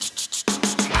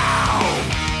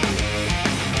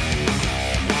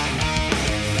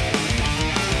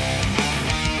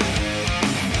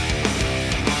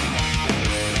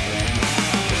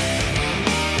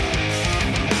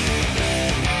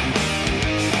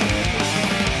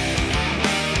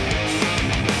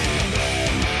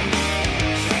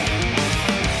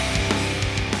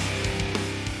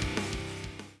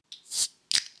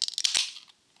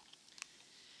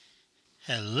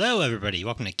Hello, everybody.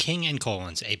 Welcome to King and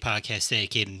Colons, a podcast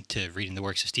dedicated to reading the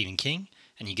works of Stephen King.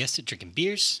 And you guessed it, drinking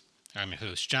beers. I'm your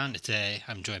host, John. Today,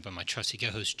 I'm joined by my trusty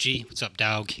co-host, G. What's up,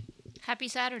 dog? Happy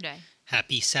Saturday.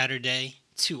 Happy Saturday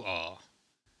to all.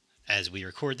 As we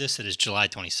record this, it is July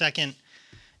 22nd,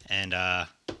 and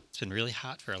it's been really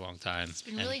hot for a long time. It's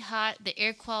been really hot. The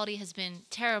air quality has been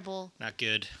terrible. Not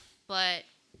good. But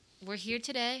we're here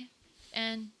today,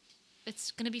 and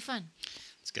it's going to be fun.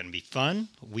 It's going to be fun.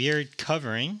 We are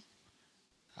covering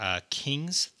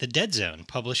King's The Dead Zone,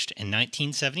 published in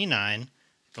 1979.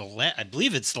 I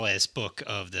believe it's the last book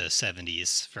of the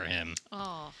 70s for him.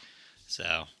 Oh.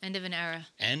 So. End of an era.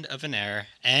 End of an era.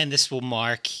 And this will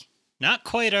mark not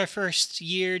quite our first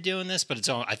year doing this, but it's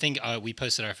all. I think we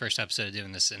posted our first episode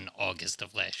doing this in August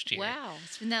of last year. Wow.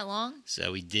 It's been that long?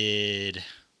 So we did.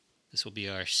 This will be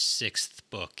our 6th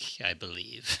book, I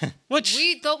believe. Which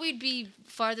we thought we'd be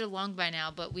farther along by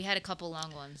now, but we had a couple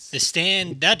long ones. The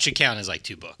Stand, that should count as like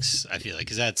 2 books, I feel like,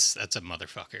 because that's a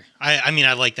motherfucker. I mean,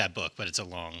 I like that book, but it's a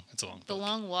long book. The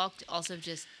Long Walk also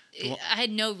just, I had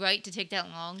no right to take that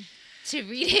long to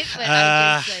read it, but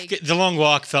I just like... The Long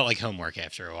Walk felt like homework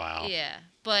after a while. Yeah,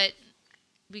 but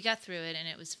we got through it and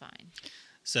it was fine.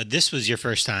 So this was your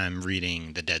first time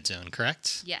reading The Dead Zone,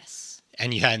 correct? Yes.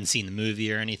 And you hadn't seen the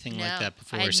movie or anything like that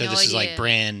before, I had so no this is idea. like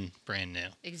brand new.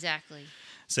 Exactly.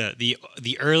 So the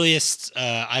earliest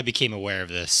I became aware of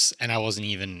this, and I wasn't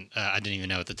even I didn't even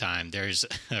know at the time. There's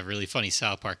a really funny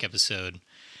South Park episode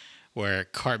where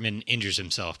Cartman injures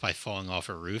himself by falling off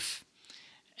a roof,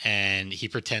 and he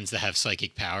pretends to have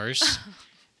psychic powers.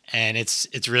 And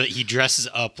it's really, he dresses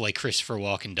up like Christopher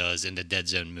Walken does in the Dead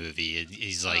Zone movie.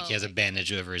 He's like, he has a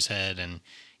bandage over his head, and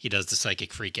he does the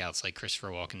psychic freakouts like Christopher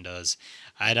Walken does.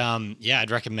 I'd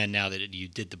recommend now that you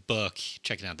did the book,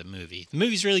 checking out the movie. The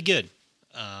movie's really good.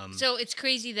 So it's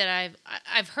crazy that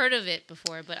I've heard of it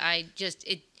before, but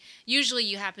usually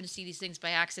you happen to see these things by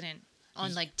accident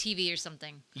on like TV or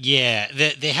something. Yeah,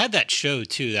 they had that show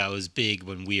too that was big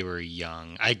when we were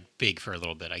young. Big for a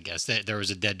little bit, I guess. There was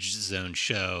a Dead Zone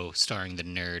show starring the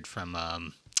nerd from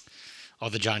all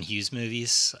the John Hughes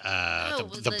movies.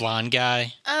 The blonde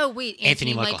guy. Oh wait,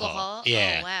 Anthony Michael Hall.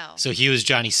 Yeah. Oh, wow. So he was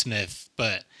Johnny Smith,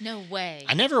 but no way.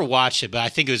 I never watched it, but I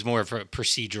think it was more of a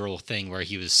procedural thing where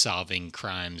he was solving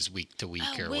crimes week to week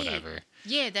whatever.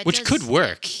 Yeah, which could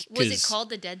work. Was it called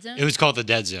The Dead Zone? It was called The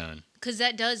Dead Zone. Because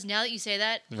that does, now that you say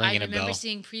that, I remember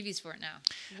seeing previews for it now.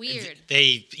 Weird.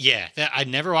 I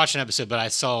never watched an episode, but I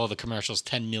saw the commercials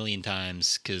 10 million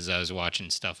times because I was watching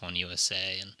stuff on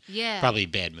USA and probably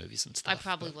bad movies and stuff. I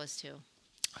probably was too.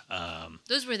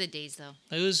 Those were the days, though.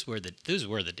 Those were the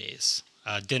days.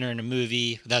 Dinner and a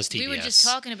movie. That was TBS. We were just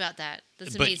talking about that.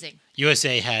 That's amazing.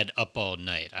 USA had Up All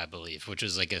Night, I believe, which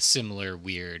was like a similar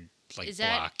weird block. Is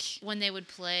that when they would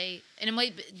play? And it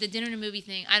might be the dinner and a movie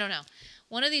thing. I don't know.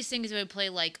 One of these things would play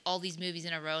like all these movies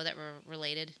in a row that were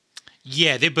related.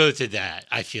 Yeah, they both did that.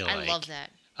 I feel like. I love that.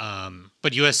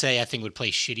 But USA, I think, would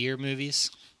play shittier movies.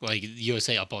 Like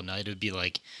USA Up All Night, it would be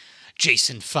like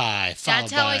Jason 5.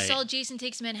 That's how I saw Jason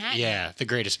Takes Manhattan. Yeah, the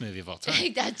greatest movie of all time.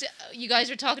 You guys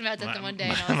were talking about that the one day,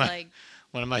 and I was like,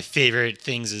 one of my favorite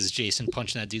things is Jason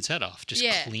punching that dude's head off, just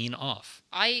clean off.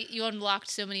 You unlocked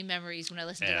so many memories when I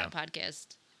listened to that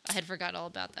podcast. I had forgotten all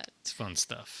about that. It's fun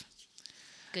stuff.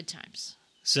 Good times.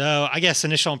 So I guess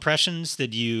initial impressions,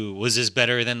 was this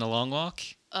better than The Long Walk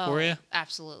for you?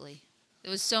 Absolutely. It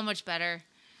was so much better.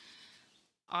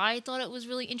 I thought it was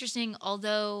really interesting,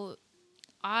 although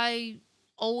I'm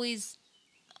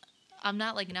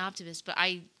not like an optimist, but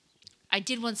I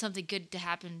did want something good to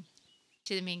happen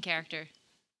to the main character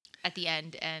at the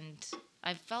end, and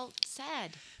I felt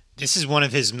sad. This is one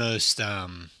of his most,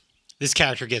 this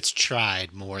character gets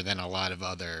tried more than a lot of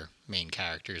other main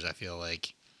characters, I feel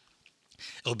like.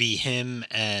 It'll be him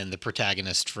and the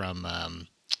protagonist from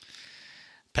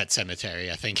Pet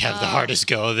Sematary, I think, have the hardest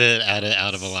go of it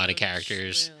out of a lot of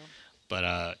characters. True.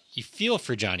 But you feel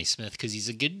for Johnny Smith because he's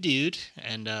a good dude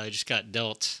and just got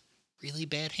dealt really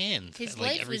bad hand. His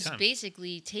like, life was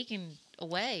basically taken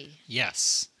away.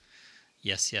 Yes.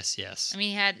 I mean,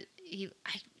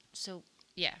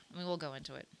 we'll go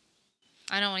into it.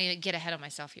 I don't want to get ahead of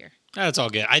myself here. That's all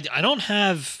good. I don't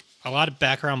have a lot of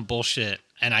background bullshit,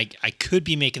 and I could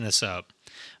be making this up,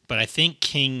 but I think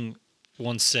King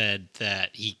once said that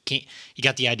he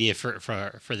got the idea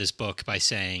for this book by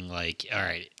saying, like, all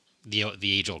right, the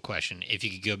age-old question, if you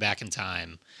could go back in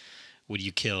time, would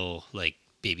you kill, like,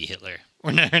 baby Hitler?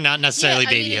 Or not necessarily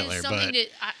baby Hitler, but...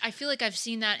 I feel like I've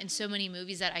seen that in so many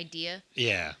movies, that idea.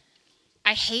 Yeah.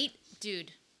 I hate...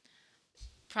 Dude,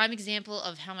 prime example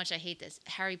of how much I hate this.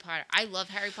 Harry Potter. I love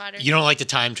Harry Potter. You don't like the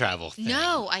time travel thing.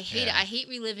 No, I hate it. I hate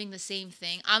reliving the same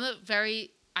thing. I'm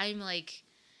like,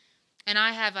 and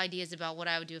I have ideas about what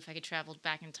I would do if I could travel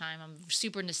back in time. I'm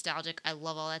super nostalgic. I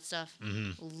love all that stuff.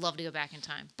 Love to go back in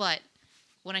time. But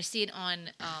when I see it on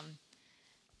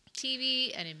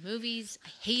TV and in movies, I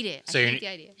hate it. So I hate the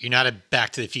idea. You're not a Back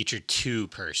to the Future 2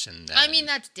 person then. I mean,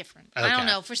 that's different. Okay. I don't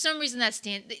know. For some reason,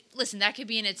 listen, that could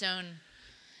be in its own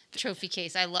trophy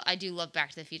case. I do love Back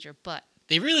to the Future, but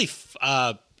they really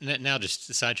now just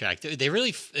to sidetrack. They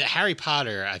really Harry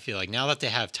Potter. I feel like now that they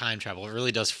have time travel, it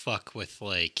really does fuck with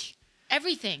like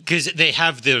everything. Because they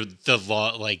have the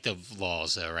law, like the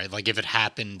laws though, right? Like if it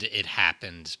happened, it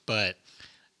happened, but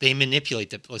they manipulate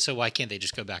the. So why can't they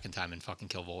just go back in time and fucking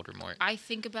kill Voldemort? I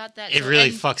think about that. It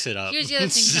really fucks it up. Here's the other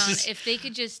thing, John. If they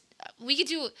could just, we could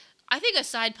do. I think a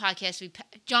side podcast.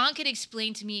 John could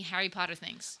explain to me Harry Potter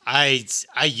things. I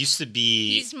used to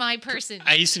be. He's my person.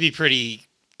 I used to be pretty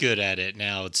good at it.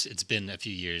 Now it's been a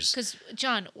few years. Because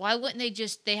John, why wouldn't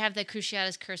they have that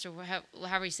Cruciatus curse or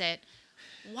however you say it?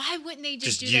 Why wouldn't they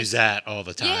just use that all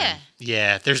the time? Yeah.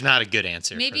 Yeah. There's not a good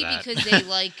answer. Maybe for that. because they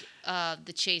like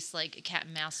the chase, like a cat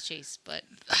and mouse chase, but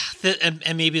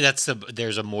and maybe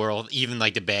there's a moral. Even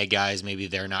like the bad guys, maybe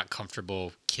they're not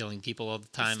comfortable killing people all the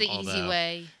time. It's the easy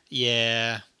way.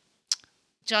 Yeah.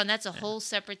 John, that's a whole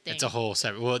separate thing. It's a whole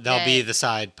separate. Well, that'll be the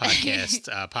side podcast.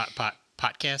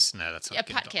 Podcast? No, that's not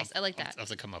a podcast. I like that. I'll have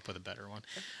to come up with a better one.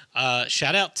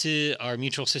 Shout out to our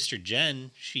mutual sister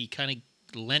Jen. She kind of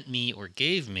lent me or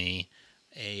gave me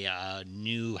a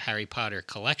new Harry Potter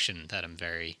collection that I'm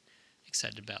very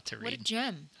excited about to read. What a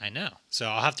gem. I know. So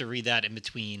I'll have to read that in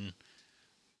between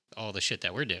all the shit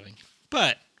that we're doing.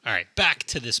 But, all right, back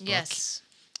to this book. Yes.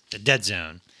 The Dead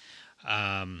Zone.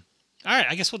 All right,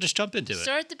 I guess we'll just jump into it.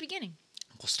 Start at the beginning.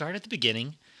 We'll start at the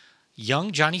beginning.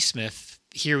 Young Johnny Smith.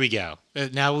 Here we go.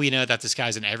 Now we know that this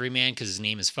guy's an everyman because his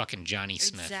name is fucking Johnny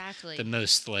Smith. Exactly. The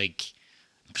most, like,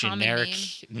 common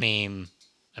generic name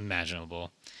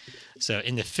imaginable. So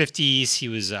in the 50s, he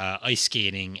was ice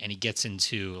skating, and he gets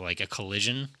into like a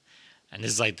collision, and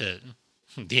this is like the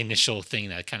initial thing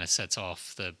that kind of sets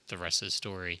off the rest of the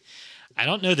story. I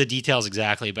don't know the details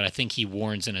exactly, but I think he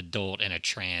warns an adult in a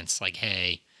trance, like,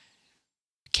 "Hey,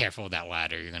 careful with that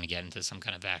ladder. You're going to get into some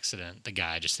kind of accident." The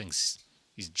guy just thinks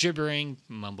he's gibbering,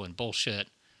 mumbling bullshit.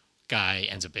 Guy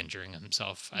ends up injuring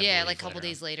himself. I believe, like a couple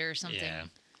days later or something. Yeah.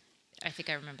 I think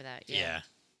I remember that. Yeah.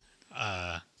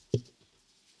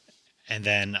 And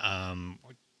then,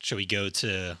 shall we go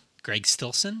to Greg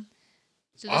Stilson?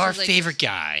 So Our favorite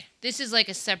guy. This is like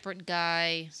a separate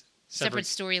guy, separate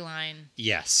storyline.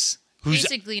 Yes. Who's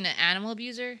basically an animal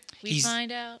abuser, we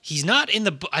find out. He's not in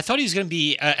the book. I thought he was going to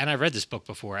be, and I read this book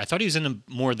before, I thought he was in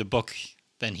more of the book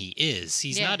than he is.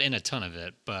 He's not in a ton of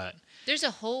it, but... There's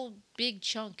a whole big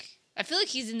chunk. I feel like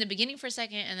he's in the beginning for a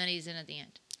second, and then he's in at the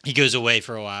end. He goes away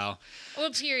for a while. Or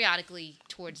periodically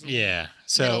towards the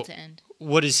So middle to end.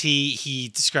 What is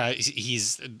he describes?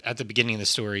 He's at the beginning of the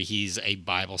story. He's a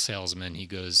Bible salesman.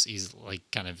 He's like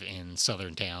kind of in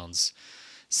southern towns,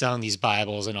 selling these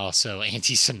Bibles and also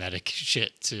anti-Semitic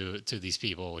shit to these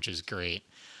people, which is great.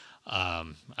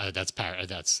 That's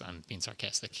I'm being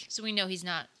sarcastic. So we know he's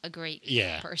not a great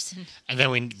person. And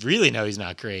then we really know he's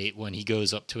not great when he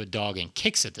goes up to a dog and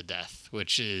kicks it to death,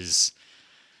 which is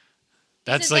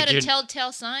like a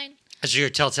telltale sign. That's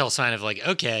your telltale sign of like,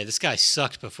 okay, this guy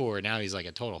sucked before. Now he's like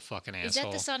a total fucking asshole. Is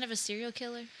that the sign of a serial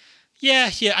killer?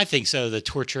 Yeah, I think so. The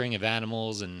torturing of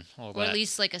animals and all that. Or at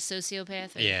least like a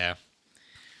sociopath. Yeah.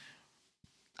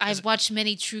 I've watched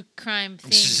many true crime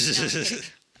things. No,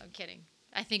 I'm kidding.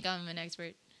 I think I'm an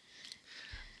expert.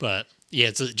 But yeah,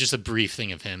 it's just a brief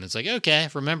thing of him. It's like, okay,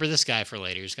 remember this guy for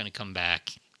later. He's going to come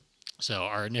back. So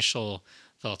our initial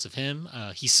thoughts of him,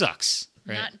 he sucks.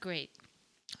 Right? Not great.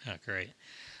 Not great.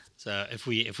 So if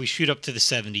we shoot up to the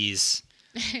 70s,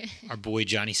 our boy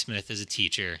Johnny Smith is a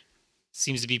teacher.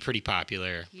 Seems to be pretty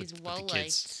popular. He's with well the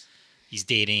kids. liked. He's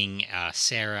dating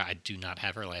Sarah. I do not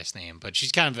have her last name, but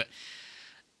she's kind of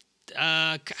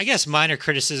I guess minor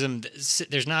criticism.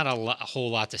 There's not a whole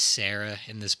lot to Sarah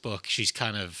in this book. She's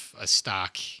kind of a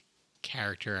stock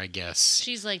character, I guess.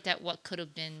 She's like that what could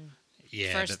have been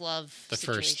first love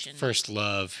situation. First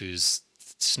love who's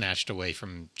snatched away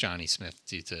from Johnny Smith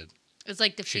due to... It's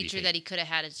like the future that he could have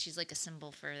had. She's like a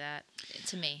symbol for that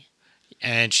to me.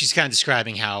 And she's kind of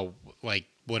describing how, like,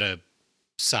 what a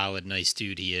solid, nice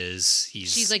dude he is.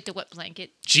 She's like the wet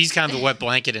blanket. She's kind of the wet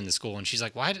blanket in the school. And she's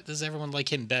like, why does everyone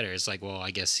like him better? It's like, well,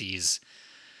 I guess he's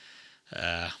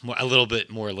a little bit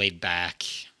more laid back.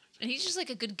 And he's just like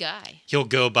a good guy. He'll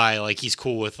go by, like, he's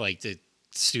cool with, like, the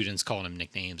students calling him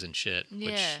nicknames and shit.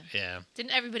 Yeah. Which, yeah.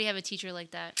 Didn't everybody have a teacher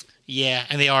like that? Yeah,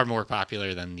 and they are more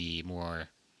popular than the more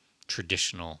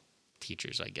traditional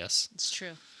teachers, I guess. It's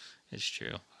true. It's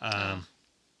true.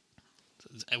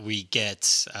 We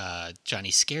get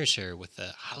Johnny scares her with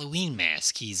a Halloween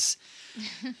mask.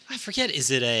 I forget,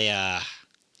 is it a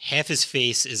half his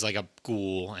face is like a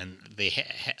ghoul and the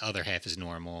other half is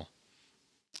normal.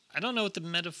 I don't know what the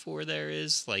metaphor there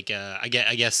is. Like, I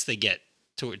guess they get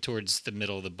towards the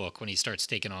middle of the book when he starts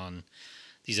taking on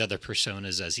these other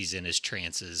personas as he's in his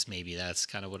trances. Maybe that's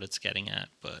kind of what it's getting at,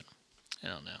 but I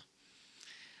don't know.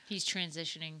 He's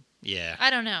transitioning. Yeah. I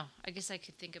don't know. I guess I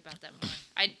could think about that more.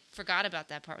 I forgot about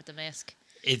that part with the mask.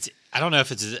 I don't know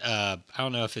if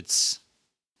it's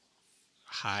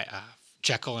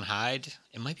Jekyll and Hyde.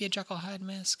 It might be a Jekyll Hyde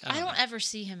mask. I don't ever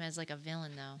see him as like a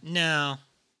villain though. No.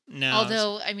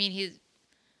 Although, I mean,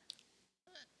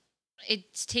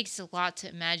 it takes a lot to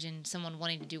imagine someone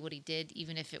wanting to do what he did,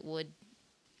 even if it would.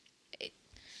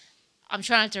 I'm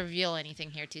trying not to reveal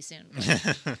anything here too soon.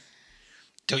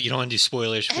 You don't want to do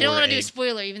spoilers for I don't want to do a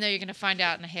spoiler, even though you're going to find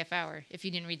out in a half hour if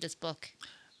you didn't read this book.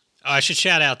 Oh, I should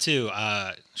shout out too.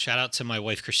 Shout out to my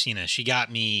wife Christina. She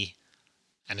got me,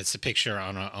 and it's a picture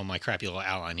on my crappy little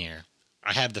outline here.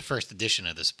 I have the first edition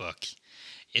of this book.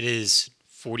 It is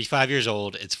 45 years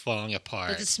old. It's falling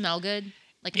apart. Does it smell good?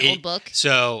 Like an old book?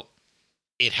 So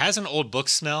it has an old book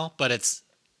smell, but it's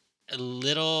a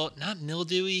little not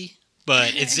mildewy,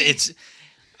 but it's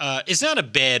not a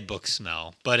bad book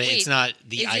smell, but it's not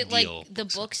the ideal. Is it like the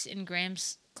books in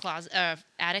Graham's closet,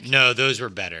 attic? No, those were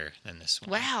better than this one.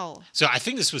 Wow. So I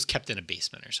think this was kept in a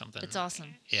basement or something. That's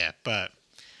awesome. Yeah, but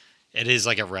it is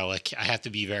like a relic. I have to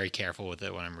be very careful with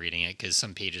it when I'm reading it because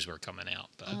some pages were coming out.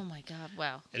 But oh my God!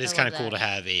 Wow. It is kind of cool to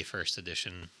have a first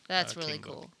edition. That's really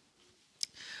cool.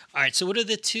 All right, so what do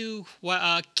the two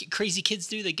crazy kids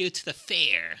do? They go to the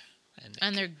fair.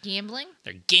 And they're gambling?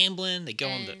 They're gambling. They go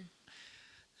on the...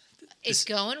 It's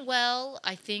going well.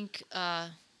 I think, oh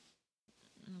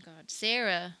God,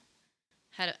 Sarah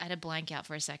had a blank out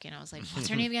for a second. I was like, what's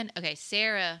her name again? Okay,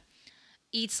 Sarah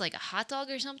eats like a hot dog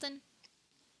or something.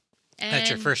 And that's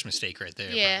your first mistake right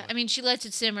there. Yeah, probably. I mean, she lets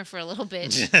it simmer for a little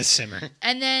bit. Simmer.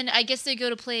 And then I guess they go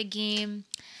to play a game.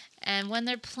 And when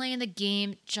they're playing the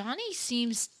game,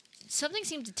 something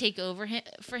seemed to take over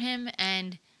for him.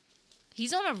 And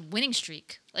he's on a winning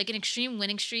streak, like an extreme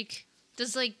winning streak.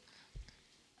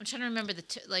 I'm trying to remember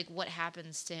what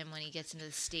happens to him when he gets into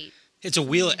the state. It's a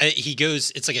wheel.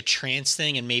 It's like a trance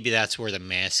thing, and maybe that's where the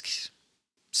mask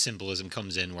symbolism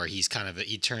comes in, where he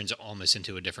turns almost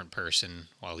into a different person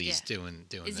while he's doing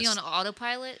this. Is he on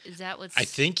autopilot? Is that what's... I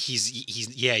think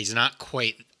he's not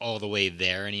quite all the way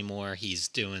there anymore. He's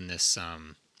doing this,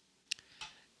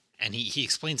 and he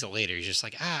explains it later. He's just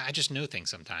like, I just know things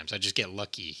sometimes. I just get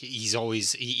lucky.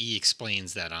 He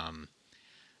explains that,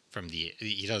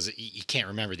 he can't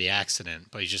remember the accident,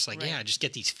 but he's just like, I just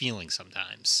get these feelings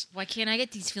sometimes. Why can't I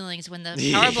get these feelings when the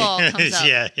Powerball comes up?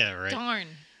 Yeah, right. Darn.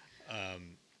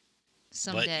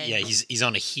 Someday. But yeah, he's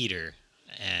on a heater,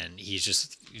 and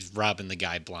he's robbing the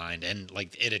guy blind, and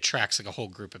like it attracts like a whole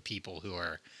group of people who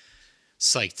are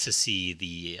psyched to see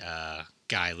the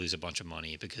guy lose a bunch of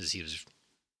money because he was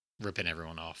ripping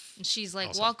everyone off. And she's like,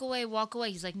 also, walk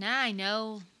away. He's like, nah, I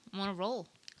know. I'm on a roll.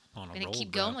 I'm gonna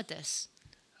keep going with this.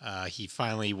 He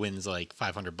finally wins like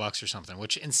 $500 or something,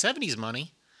 which in 70s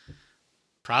money,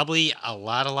 probably a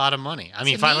lot of money. I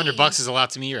mean, $500 is a lot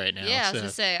to me right now. Yeah, I was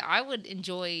gonna say I would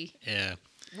enjoy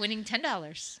winning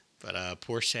 $10. But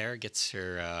poor Sarah gets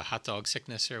her hot dog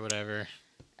sickness or whatever.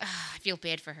 I feel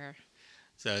bad for her.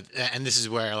 So, and this is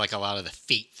where like a lot of the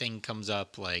fate thing comes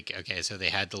up. Like, okay, so they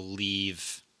had to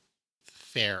leave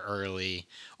fair early,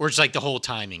 or it's like the whole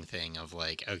timing thing of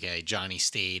like, okay, Johnny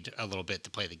stayed a little bit to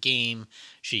play the game.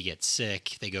 She gets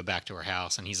sick. They go back to her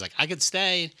house, and he's like, I could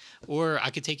stay, or I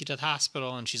could take you to the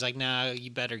hospital. And she's like, no,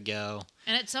 you better go.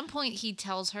 And at some point, he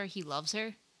tells her he loves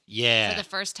her. Yeah. For the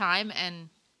first time, and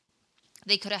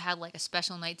they could have had like a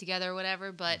special night together or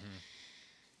whatever, but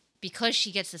because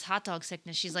she gets this hot dog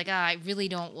sickness, she's like, I really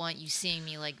don't want you seeing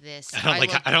me like this. I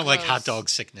don't like hot dog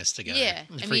sickness together. Yeah.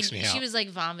 It freaks me out. She was like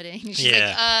vomiting. She's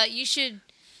like, you should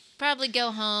probably go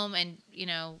home. And,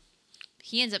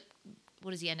 he ends up,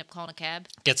 what does he end up calling, a cab?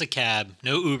 Gets a cab.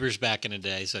 No Ubers back in the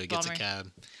day, so he gets a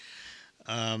cab.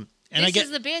 And this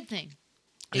is the bad thing.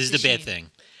 This is the bad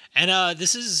thing. And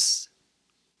this is,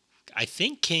 I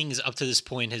think, King's up to this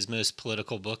point his most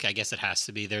political book. I guess it has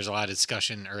to be. There's a lot of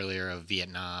discussion earlier of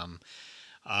Vietnam.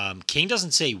 King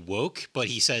doesn't say woke, but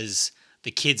he says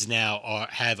the kids now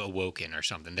have awoken or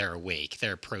something. They're awake.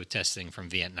 They're protesting from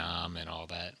Vietnam and all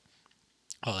that.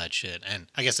 all that shit. And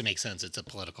I guess it makes sense. It's a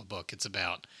political book. It's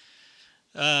about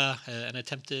an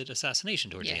attempted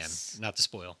assassination towards the end. Yes. Not to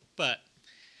spoil, but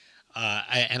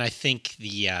I think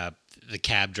the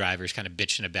cab driver's kind of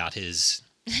bitching about his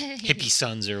hippie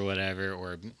sons or whatever,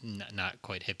 or not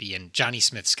quite hippie. And Johnny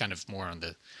Smith's kind of more on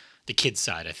the kid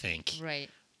side, I think. Right.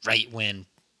 Right when,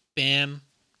 bam.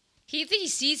 He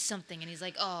sees something and he's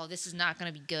like, "Oh, this is not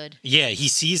going to be good." Yeah, he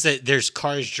sees that there's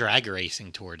cars drag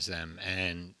racing towards them,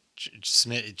 and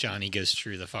Johnny goes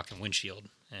through the fucking windshield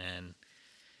and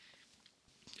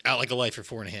out like a light for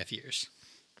 4.5 years.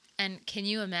 And can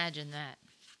you imagine that?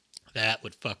 That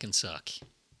would fucking suck.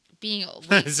 Being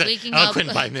That waking up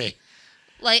couldn't by me.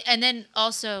 like, and then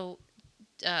also,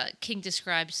 King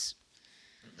describes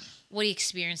what he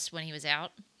experienced when he was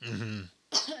out. Mm-hmm.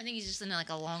 I think he's just in like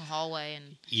a long hallway,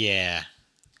 and Yeah.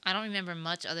 I don't remember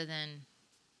much other than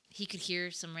he could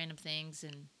hear some random things,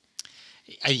 and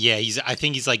Yeah, I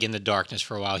think he's like in the darkness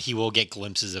for a while. He will get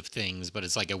glimpses of things, but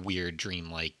it's like a weird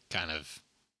dream-like kind of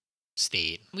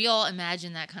state. we all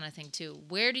imagine that kind of thing too.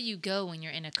 Where do you go when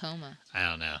you're in a coma? I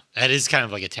don't know. That is kind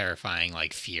of like a terrifying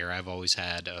like fear I've always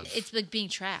had of. It's like being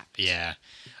trapped. Yeah,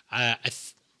 I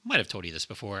might have told you this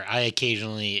before. I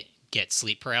occasionally get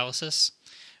sleep paralysis,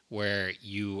 where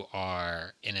you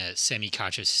are in a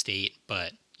semi-conscious state,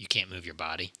 but you can't move your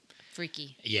body.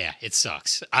 Freaky. Yeah, it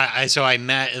sucks. I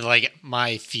met like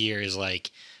my fear is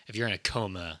like if you're in a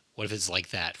coma, what if it's like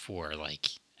that for like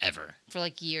ever? For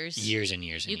like years. Years and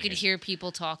years and You years. could hear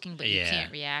people talking, but you Yeah.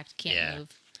 can't react, can't move.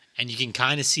 And you can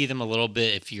kind of see them a little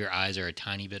bit if your eyes are a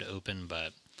tiny bit open,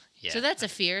 but yeah. So that's a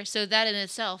fear. So that in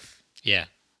itself. Yeah.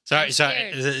 I'm Sorry,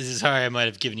 scared. sorry. I might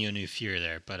have given you a new fear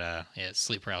there, but yeah,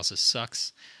 sleep paralysis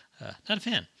sucks. Not a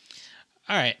fan.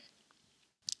 All right.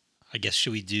 I guess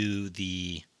should we do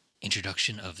the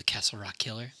introduction of the Castle Rock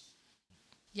Killer?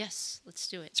 Yes, let's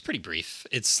do it. It's pretty brief.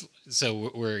 It's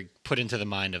so we're put into the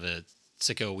mind of a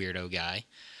sicko weirdo guy.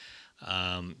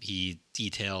 He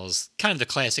details kind of the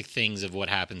classic things of what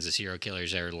happens to serial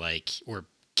killers are like, or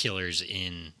killers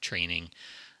in training.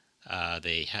 A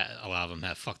lot of them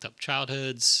have fucked up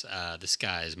childhoods. This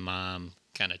guy's mom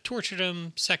kind of tortured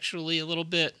him sexually a little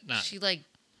bit. She like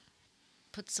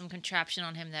put some contraption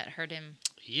on him that hurt him.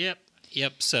 Yep.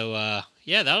 So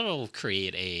yeah, that'll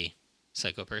create a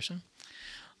psycho person.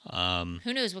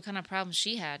 Who knows what kind of problems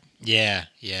she had? Yeah.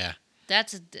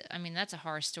 That's a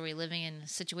horror story living in a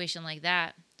situation like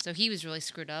that. So he was really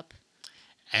screwed up.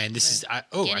 And this is I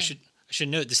should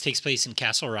note this takes place in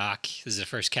Castle Rock. This is the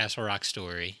first Castle Rock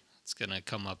story. It's gonna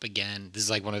come up again. This is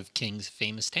like one of King's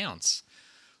famous towns.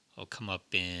 It'll come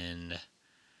up in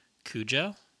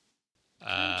Cujo.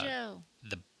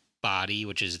 The Body,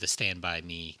 which is the Stand By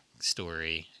Me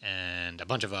story, and a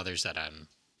bunch of others that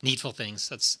Needful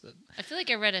Things. I feel like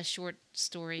I read a short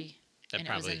story and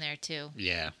it was in there too.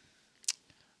 Yeah.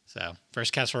 So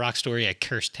first Castle Rock story at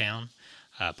Cursed Town.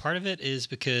 Part of it is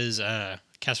because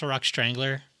Castle Rock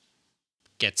Strangler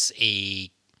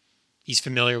he's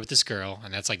familiar with this girl,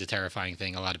 and that's like the terrifying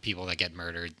thing. A lot of people that get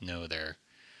murdered know they're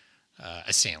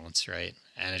assailants, right?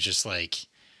 And it's just like,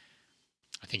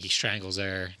 I think he strangles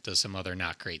her, does some other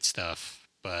not great stuff.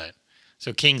 But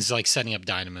so King's like setting up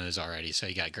dynamos already. So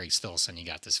you got Greg Stillson, you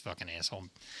got this fucking asshole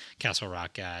Castle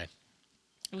Rock guy.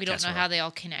 We don't know how they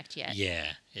all connect yet.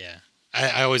 Yeah.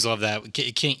 I always love that.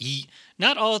 King, he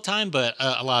not all the time, but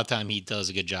a lot of time he does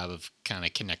a good job of kind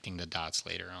of connecting the dots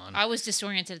later on. I was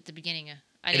disoriented at the beginning.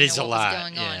 I didn't know what was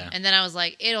going on, and then I was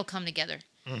like, "It'll come together."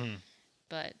 Mm-hmm.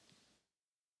 But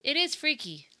it is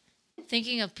freaky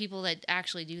thinking of people that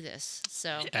actually do this.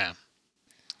 So yeah,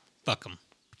 fuck them.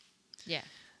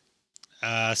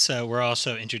 Yeah. So we're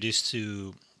also introduced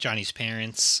to Johnny's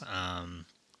parents,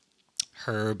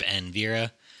 Herb and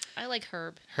Vera. I like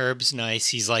Herb. Herb's nice.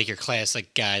 He's like your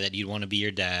classic guy that you'd want to be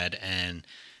your dad. And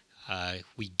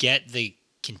we get the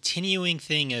continuing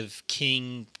thing of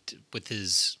King with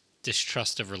his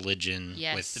distrust of religion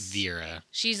with Vera.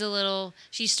 She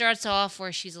starts off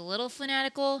where she's a little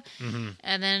fanatical. Mm-hmm.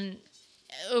 And then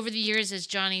over the years, as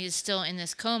Johnny is still in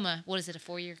this coma, what is it, a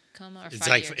 4-year coma or 5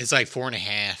 years? It's like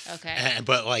 4.5. Okay.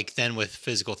 But like then with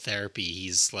physical therapy,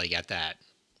 he's like at that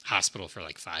hospital for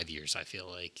like 5 years, I feel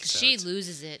like. So she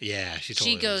loses it. Yeah, she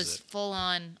totally goes loses it. full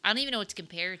on. I don't even know what to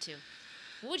compare her to.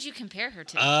 What would you compare her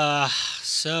to?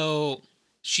 So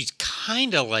she's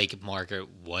kind of like Margaret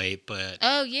White, but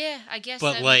oh yeah, I guess.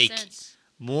 But that like makes sense.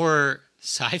 more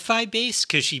sci-fi based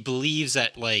because she believes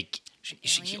that like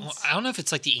I don't know if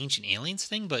it's like the ancient aliens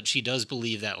thing, but she does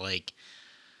believe that like.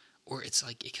 Or it's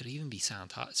like, it could even be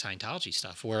Scientology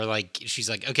stuff where like, she's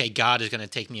like, okay, God is going to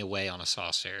take me away on a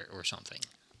saucer or something.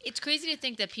 It's crazy to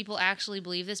think that people actually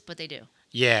believe this, but they do.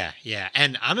 Yeah, yeah.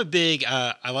 And I'm a big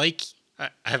I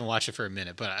haven't watched it for a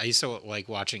minute, but I used to like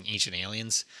watching Ancient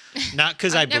Aliens. Not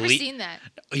because I I've never believe seen that.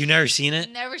 you've never seen it.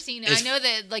 Never seen it. I It's know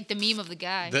that like the meme of the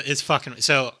guy. it's fucking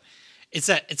so it's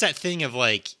that thing of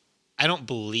like I don't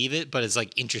believe it, but it's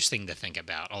like interesting to think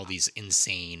about all these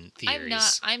insane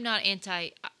theories. I'm not anti.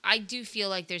 I do feel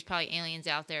like there's probably aliens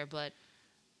out there, but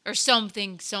or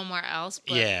something somewhere else.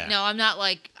 But Yeah. no, I'm not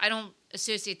like I don't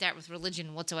associate that with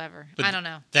religion whatsoever. But I don't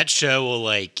know. that show will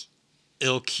like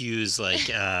ill cues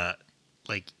like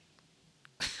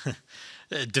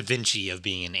Da Vinci of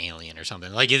being an alien or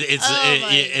something. Like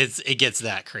it gets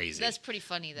that crazy. That's pretty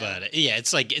funny though. But yeah,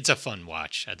 it's like it's a fun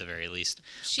watch at the very least.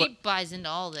 She buys into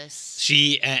all this.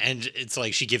 And it's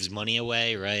like she gives money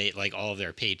away, right? Like all of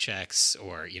their paychecks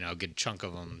or a good chunk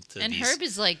of them to And these Herb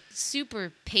is like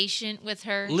super patient with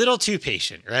her. little too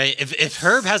patient, right? If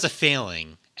Herb has a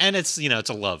failing and it's it's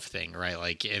a love thing, right?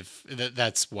 Like if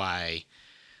that's why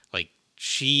like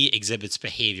she exhibits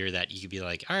behavior that you could be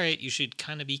like, all right, you should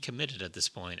kind of be committed at this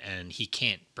point, and he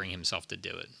can't bring himself to do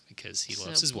it because he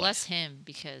loves his wife. Bless him,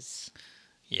 because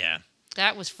Yeah,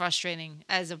 that was frustrating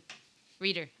as a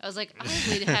reader. I was like,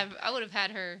 I would have had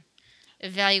her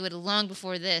evaluated long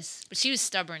before this, but she was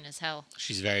stubborn as hell.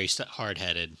 she's very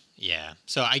hard-headed. Yeah,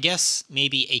 so I guess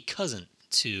maybe a cousin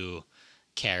to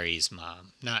Carrie's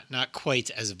mom, not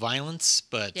quite as violent,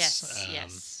 but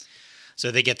Yes. So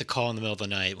they get the call in the middle of the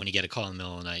night. When you get a call in the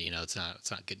middle of the night, it's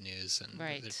not good news, and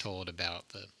Right. they're told about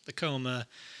the coma,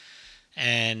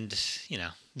 and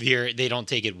Vera, they don't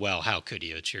take it well. How could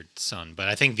you? It's your son. But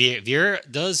I think Vera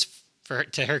does,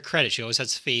 to her credit, she always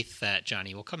has faith that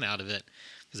Johnny will come out of it,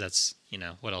 because that's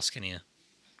what else can you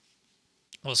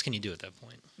do at that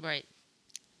point? Right.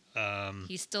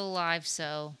 He's still alive,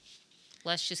 so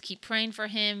let's just keep praying for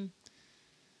him.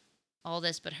 All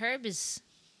this, but Herb is.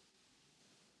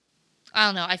 I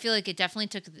don't know. I feel like it definitely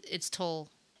took its toll.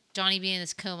 Johnny being in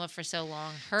this coma for so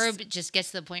long. Herb just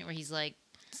gets to the point where he's like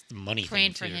It's the money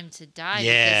praying thing for too. him to die,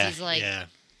 Yeah, because he's like, yeah.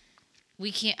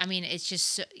 we can't. I mean, it's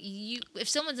just if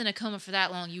someone's in a coma for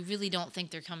that long, you really don't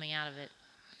think they're coming out of it.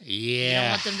 You don't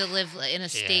Yeah. want them to live in a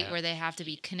state Yeah. where they have to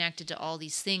be connected to all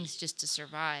these things just to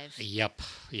survive. Yep.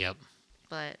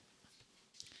 But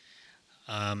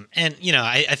And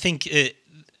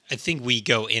I think we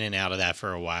go in and out of that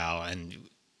for a while, and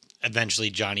eventually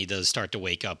Johnny does start to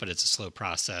wake up, but it's a slow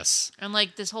process. and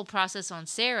like this whole process on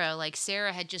Sarah, like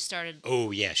Sarah had just started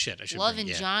Oh yeah, shit. I should loving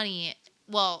bring, yeah. Johnny.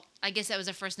 Well, I guess that was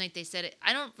the first night they said it.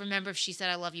 I don't remember if she said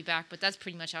 "I love you" back, but that's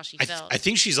pretty much how she felt. I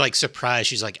think she's like surprised.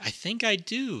 She's like, I think I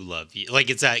do love you. Like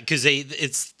it's that because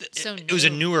So it was a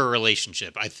new. newer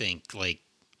relationship. I think like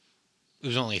it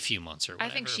was only a few months or I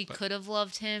whatever. think she but- could have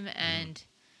loved him, and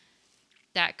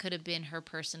that could have been her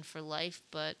person for life,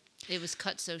 but it was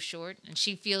cut so short, and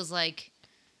she feels like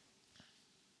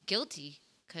guilty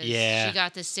because Yeah. she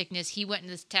got this sickness. He went in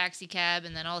this taxi cab,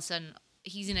 and then all of a sudden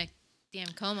he's in a damn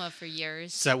coma for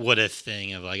years. It's that what if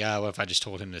thing of like, oh, what if I just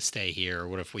told him to stay here, or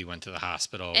what if we went to the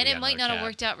hospital? And we it got might not another have cab?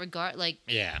 worked out regard.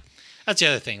 Yeah. That's the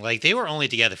other thing. Like they were only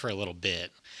together for a little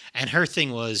bit. And her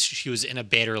thing was she was in a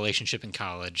bad relationship in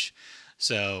college.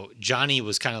 So Johnny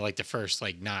was kind of like the first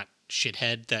like not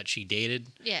shithead that she dated.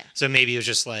 Yeah. So maybe it was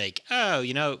just like, oh,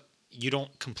 you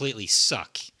don't completely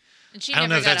suck. And she I don't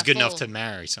know never if got that's a good enough full- to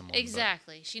marry someone.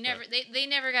 Exactly. She never. They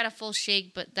never got a full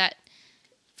shake, but that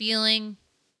feeling.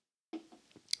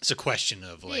 It's a question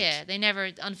of like, Yeah, they never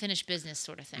unfinished business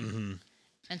sort of thing. Mhm.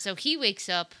 And so he wakes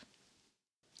up.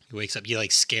 He wakes up, he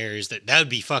like scares that would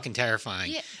be fucking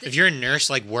terrifying. Yeah, if you're a nurse,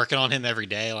 like working on him every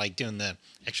day, like doing the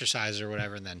exercise or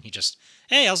whatever, and then he just,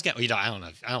 hey, how's it going? I don't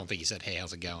know. I don't think he said, hey,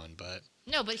 how's it going? But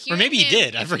No, but or hearing maybe him, he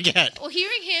did. I forget. Well,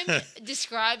 hearing him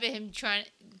describe him trying to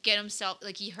get himself,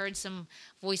 like he heard some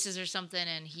voices or something,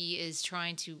 and he is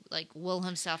trying to like will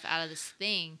himself out of this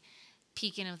thing,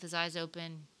 peeking with his eyes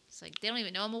open. It's like they don't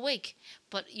even know I'm awake,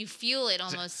 but you feel it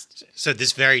almost. So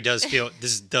this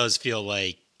does feel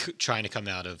like trying to come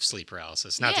out of sleep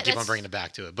paralysis. Not Yeah, to keep on that's- bringing it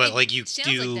back to it, but it like you sounds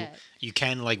like do, that. you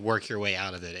can like work your way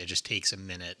out of it. It just takes a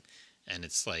minute, and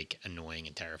it's like annoying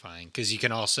and terrifying because you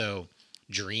can also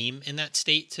dream in that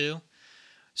state too.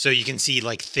 So you can see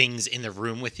like things in the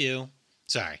room with you.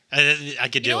 Sorry, I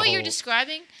could do You know a what whole. you're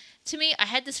describing? To me, I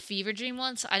had this fever dream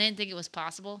once. I didn't think it was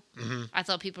possible. Mhm. I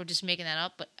thought people were just making that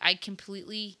up, but I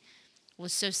completely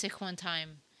was so sick one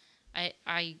time.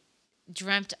 I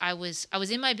dreamt I was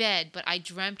in my bed, but I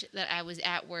dreamt that I was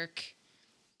at work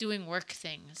doing work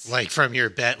things. Like from your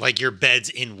bed, like your bed's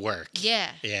in work.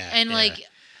 Yeah. Yeah, And yeah. like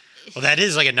Well, that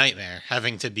is like a nightmare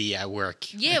having to be at work.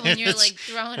 yeah, when you're It's- like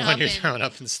throwing when up you're and throwing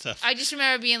up and stuff. I just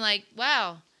remember being like,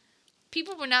 wow,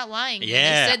 People were not lying when they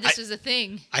Yeah, said this was a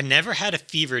thing. I never had a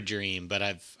fever dream, but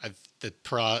I've the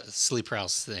sleep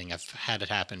paralysis thing. I've had it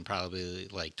happen probably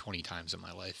like 20 times in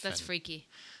my life. That's and freaky.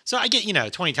 So I get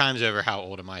 20 times over how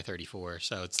old am I? 34.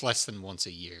 So it's less than once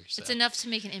a year. So. It's enough to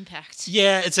make an impact.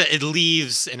 Yeah, it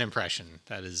leaves an impression.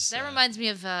 That reminds me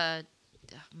of oh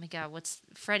my God, what's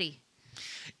Freddy?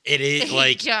 It is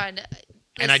like John.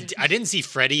 And I didn't see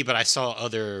Freddy, but I saw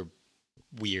other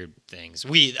weird things.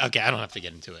 I don't have to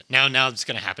get into it. Now it's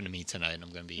going to happen to me tonight, and I'm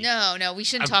going to be... No, we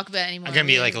shouldn't talk about it anymore. I'm going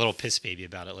to be like a little piss baby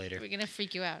about it later. We're going to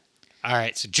freak you out. All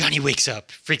right, so Johnny wakes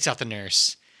up, freaks out the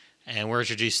nurse, and we're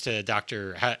introduced to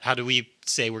Dr... How do we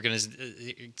say we're going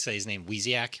to say his name?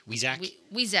 Weizak?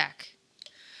 Weizak.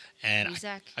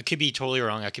 And I could be totally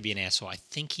wrong. I could be an asshole. I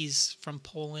think he's from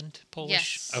Poland. Polish?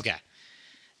 Yes. Okay.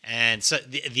 And so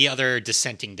the other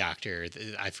dissenting doctor,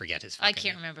 I forget his fucking I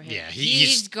can't remember him. Yeah,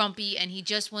 he's grumpy, and he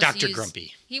just wants Dr. to use...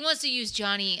 Grumpy. He wants to use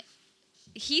Johnny.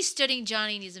 He's studying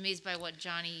Johnny, and he's amazed by what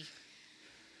Johnny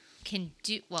can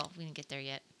do. Well, we didn't get there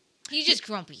yet. He's just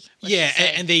grumpy. Yeah,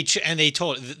 and they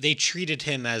treated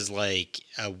him as like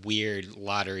a weird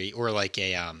lottery or like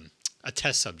a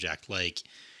test subject. Like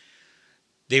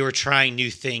they were trying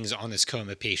new things on this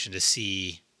coma patient to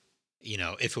see,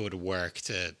 if it would work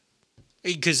to...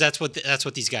 Because that's what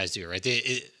these guys do, right?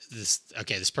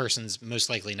 This person's most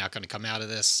likely not going to come out of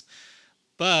this,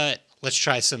 but let's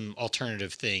try some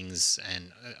alternative things,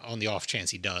 and on the off chance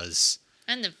he does.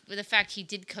 And the fact he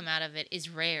did come out of it is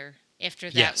rare after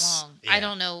that long. Yeah. I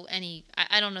don't know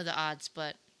I don't know the odds,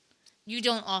 but you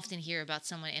don't often hear about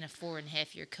someone in a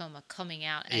 4.5-year coma coming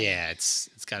out. And it's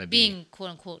got to be being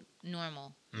quote unquote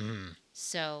normal. Mm-hmm.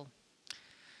 So,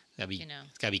 it's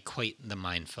got to be quite the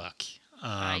mind fuck.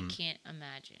 I can't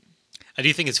imagine. I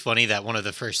do think it's funny that one of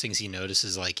the first things he notices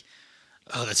is like,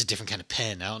 oh, that's a different kind of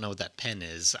pen. I don't know what that pen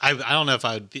is. I don't know if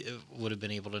I would have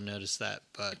been able to notice that,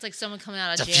 but it's like someone coming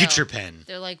out of jail. It's a future pen.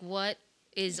 They're like, what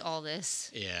is all this?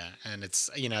 Yeah, and it's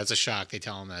it's a shock. They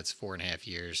tell him that it's 4.5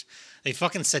 years. They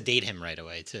fucking sedate him right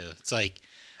away too. It's like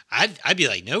I'd be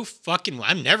like, no fucking,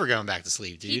 I'm never going back to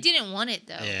sleep, dude. He didn't want it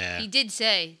though. Yeah. He did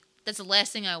say that's the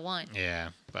last thing I want. Yeah,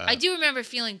 but I do remember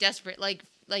feeling desperate, like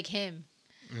him.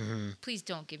 Mm-hmm. Please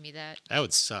don't give me that. That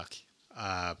would suck.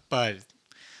 But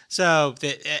so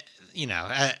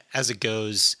as it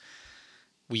goes,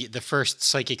 the first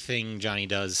psychic thing Johnny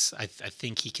does, I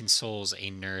think he consoles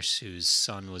a nurse whose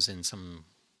son was in some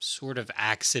sort of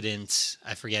accident.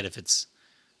 I forget if it's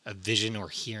a vision or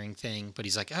hearing thing, but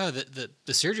he's like, oh,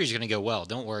 the surgery is going to go well.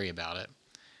 Don't worry about it.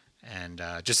 And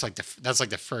that's like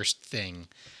the first thing.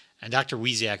 And Dr.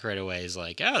 Weizak right away is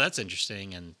like, oh, that's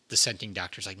interesting. And the dissenting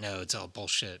doctor's like, no, it's all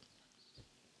bullshit.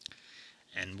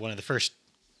 And one of the first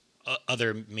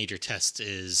other major tests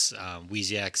is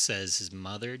Weizak says his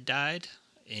mother died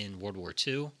in World War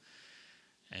II.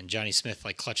 And Johnny Smith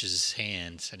like clutches his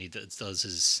hand and he does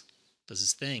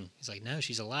his thing. He's like, no,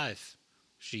 she's alive.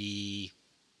 She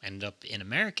ended up in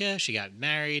America. She got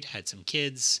married, had some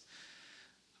kids.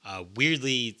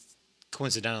 Weirdly,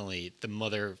 coincidentally, the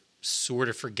mother sort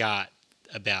of forgot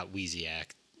about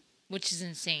Weizak. Which is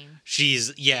insane.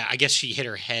 I guess she hit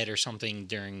her head or something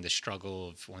during the struggle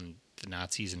of when the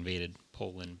Nazis invaded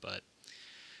Poland, but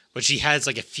she has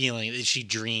like a feeling that she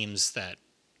dreams that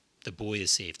the boy is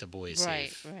safe,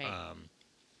 safe. Right.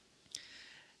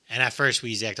 And at first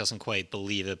Weizak doesn't quite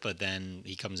believe it, but then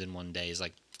he comes in one day, he's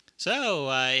like, so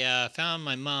I found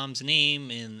my mom's name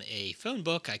in a phone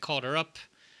book, I called her up,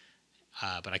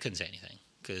 but I couldn't say anything.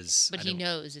 But he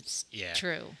knows it's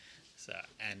true. So,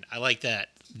 and I like that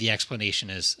the explanation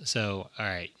is, so, all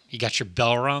right, you got your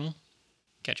bell rung,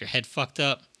 got your head fucked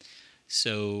up.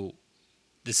 So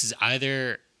this is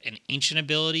either an ancient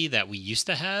ability that we used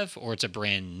to have or it's a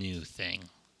brand new thing.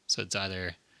 So it's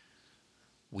either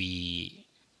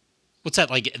what's that,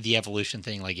 like the evolution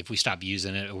thing? Like if we stop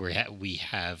using it or we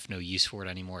have no use for it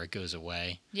anymore, it goes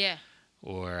away. Yeah.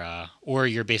 Or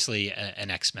you're basically an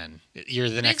X-Men. You're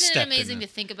the next step. Isn't it amazing to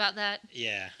think about that?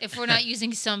 Yeah. If we're not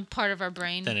using some part of our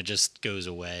brain, then it just goes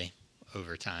away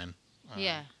over time.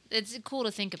 Yeah, it's cool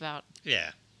to think about.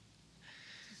 Yeah.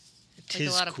 Like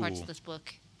a lot of parts of this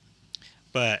book.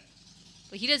 But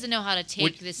he doesn't know how to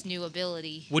take this new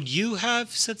ability. Would you have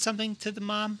said something to the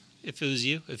mom if it was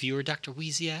you? If you were Dr.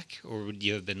 Weizak? Or would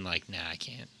you have been like, nah, I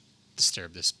can't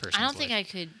disturb this person's life? I don't think I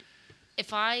could.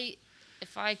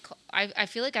 I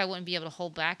feel like I wouldn't be able to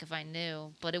hold back if I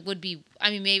knew. But it would be... I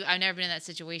mean, maybe... I've never been in that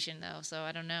situation, though, so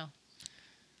I don't know.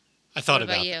 I thought what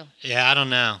about you? Yeah, I don't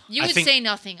know. You would say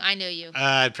nothing. I know you.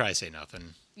 I'd probably say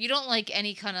nothing. You don't like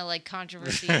any kind of like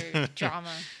controversy or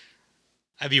drama.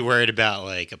 I'd be worried about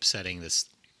like upsetting this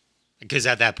because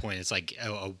at that point it's like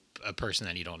a person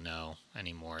that you don't know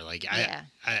anymore. Like Yeah.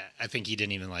 I think he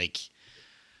didn't even like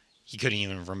he couldn't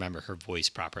even remember her voice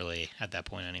properly at that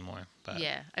point anymore. But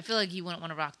Yeah. I feel like you wouldn't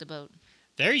want to rock the boat.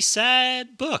 very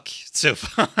sad book so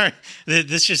far.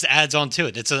 This just adds on to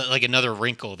it. It's like another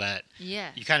wrinkle that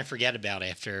Yeah. you kind of forget about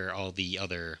after all the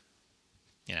other,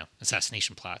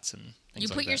 assassination plots and things You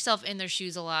like put that. yourself in their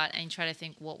shoes a lot and try to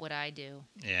think, what would I do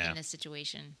Yeah. in this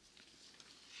situation?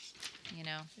 You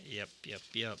know?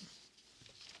 Yep.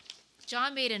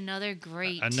 John made another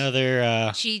great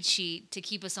Another cheat sheet to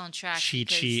keep us on track. cheat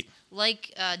because, sheet.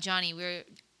 Like Johnny, we're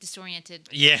disoriented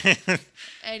Yeah.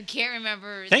 and can't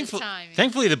remember this time.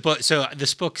 Thankfully, the book. So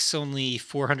this book's only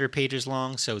 400 pages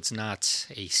long, so it's not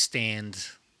a stand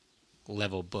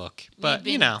level book. But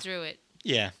We've been through it.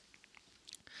 yeah.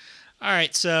 All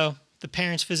right, so the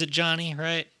parents visit Johnny,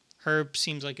 right? Herb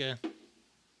seems like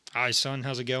hi son,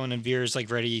 how's it going? And Vera's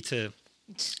like ready to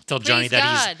tell Johnny Praise that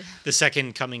God. he's the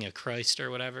second coming of Christ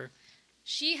or whatever.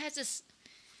 She has this.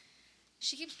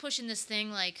 She keeps pushing this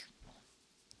thing like,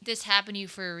 this happened to you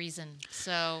for a reason.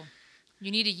 So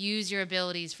you need to use your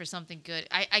abilities for something good.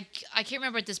 I can't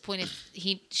remember at this point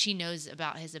if she knows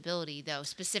about his ability though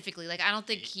specifically. Like I don't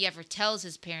think he ever tells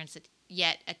his parents that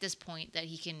yet at this point that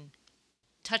he can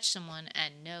touch someone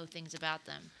and know things about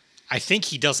them. I think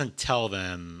he doesn't tell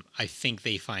them. I think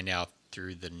they find out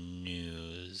through the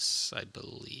news, I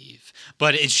believe.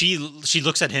 But she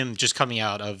looks at him just coming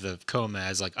out of the coma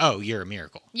as like, oh, you're a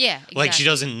miracle. Yeah, exactly. Like she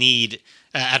doesn't need.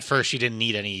 At first, she didn't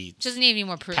need any. She doesn't need any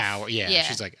more proof. Power. Yeah.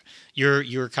 She's like,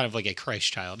 you're kind of like a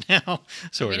Christ child now.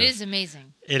 Sort of. It is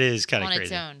amazing. It is kind of on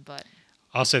crazy. its own, but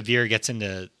also Vera gets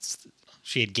into.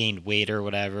 She had gained weight or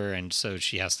whatever, and so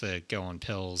she has to go on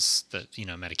pills,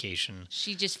 medication.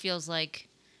 She just feels like,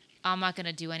 I'm not going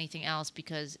to do anything else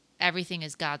because everything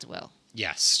is God's will.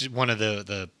 Yes, one of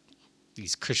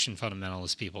these Christian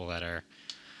fundamentalist people that are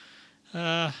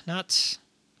not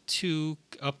too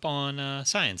up on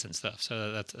science and stuff.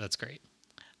 So that's great.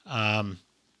 All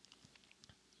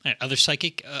right, other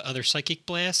psychic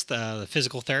blast. The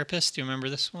physical therapist. Do you remember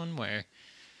this one? Where?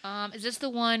 Is this the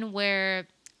one where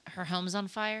her home's on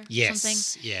fire? Yes.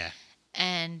 Something? Yeah.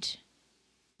 And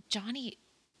Johnny,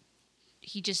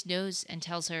 he just knows and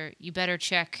tells her, you better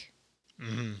check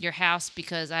your house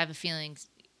because I have a feeling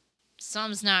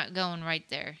something's not going right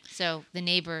there. So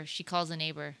she calls the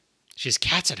neighbor. She has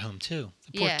cats at home too.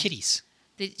 The poor kitties.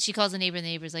 She calls the neighbor, and the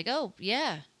neighbor's like, oh,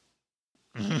 yeah,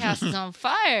 your house is on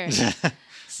fire.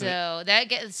 So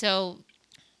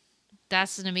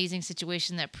that's an amazing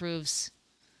situation that proves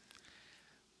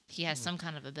he has some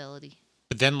kind of ability.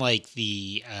 But then, like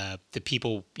the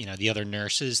people, the other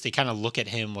nurses, they kind of look at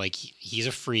him like he's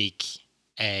a freak,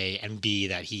 A, and B,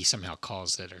 that he somehow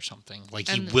caused it or something. Like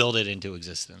he willed it into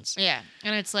existence. Yeah,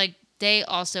 and it's like they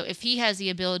also, if he has the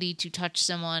ability to touch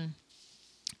someone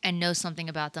and know something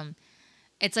about them,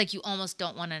 it's like you almost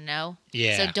don't want to know.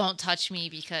 Yeah. So don't touch me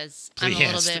because Please, I'm a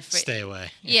little bit afraid. Stay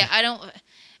away. Yeah, I don't.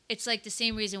 It's like the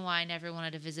same reason why I never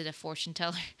wanted to visit a fortune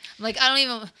teller. I'm like, I don't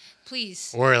even.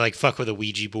 Please. Or like fuck with a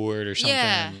Ouija board or something.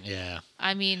 Yeah.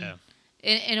 I mean,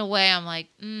 in a way, I'm like,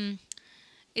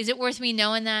 is it worth me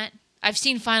knowing that? I've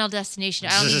seen Final Destination.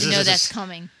 I don't even know that's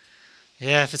coming.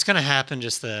 Yeah, if it's gonna happen,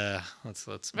 just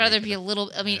let's rather be a little.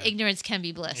 I mean, ignorance can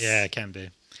be bliss. Yeah, it can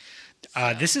be.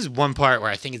 This is one part where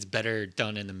I think it's better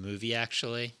done in the movie.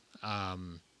 Actually, I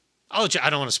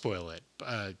don't want to spoil it.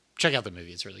 Check out the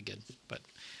movie; it's really good. But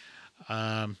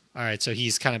all right, so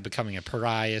he's kind of becoming a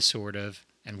pariah, sort of,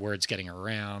 and word's getting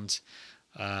around.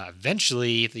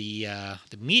 Eventually, the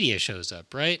media shows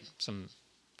up. Right, some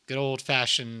good old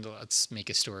fashioned. Let's make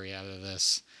a story out of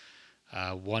this.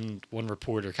 One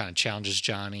reporter kind of challenges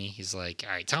Johnny. He's like,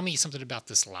 "All right, tell me something about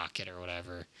this locket or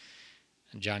whatever."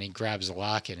 And Johnny grabs the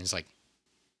locket and he's like,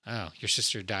 "Oh, your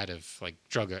sister died of like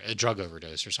a drug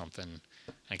overdose or something."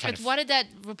 And why did that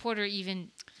reporter even?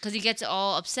 Because he gets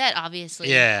all upset, obviously.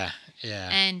 Yeah.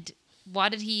 And why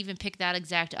did he even pick that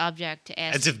exact object to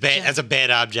ask? That's a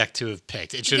bad object to have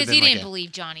picked. It should have been because he didn't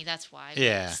believe Johnny. That's why.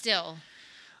 Yeah. But still,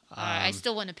 I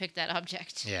still wouldn't have picked that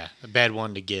object. Yeah, a bad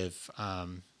one to give.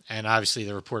 And obviously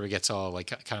the reporter gets all like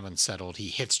kind of unsettled. He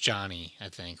hits Johnny, I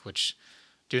think, which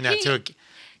doing that to a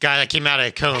guy that came out of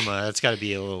a coma, that's got to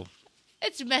be a little.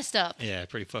 It's messed up. Yeah,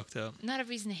 pretty fucked up. Not a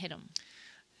reason to hit him.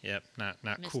 Yep, not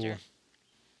Mister. Cool.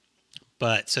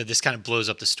 But so this kind of blows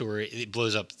up the story. It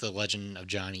blows up the legend of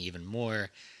Johnny even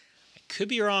more. I could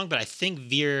be wrong, but I think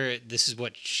Vera, this is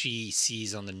what she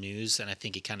sees on the news, and I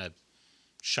think it kind of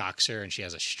shocks her, and she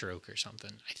has a stroke or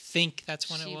something. I think that's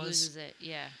when it was. She loses it,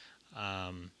 yeah.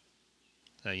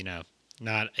 So,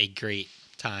 not a great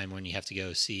time when you have to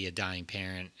go see a dying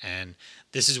parent, and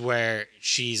this is where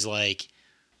she's like,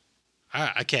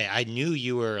 okay, I knew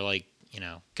you were like,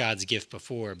 God's gift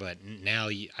before, but now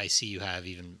I see you have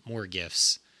even more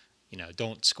gifts.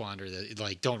 Don't squander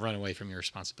don't run away from your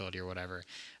responsibility or whatever.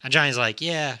 And Johnny's like,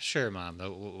 yeah, sure, Mom,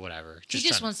 whatever. He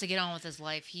just wants to get on with his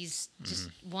life. He's just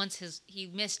he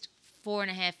missed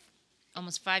 4.5,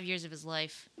 almost 5 years of his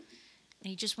life, and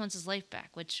he just wants his life back,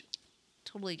 which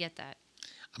totally get that.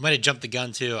 I might have jumped the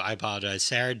gun too. I apologize.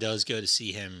 Sarah does go to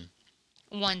see him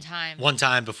one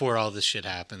time before all this shit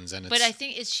happens, but I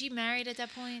think, is she married at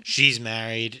that point? She's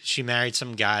married. She married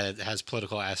some guy that has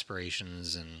political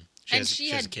aspirations, and she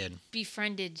has a kid.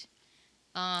 Befriended.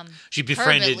 She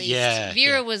befriended. Yeah,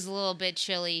 Vera was a little bit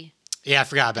chilly. Yeah, I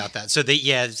forgot about that. So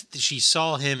she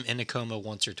saw him in a coma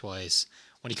once or twice.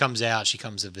 When he comes out, she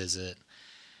comes to visit,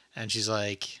 and she's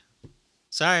like,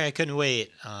 "Sorry, I couldn't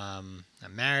wait. I'm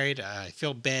married. I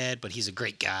feel bad, but he's a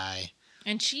great guy."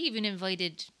 And she even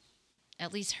invited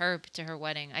at least her to her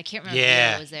wedding. I can't remember if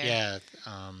Vera was there. Yeah.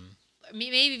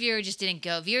 Maybe Vera just didn't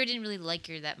go. Vera didn't really like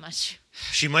her that much.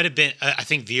 She might have been. I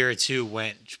think Vera too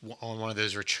went on one of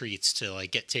those retreats to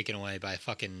like get taken away by a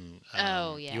fucking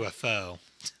UFO.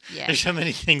 Yeah. There's so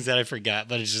many things that I forgot,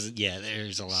 but it's just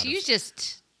there's a lot. She was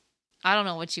just, I don't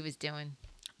know what she was doing,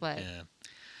 but yeah.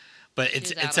 But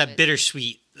it's that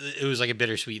bittersweet. It was like a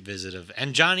bittersweet visit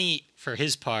and Johnny, for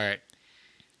his part,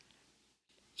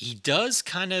 he does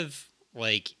kind of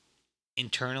like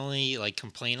internally like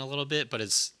complain a little bit, but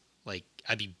it's like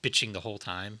I'd be bitching the whole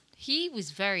time. He was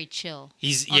very chill.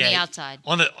 He's on the outside.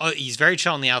 He's very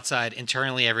chill on the outside.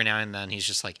 Internally, every now and then, he's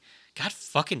just like, God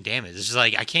fucking damn it! This is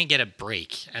like I can't get a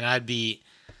break, and I'd be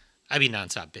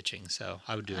nonstop bitching. So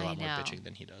I would do a lot more bitching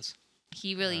than he does.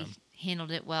 He really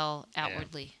handled it well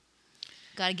outwardly. Yeah.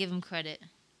 Gotta give him credit.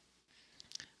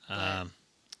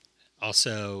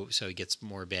 Also, so he gets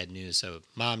more bad news. So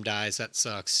Mom dies. That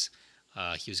sucks.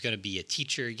 He was going to be a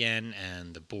teacher again,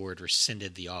 and the board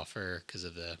rescinded the offer because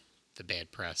of the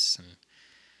bad press. And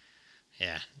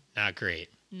yeah, not great.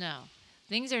 No,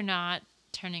 things are not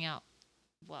turning out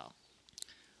well.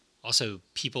 Also,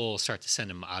 people start to send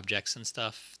him objects and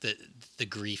stuff. The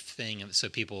grief thing. So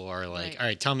people are like, all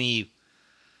right, tell me,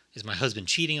 is my husband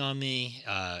cheating on me?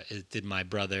 Did my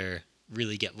brother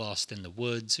really get lost in the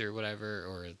woods or whatever?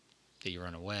 Or did he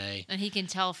run away? And he can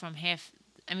tell from half,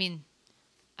 I mean,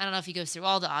 I don't know if he goes through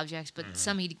all the objects, but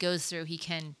some he goes through, he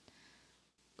can,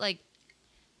 like,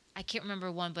 I can't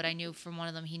remember one, but I knew from one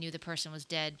of them, he knew the person was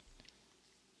dead.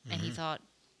 And he thought,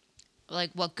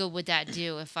 like, what good would that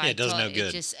do if I it does no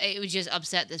good. It would just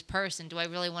upset this person. Do I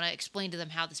really want to explain to them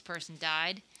how this person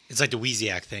died? It's like the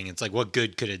Weeziak thing. It's like, what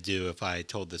good could it do if I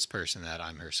told this person that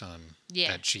I'm her son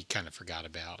that she kind of forgot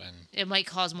about? And it might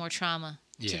cause more trauma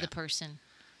to the person.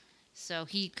 So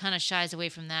he kind of shies away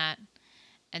from that.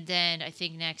 And then I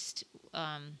think next,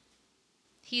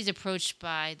 he's approached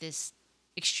by this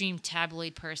extreme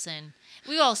tabloid person.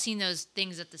 We've all seen those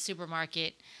things at the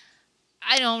supermarket.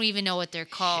 I don't even know what they're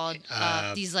called.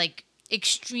 These like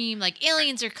extreme, like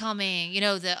aliens are coming.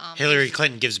 The Hillary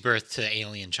Clinton gives birth to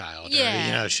alien child.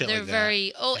 Yeah, or, shit they're like that.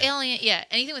 Very alien. Yeah,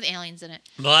 anything with aliens in it.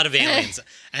 A lot of aliens.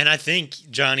 And I think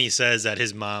Johnny says that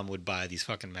his mom would buy these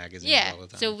fucking magazines all the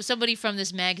time. So somebody from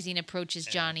this magazine approaches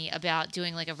Johnny about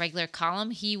doing like a regular column.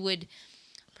 He would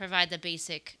provide the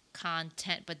basic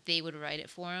content, but they would write it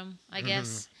for him, I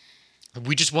guess.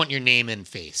 We just want your name and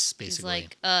face, basically.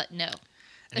 He's like, no.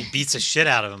 And he beats the shit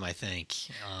out of him, I think.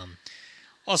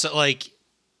 Also, like,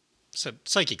 so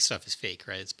psychic stuff is fake,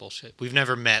 right? It's bullshit. We've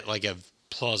never met, like, a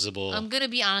plausible... I'm going to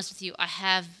be honest with you. I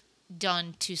have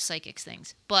done 2 psychics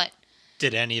things, but...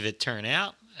 Did any of it turn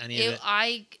out?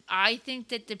 I think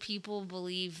that the people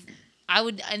believe... I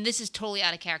would... And this is totally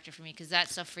out of character for me, because that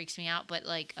stuff freaks me out, but,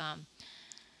 like...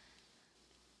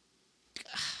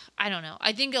 I don't know.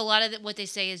 I think a lot of what they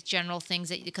say is general things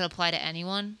that could apply to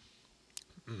anyone.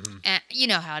 And you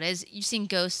know how it is. You've seen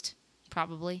Ghost,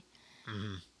 probably.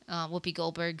 Whoopi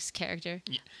Goldberg's character.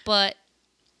 Yeah. But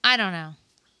I don't know.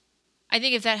 I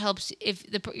think if that helps, if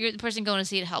the person going to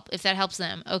see it if that helps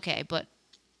them, okay. But,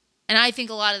 and I think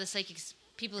a lot of the psychics,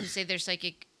 people who say they're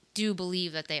psychic, do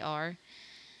believe that they are.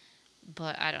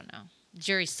 But I don't know.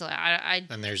 Jury's still out.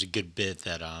 And there's a good bit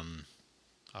that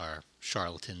are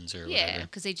charlatans or whatever. Yeah,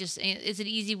 because it's an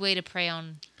easy way to prey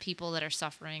on people that are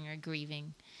suffering or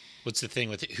grieving. What's the thing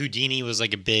with it? Houdini was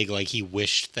like a big, like, he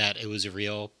wished that it was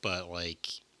real, but, like...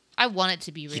 I want it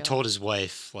to be real. He told his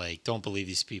wife, like, don't believe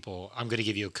these people. I'm going to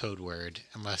give you a code word.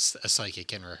 Unless a psychic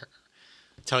can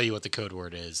tell you what the code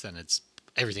word is, then it's...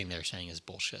 Everything they're saying is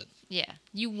bullshit. Yeah.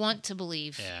 You want to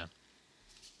believe. Yeah.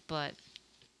 But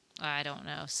I don't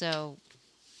know. So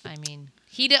I mean,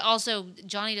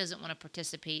 Johnny doesn't want to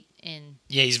participate in.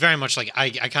 Yeah, he's very much like, I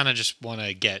kind of just want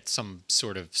to get some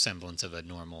sort of semblance of a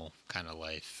normal kind of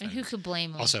life. And who could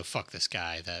blame him? Also, fuck this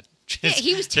guy. Yeah,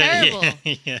 he was terrible.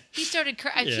 Yeah. He started.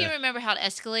 I can't remember how it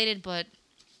escalated, but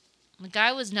the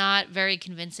guy was not very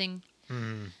convincing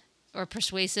or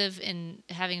persuasive in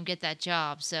having him get that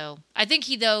job. So I think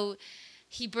he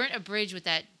burnt a bridge with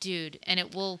that dude, and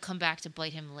it will come back to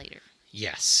bite him later.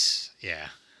 Yes. Yeah.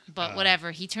 But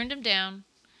whatever, he turned him down.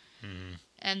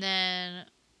 And then,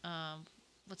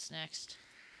 what's next?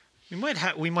 We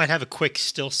might have a quick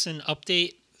Stilson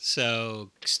update.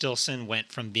 So Stilson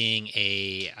went from being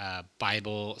a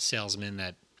Bible salesman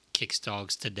that kicks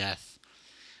dogs to death.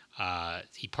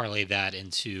 He parlayed that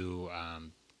into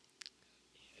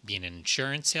being an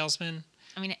insurance salesman.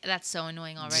 I mean, that's so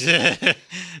annoying already.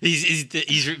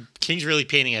 King's really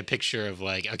painting a picture of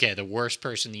like, okay, the worst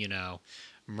person you know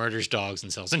murders dogs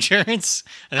and sells insurance,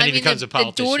 and then he becomes a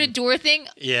politician. The door-to-door thing.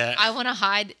 Yeah. I want to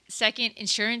hide second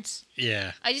insurance.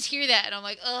 Yeah. I just hear that and I'm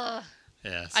like, ugh.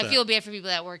 Yeah. I feel bad for people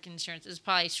that work in insurance. It's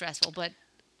probably stressful, but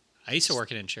I used to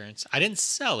work in insurance. I didn't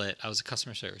sell it. I was a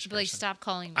customer service person. Like, stop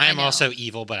calling me. I am also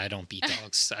evil, but I don't beat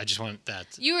dogs. I just want that.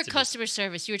 You were customer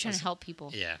service. You were trying to help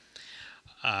people. Yeah.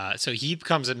 So he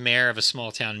becomes a mayor of a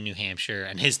small town in New Hampshire,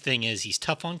 and his thing is he's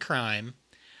tough on crime.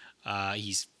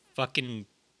 He's fucking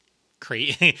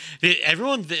crazy.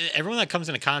 Everyone that comes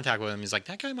into contact with him is like,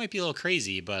 that guy might be a little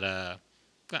crazy, but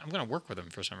I'm going to work with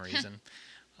him for some reason.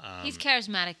 He's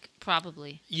charismatic,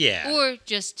 probably. Yeah. Or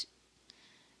just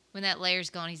when that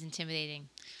layer's gone, he's intimidating.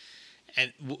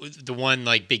 And the one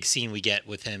like big scene we get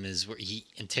with him is where he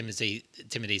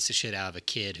intimidates the shit out of a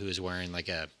kid who is wearing like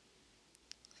a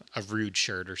rude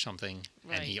shirt or something,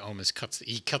 right. And he almost cuts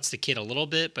the kid a little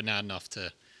bit, but not enough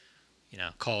to,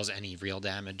 cause any real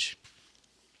damage.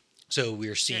 So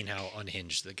we're seeing how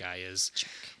unhinged the guy is. Jerk.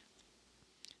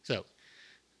 So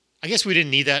I guess we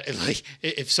didn't need that. Like,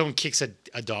 if someone kicks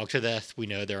a dog to death, we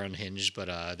know they're unhinged,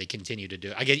 but they continue to do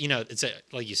it. I get, it's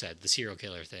like you said, the serial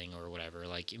killer thing or whatever.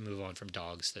 Like, you move on from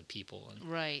dogs to people. And,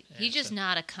 right. Yeah, he's just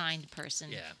not a kind person.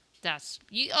 Yeah.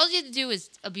 All you have to do is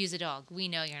abuse a dog. We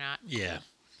know you're not. Yeah.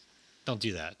 Don't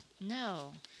do that.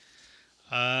 No.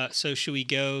 So should we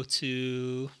go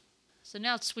to... So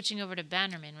now it's switching over to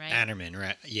Bannerman, right? Bannerman,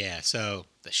 right. Yeah, so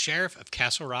the sheriff of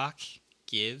Castle Rock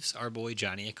gives our boy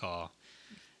Johnny a call.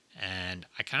 And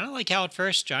I kind of like how at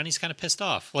first Johnny's kind of pissed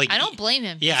off. Like, I don't blame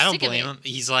him. Yeah, I don't blame him.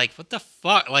 He's like, what the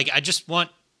fuck? Like, I just want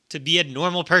to be a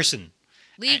normal person.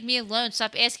 Leave me alone.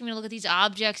 Stop asking me to look at these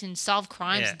objects and solve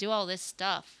crimes and do all this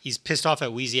stuff. He's pissed off at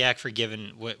Weeziak for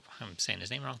giving, what I'm saying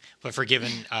his name wrong, but for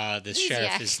giving this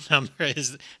sheriff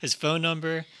his phone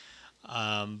number.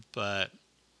 But,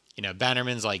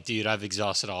 Bannerman's like, dude, I've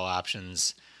exhausted all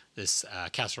options. This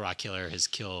Castle Rock killer has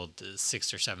killed the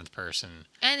sixth or seventh person.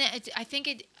 And I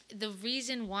think the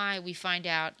reason why we find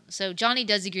out, so Johnny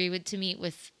does agree to meet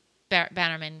with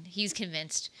Bannerman. He's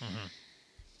convinced.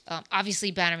 Mm-hmm.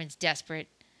 Obviously, Bannerman's desperate.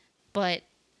 But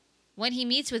when he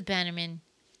meets with Bannerman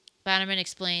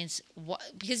explains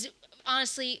because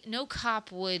honestly, no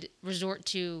cop would resort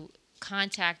to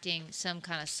contacting some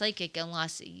kind of psychic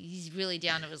unless he's really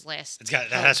down to his last.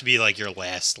 That has to be like your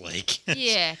last, like.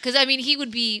 Yeah, because I mean, he would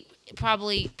be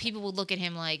probably, people would look at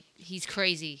him like he's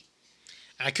crazy.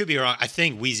 I could be wrong. I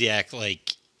think Weeziak,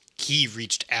 like, he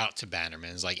reached out to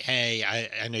Bannerman. It's like, hey,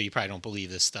 I know you probably don't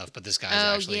believe this stuff, but this guy's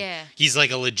actually, he's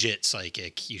like a legit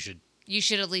psychic. You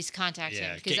should at least contact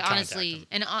him. Because honestly,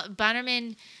 and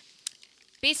Bannerman,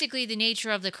 basically the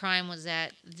nature of the crime was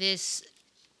that this,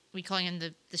 we calling him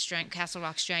the Castle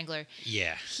Rock Strangler.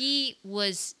 Yeah. He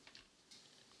was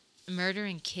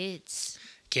murdering kids.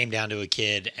 Came down to a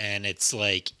kid, and it's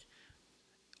like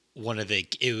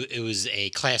it was a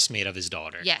classmate of his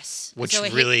daughter. Yes. Which so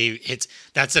really hits.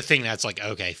 That's the thing that's like,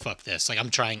 okay, fuck this. Like, I'm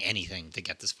trying anything to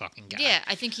get this fucking guy. Yeah,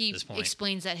 I think he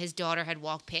explains that his daughter had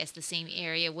walked past the same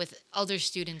area with other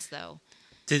students, though.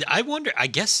 I wonder, I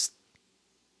guess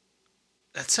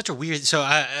that's such a weird. So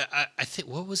I think,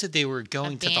 what was it? They were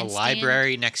going to the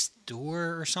library next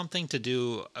door or something to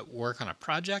do work on a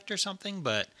project or something.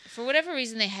 But for whatever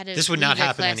reason, they had to. This would not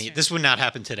happen. This would not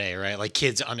happen today, right? Like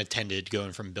kids unattended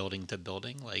going from building to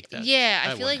building, like that. Yeah,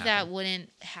 I feel like that wouldn't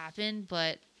happen.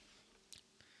 But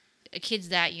kids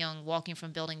that young walking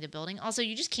from building to building. Also,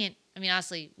 you just can't. I mean,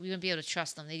 honestly, we wouldn't be able to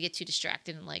trust them. They'd get too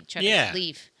distracted and like try to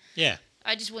leave. Yeah.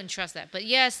 I just wouldn't trust that. But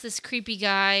yes, this creepy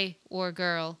guy or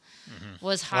girl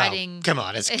was hiding. Well, come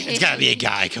on, it's got to be a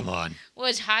guy. Come on.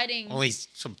 Was hiding. Only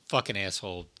some fucking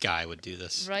asshole guy would do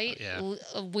this. Right? Yeah.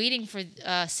 Waiting for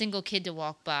a single kid to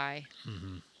walk by.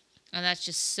 Mm-hmm. And that's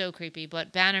just so creepy.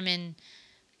 But Bannerman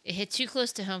It hit too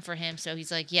close to home for him, so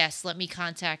he's like, yes, let me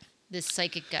contact this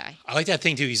psychic guy. I like that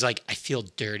thing too. He's like, I feel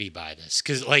dirty by this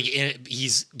because, like,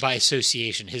 he's by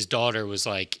association. His daughter was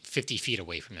like 50 feet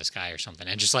away from this guy or something,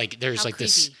 and just like there's How like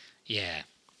this, creepy. yeah.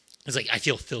 It's like I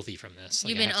feel filthy from this. Like,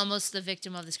 You've been almost the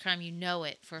victim of this crime. You know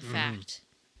it for a fact.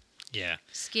 yeah.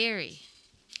 Scary.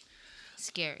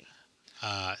 Scary.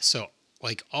 So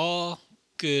like all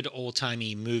good old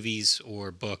timey movies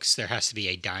or books, there has to be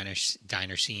a diner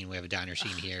scene. We have a diner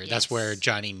scene here. Yes. That's where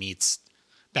Johnny meets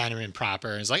Bannerman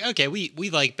proper, and it's like, okay, we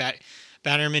like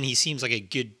Bannerman. He seems like a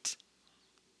good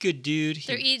dude.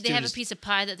 They have a piece of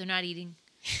pie that they're not eating.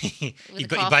 he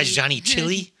buys Johnny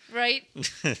chili. Right?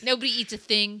 Nobody eats a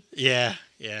thing. Yeah.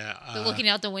 They're looking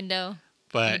out the window.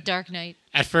 But in a dark night.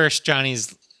 At first,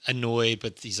 Johnny's annoyed,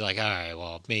 but he's like, all right,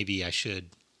 well, maybe I should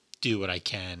do what I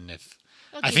can.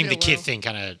 I think the kid thing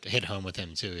kind of hit home with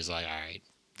him too. He's like, all right,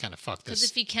 kind of fuck this.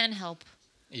 Because if he can help.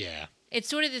 Yeah. It's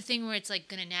sort of the thing where it's like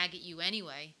going to nag at you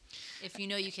anyway. If you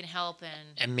know you can help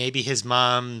and maybe his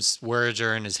mom's words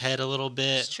are in his head a little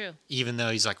bit. It's true. Even though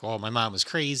he's like, well, my mom was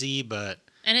crazy, but.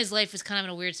 And his life is kind of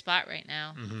in a weird spot right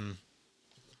now. Mm-hmm.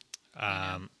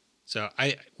 So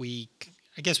I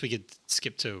guess we could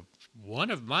skip to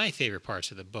one of my favorite parts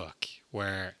of the book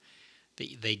where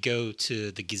they go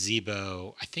to the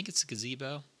gazebo. I think it's a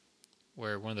gazebo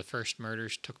where one of the first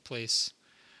murders took place,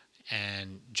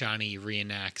 and Johnny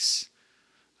reenacts,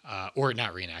 or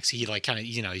not reenacts. He like kind of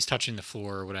he's touching the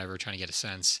floor or whatever, trying to get a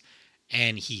sense,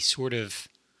 and he sort of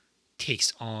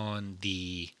takes on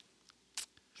the.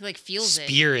 He like feels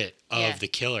spirit of the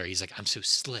killer. He's like, I'm so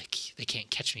slick. They can't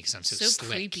catch me because I'm so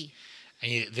slick. Creepy.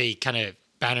 And they kind of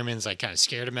Bannerman's like kind of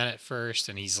scared him at first,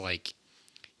 and he's like,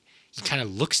 he kind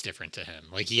of looks different to him.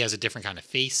 Like he has a different kind of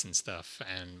face and stuff,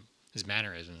 and his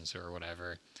mannerisms or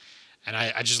whatever. And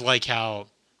I just like how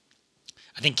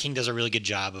I think King does a really good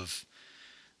job of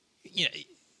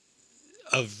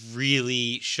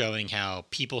really showing how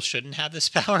people shouldn't have this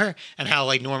power and how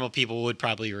like normal people would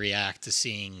probably react to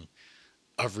seeing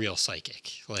a real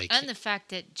psychic, and the fact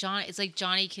that it's like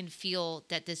Johnny can feel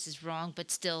that this is wrong, but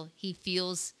still he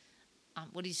feels.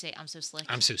 What do you say? I'm so slick.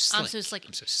 I'm so slick. I'm so slick.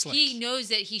 I'm so slick. He knows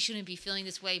that he shouldn't be feeling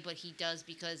this way, but he does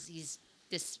because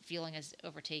this feeling has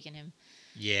overtaken him.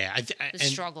 Yeah, the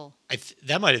struggle.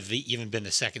 That might have even been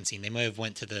the second scene. They might have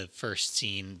went to the first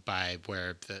scene by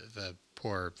where the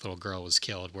poor little girl was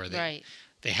killed, where they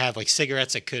have like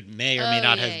cigarettes that may or may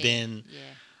not have been. Yeah.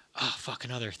 Oh, fuck,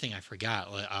 another thing I forgot.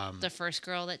 The first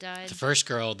girl that died? The first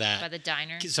girl that... By the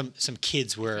diner? Some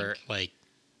kids were, like,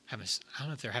 I don't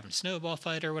know if they're having a snowball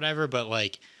fight or whatever, but,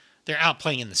 like, they're out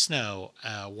playing in the snow.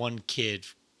 One kid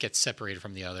gets separated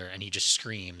from the other, and he just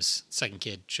screams. Second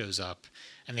kid shows up,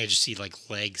 and they just see, like,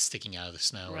 legs sticking out of the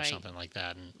snow or something like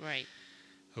that. And, right.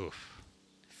 Oof.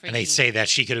 Freaky. And they say that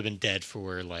she could have been dead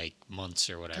for, like, months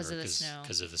or whatever.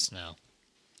 Because of the snow.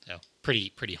 So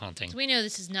pretty haunting. So we know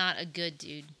this is not a good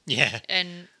dude. Yeah.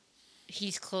 And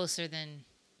he's closer than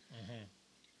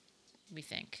we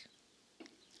think.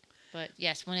 But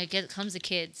yes, when it comes to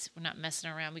kids, we're not messing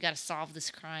around. We got to solve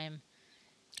this crime.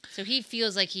 So he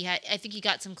feels like I think he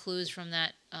got some clues from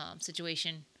that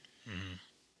situation.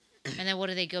 Mm-hmm. And then what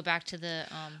do they go back to the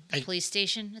police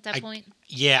station at that point?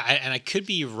 Yeah, and I could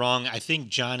be wrong. I think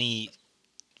Johnny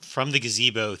from the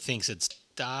gazebo thinks it's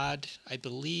Dodd, I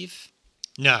believe.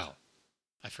 No,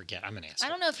 I forget. I'm an asshole. I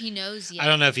don't know if he knows yet. I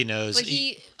don't know if he knows. But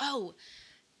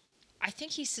I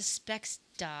think he suspects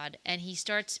Dodd, and he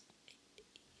starts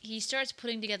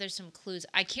putting together some clues.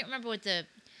 I can't remember what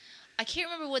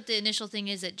the initial thing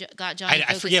is that got Johnny.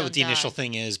 I forget what the initial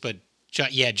thing is, but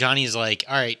Johnny's like,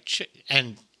 all right,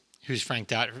 and who's Frank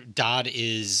Dodd? Dodd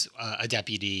is a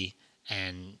deputy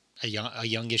and a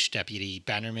youngish deputy.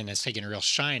 Bannerman has taken a real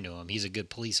shine to him. He's a good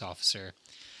police officer.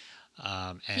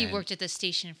 And he worked at the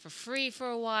station for free for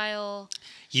a while.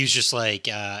 He was just like,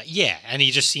 and he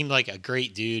just seemed like a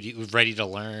great dude. He was ready to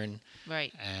learn.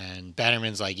 Right. And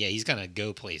Bannerman's like, yeah, he's going to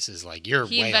go places. Like, you're way off on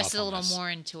this. He invested a little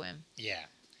more into him. Yeah.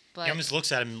 But he almost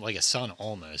looks at him like a son,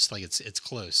 almost. Like, it's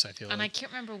close, I feel like. And I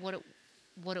can't remember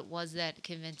what it was that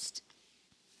convinced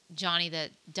Johnny that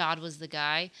Dodd was the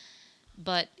guy.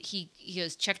 But he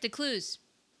goes, check the clues.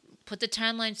 Put the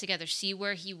timelines together. See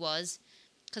where he was.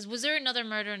 Because was there another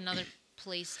murder in another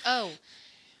place? Oh,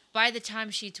 by the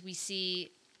timesheets, we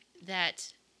see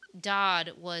that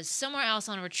Dodd was somewhere else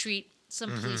on a retreat,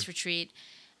 some police retreat,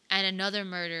 and another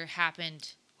murder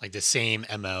happened. Like the same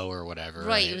MO or whatever.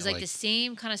 Right. It was like the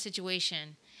same kind of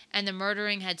situation. And the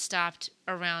murdering had stopped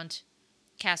around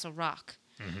Castle Rock.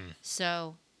 Mm-hmm.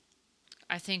 So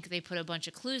I think they put a bunch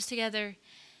of clues together,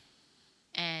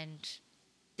 and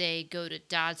they go to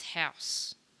Dodd's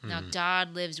house. Now,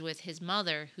 Dodd lives with his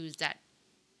mother, who's that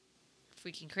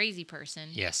freaking crazy person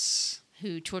Yes.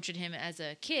 who tortured him as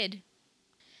a kid.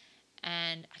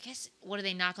 And I guess, what do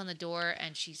they knock on the door?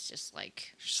 And she's just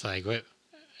like, She's like, what?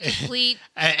 complete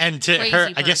And to crazy her,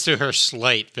 person. I guess to her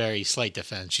very slight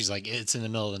defense, she's like, it's in the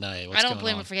middle of the night. What's I don't going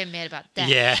blame on? her for getting mad about that.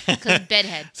 Yeah. Because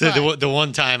bedhead. So but, the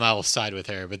one time I will side with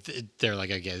her, but they're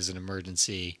like, okay, it's an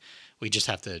emergency. We just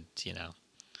have to,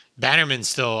 Bannerman's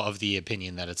still of the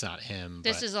opinion that it's not him.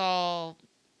 this is all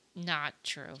not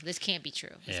true. This can't be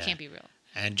true. This can't be real.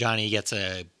 And Johnny gets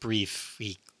a brief,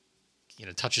 he,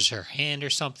 touches her hand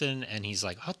or something, and he's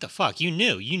like, what the fuck? You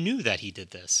knew that he did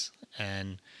this.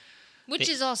 And Which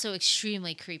is also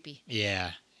extremely creepy.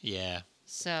 yeah.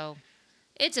 So,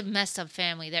 it's a messed up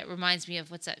family. That reminds me of,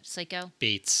 what's that, Psycho?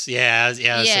 Bates. Yeah, I was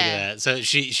thinking of that. So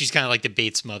she's kind of like the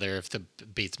Bates mother if the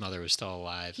Bates mother was still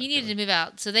alive. He needed to move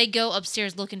out. So they go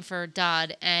upstairs looking for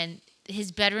Dodd, and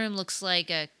his bedroom looks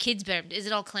like a kid's bedroom. Is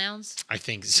it all clowns? I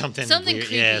think something weird.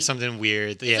 creepy. Yeah, something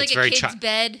weird. Yeah, It's it's like very a kid's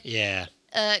bed. Yeah.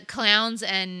 Clowns,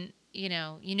 and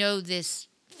this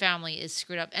family is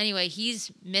screwed up. Anyway, he's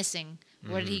missing.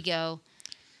 Where did he go?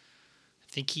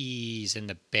 I think he's in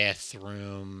the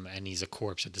bathroom and he's a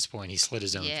corpse at this point. He slit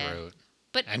his own throat.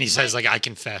 But and he says like, I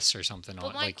confess or something.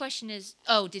 But my like, question is,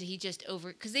 did he just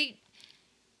because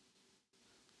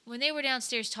when they were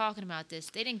downstairs talking about this,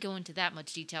 they didn't go into that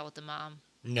much detail with the mom.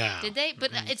 No. Did they?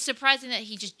 But it's surprising that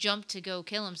he just jumped to go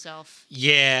kill himself.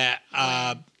 Yeah.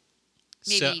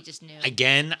 Maybe he just knew.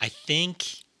 Again, I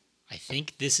think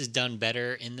this is done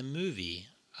better in the movie.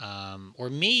 Or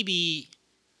maybe...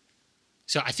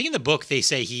 So I think in the book they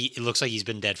say it looks like he's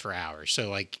been dead for hours. So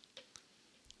like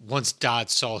once Dodd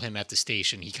saw him at the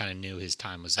station, he kind of knew his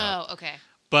time was up. Oh, okay.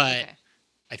 But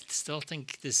I still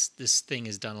think this thing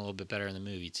is done a little bit better in the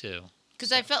movie too.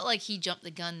 Because I felt like he jumped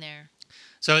the gun there.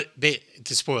 So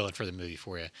to spoil it for the movie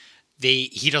for you,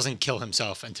 he doesn't kill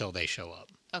himself until they show up.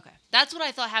 Okay, that's what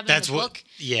I thought happened in the book.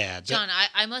 Yeah, John,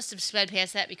 I must have sped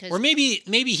past that because. Or maybe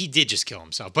he did just kill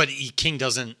himself, but King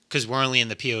doesn't, because we're only in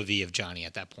the POV of Johnny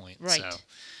at that point. Right. So,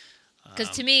 because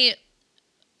to me,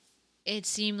 it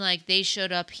seemed like they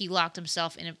showed up. He locked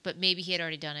himself in it, but maybe he had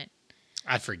already done it.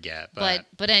 I forget,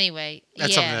 but anyway,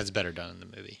 that's something that's better done in the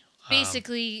movie.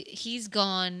 Basically, he's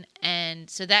gone, and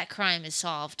so that crime is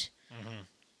solved.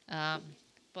 Mm-hmm.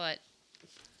 But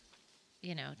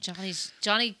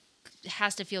Johnny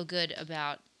has to feel good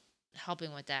about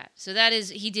helping with that. So that is,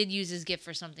 he did use his gift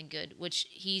for something good, which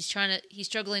he's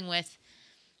struggling with.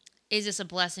 Is this a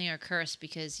blessing or a curse?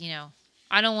 Because,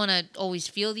 I don't want to always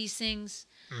feel these things,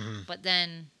 but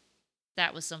then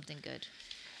that was something good.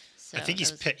 So I think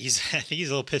he's a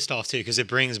little pissed off too, because it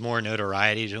brings more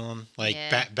notoriety to him. Like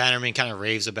Bannerman kind of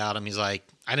raves about him. He's like,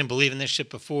 I didn't believe in this shit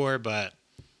before, but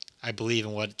I believe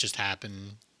in what just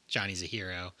happened. Johnny's a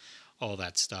hero, all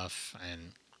that stuff.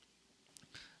 And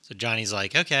so Johnny's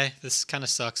like, okay, this kind of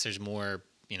sucks. There's more,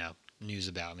 news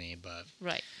about me, but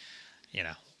right.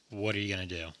 What are you going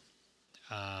to do?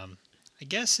 I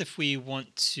guess if we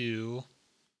want to,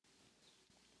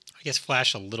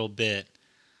 flash a little bit.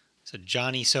 So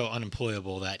Johnny's so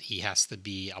unemployable that he has to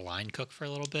be a line cook for a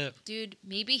little bit. Dude,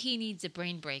 maybe he needs a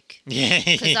brain break. Yeah.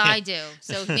 Because I do.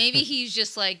 So maybe he's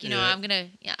just like,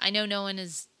 I know no one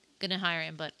is going to hire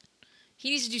him, but he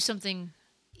needs to do something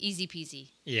easy peasy.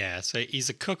 Yeah, so he's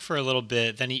a cook for a little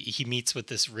bit. Then he meets with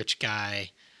this rich guy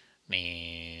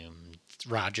named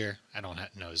Roger. I don't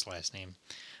know his last name.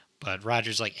 But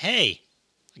Roger's like, hey,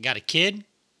 I got a kid.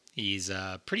 He's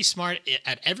pretty smart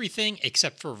at everything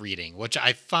except for reading, which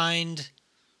I find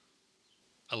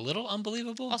a little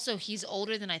unbelievable. Also, he's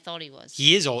older than I thought he was.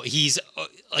 He is old. He's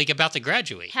like about to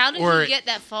graduate. How did he get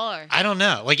that far? I don't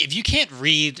know. Like, if you can't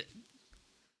read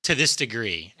to this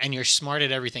degree and you're smart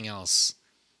at everything else,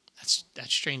 that's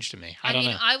strange to me. I don't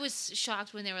know. I was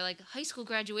shocked when they were like, high school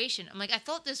graduation. I'm like, I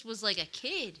thought this was like a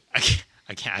kid.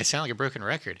 I sound like a broken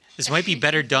record. This might be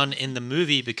better done in the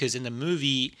movie, because in the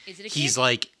movie, he's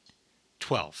like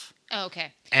 12. Oh,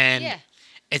 okay. And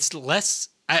it's less,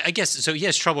 I guess, so he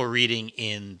has trouble reading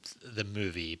in the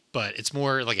movie, but it's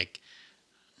more like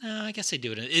no, I guess they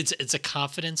do it. It's a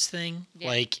confidence thing. Yeah.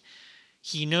 Like,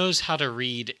 he knows how to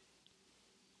read,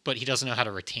 but he doesn't know how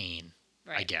to retain,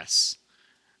 I guess.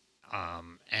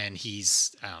 And I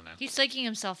don't know. He's psyching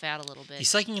himself out a little bit. He's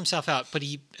psyching himself out, but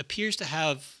he appears to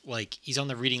have, like, he's on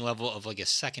the reading level of, like, a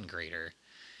second grader.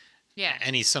 Yeah.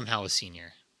 And he's somehow a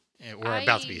senior. Or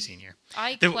about to be a senior.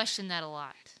 I question that a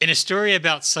lot. In a story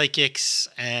about psychics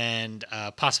and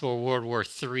possible World War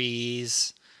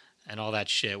IIIs and all that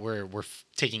shit, we're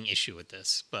taking issue with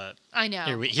this, but I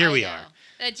know. here I we know. are.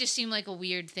 That just seemed like a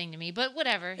weird thing to me, but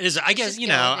whatever. It is. I guess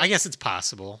I guess it's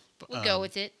possible. But, We'll go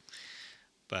with it.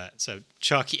 But so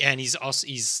Chuck, and he's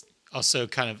also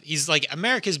kind of he's like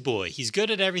America's boy. He's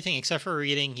good at everything except for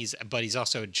reading. But he's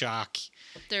also a jock.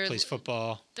 Plays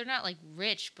football. They're not like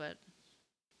rich, but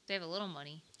they have a little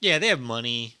money. Yeah, they have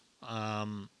money.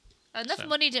 Enough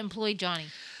money to employ Johnny.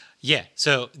 Yeah,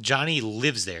 so Johnny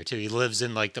lives there too. He lives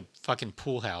in like the fucking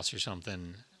pool house or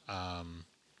something.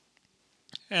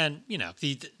 And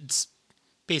it's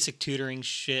basic tutoring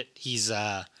shit. He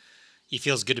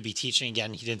feels good to be teaching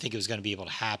again. He didn't think it was going to be able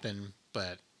to happen,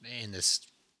 but in this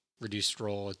reduced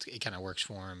role, it kind of works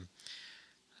for him.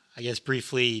 I guess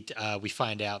briefly, we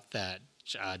find out that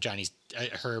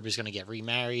Herb is going to get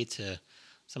remarried to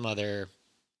some other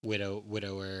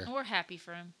widower. We're happy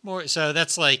for him. So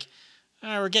that's like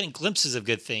we're getting glimpses of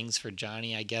good things for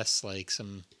Johnny. I guess like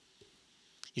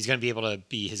he's going to be able to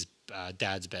be his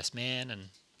dad's best man, and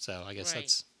so I guess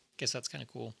that's kind of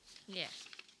cool. Yeah.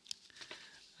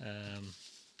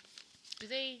 Do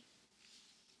they?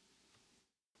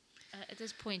 At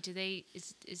this point,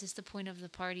 is this the point of the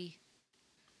party?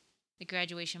 The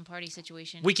graduation party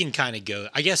situation. We can kind of go.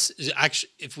 I guess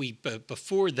actually,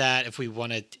 before that, if we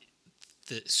wanted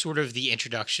the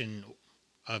introduction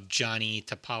of Johnny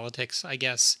to politics, I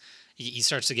guess he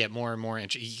starts to get more and more.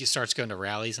 He starts going to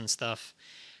rallies and stuff.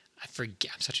 I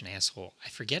forget. I'm such an asshole. I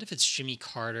forget if it's Jimmy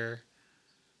Carter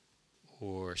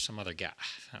or some other guy.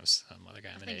 That was some other guy.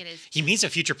 I think it is. He meets a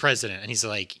future president, and he's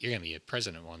like, "You're gonna be a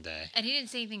president one day." And he didn't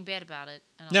say anything bad about it.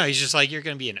 No, he's just like, "You're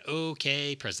gonna be an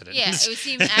okay president." Yeah, it would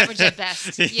seem average at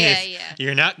best. Yeah.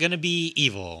 You're not gonna be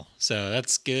evil, so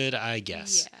that's good, I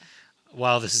guess. Yeah.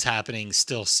 While this is happening,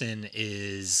 Stillson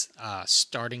is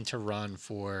starting to run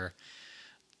for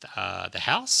the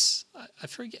House. I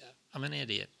forget. I'm an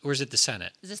idiot. Or is it the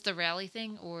Senate? Is this the rally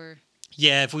thing, or?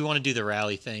 Yeah, if we want to do the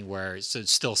rally thing,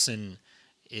 Stillson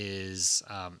is,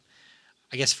 I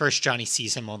guess first Johnny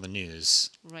sees him on the news,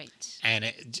 right? And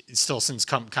Stillson's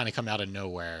come out of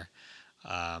nowhere.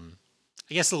 I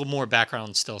guess a little more background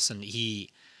on Stillson. We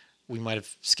might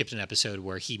have skipped an episode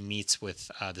where he meets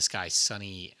with this guy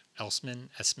Sonny Esman,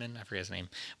 I forget his name,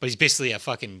 but he's basically a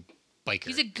fucking biker.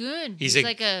 He's a goon. He's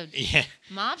like a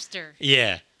mobster.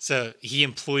 Yeah. So he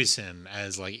employs him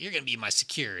as like, you're gonna be my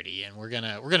security, and we're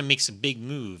gonna make some big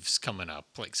moves coming up.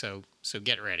 Like so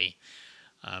get ready.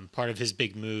 Part of his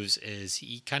big moves is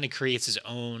he kind of creates his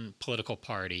own political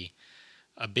party.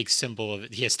 A big symbol of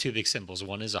it. He has two big symbols.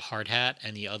 One is a hard hat,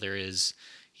 and the other is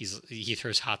he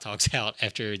throws hot dogs out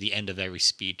after the end of every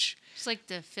speech. It's like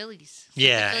the Phillies.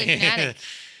 Yeah. The Philly fanatic.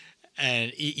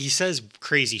 And he says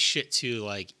crazy shit too,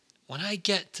 like, when I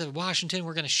get to Washington,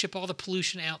 we're going to ship all the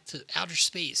pollution out to outer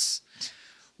space,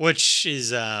 which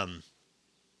is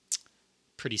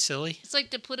pretty silly. It's like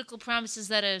the political promises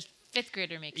that a fifth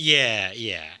grader makes. Yeah.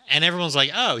 And everyone's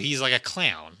like, oh, he's like a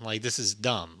clown. Like, this is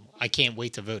dumb. I can't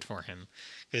wait to vote for him.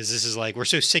 Because this is like, we're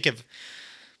so sick of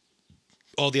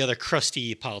all the other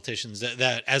crusty politicians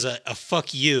that as a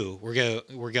fuck you, we're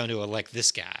going to elect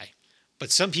this guy.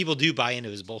 But some people do buy into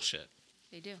his bullshit.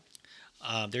 They do.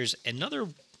 There's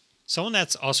someone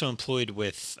that's also employed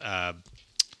with,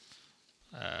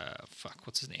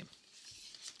 what's his name?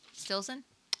 Stillson?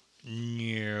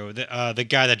 No, the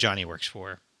guy that Johnny works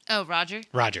for. Oh, Roger?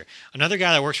 Roger. Another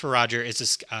guy that works for Roger is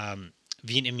this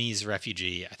Vietnamese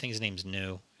refugee. I think his name's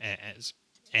as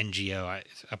NGO.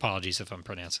 Apologies if I'm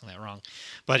pronouncing that wrong.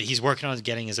 But he's working on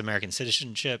getting his American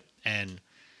citizenship, and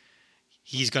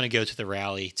he's going to go to the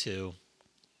rally too.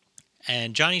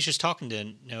 And Johnny's just talking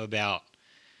to No about,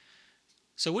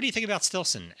 so what do you think about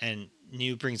Stillson? And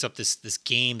New brings up this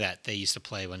game that they used to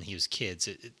play when he was kids.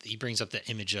 He brings up the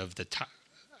image of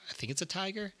I think it's a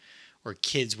tiger, where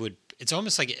kids would, it's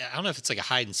almost like, I don't know if it's like a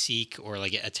hide and seek or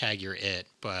like a tag your it,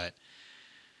 but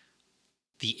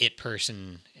the it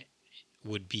person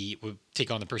would take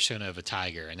on the persona of a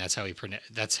tiger, and that's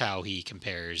how he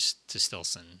compares to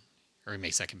Stillson, or he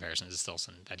makes that comparison to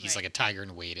Stillson, that he's like a tiger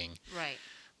in waiting. Right.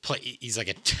 He's like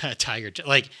a tiger.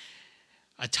 Like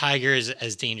a tiger is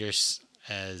as dangerous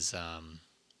as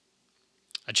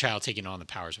a child taking on the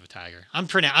powers of a tiger. I'm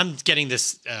getting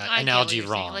this analogy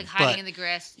wrong. Saying, like hiding in the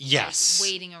grass. Yes.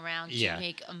 Like waiting around to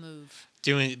make a move.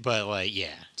 To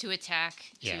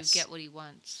attack, yes. to get what he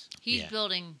wants. He's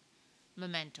building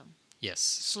momentum. Yes.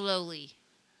 Slowly.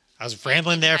 I was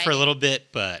rambling there for a little bit,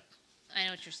 but I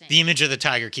know what you're saying. The image of the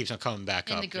tiger keeps on coming back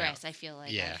up. In the grass, I feel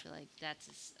like. Yeah. I feel like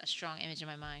that's a strong image in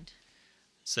my mind.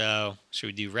 So, should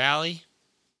we do rally?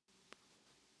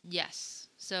 Yes.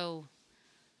 So,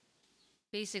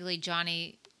 basically,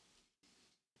 Johnny,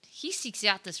 he seeks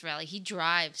out this rally. He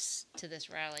drives to this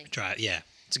rally. Yeah,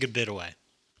 it's a good bit away.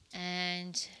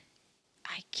 And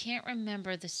I can't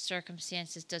remember the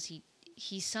circumstances. Does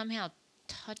he somehow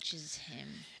touches him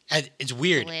And it's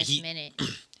weird. the last minute?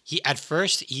 He at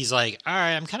first he's like, all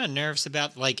right, I'm kind of nervous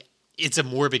about like it's a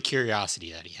morbid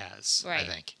curiosity that he has. Right. I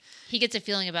think He gets a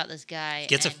feeling about this guy.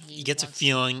 he gets a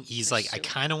feeling. He's like, I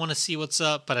kind of want to see what's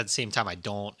up, but at the same time, I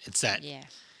don't. It's that. Yeah.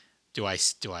 Do I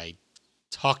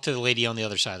talk to the lady on the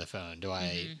other side of the phone? Do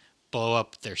I blow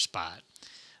up their spot?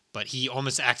 But he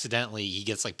almost accidentally he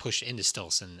gets like pushed into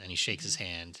Stilson and he shakes his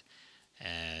hand,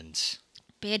 and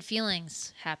Bad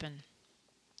feelings happen.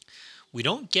 we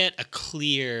don't get a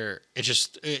clear.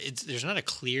 There's not a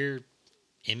clear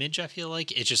image. I feel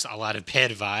like it's just a lot of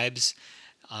bad vibes.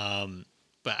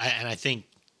 But I think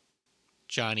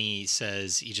Johnny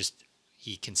says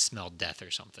he can smell death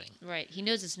or something. Right. He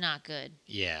knows it's not good.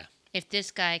 Yeah. If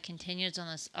this guy continues on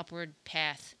this upward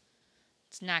path,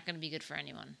 it's not going to be good for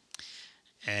anyone.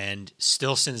 And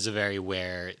Stilson is very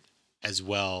aware as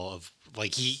well of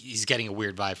like he's getting a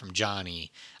weird vibe from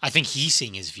Johnny. I think he's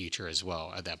seeing his future as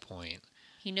well at that point.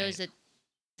 He knows that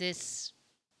this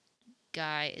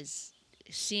guy is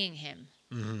seeing him,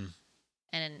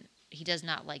 and he does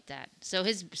not like that. So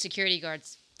his security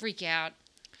guards freak out.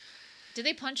 Did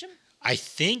they punch him? I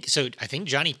think so. I think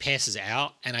Johnny passes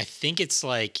out, and I think it's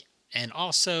like, and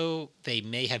also they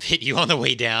may have hit you on the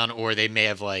way down, or they may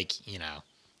have like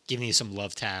giving you some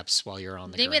love taps while you're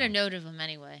on the ground. They made a note of him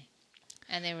anyway.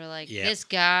 And they were like, Yep. This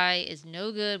guy is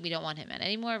no good. We don't want him at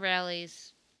any more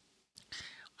rallies.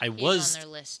 He's on their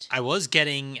list. I was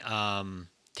getting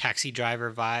Taxi Driver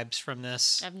vibes from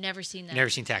this. I've never seen that. Never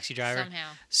seen Taxi Driver? Somehow.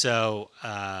 So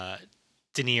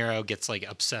De Niro gets like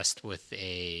obsessed with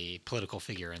a political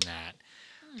figure in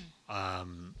that.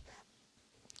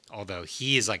 Although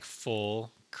he is like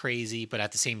full crazy, but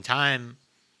at the same time,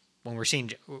 when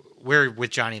we're with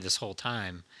Johnny this whole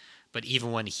time, but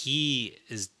even when he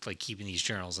is like keeping these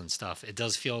journals and stuff, it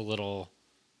does feel a little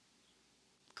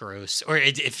gross, or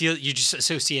it feels you just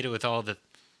associate it with all the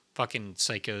fucking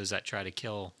psychos that try to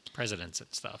kill presidents and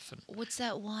stuff. And what's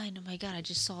that one? Oh my god, I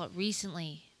just saw it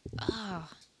recently.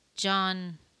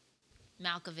 John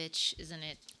Malkovich, isn't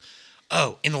it?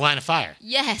 Oh, In the Line of Fire.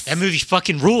 Yes. That movie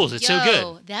fucking rules. It's so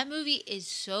good. That movie is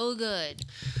so good.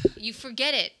 You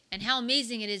forget it and how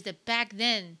amazing it is that back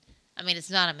then, I mean,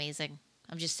 it's not amazing.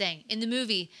 I'm just saying. In the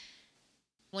movie,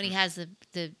 when he has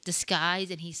the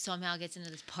disguise and he somehow gets into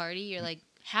this party, you're like,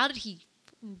 how did he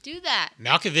do that?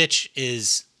 Malkovich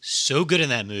is so good in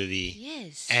that movie. He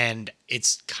is. And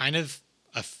it's kind of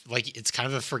a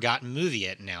forgotten movie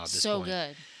now at this point. So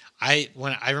good.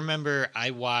 I remember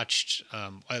I watched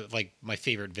like my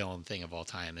favorite villain thing of all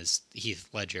time is Heath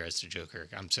Ledger as the Joker.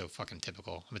 I'm so fucking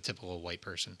typical. I'm a typical white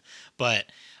person. But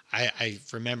I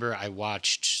remember I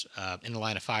watched In the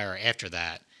Line of Fire after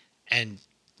that, and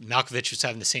Malkovich was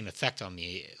having the same effect on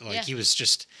me. Like he was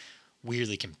just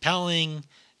weirdly compelling.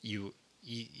 You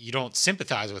don't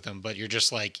sympathize with him, but you're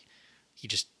just like he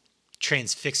just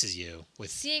transfixes you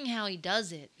with seeing how he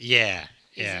does it. Yeah.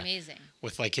 Is amazing.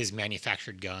 With like his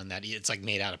manufactured gun that it's like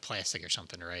made out of plastic or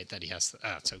something, right? That he has.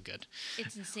 It's so good.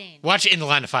 It's insane. Watch In the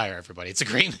Line of Fire, everybody. It's a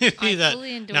great movie that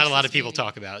fully not a lot of people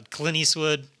talk about. Clint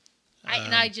Eastwood.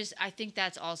 I think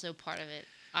that's also part of it.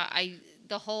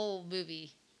 The whole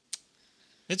movie.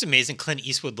 It's amazing. Clint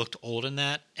Eastwood looked old in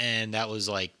that, and that was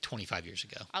like 25 years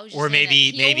ago, or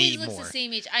maybe he looks more. the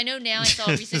same age. I know now. I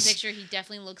saw a recent picture. He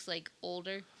definitely looks like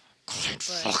older. Clint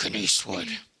fucking Eastwood.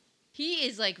 He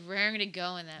is like raring to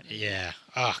go in that movie. Yeah.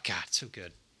 Oh god, so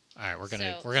good. All right, we're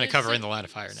gonna cover In the Line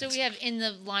of Fire next. So we have In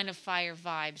the Line of Fire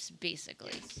vibes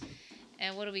basically,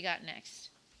 and what do we got next?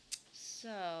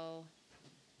 So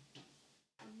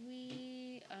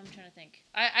I'm trying to think.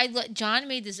 John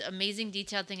made this amazing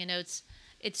detailed thing in notes.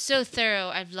 It's so thorough.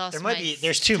 I've lost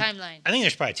there's too timeline. I think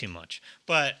there's probably too much,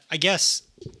 but I guess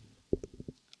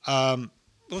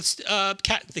let's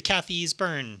the Kathy's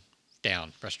Burn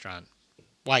Down restaurant.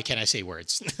 Why can't I say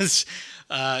words?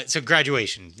 So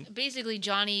graduation. Basically,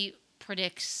 Johnny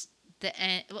predicts the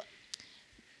end. Well,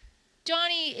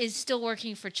 Johnny is still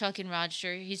working for Chuck and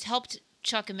Roger. He's helped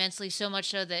Chuck immensely, so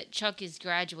much so that Chuck is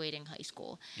graduating high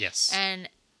school. Yes. And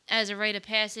as a rite of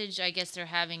passage, I guess they're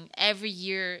having every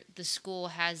year the school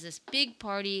has this big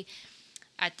party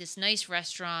at this nice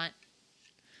restaurant.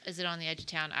 Is it on the edge of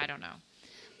town? I don't know.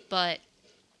 But,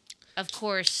 of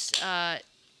course,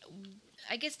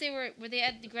 I guess were they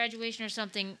at the graduation or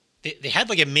something? They had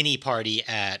like a mini party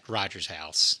at Roger's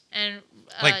house. And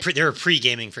like they were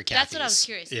pre-gaming for Kathy's. That's what I was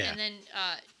curious. Yeah. And then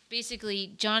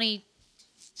basically Johnny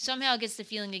somehow gets the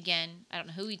feeling again. I don't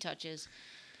know who he touches.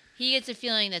 He gets a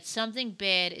feeling that something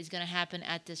bad is going to happen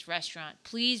at this restaurant.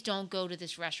 Please don't go to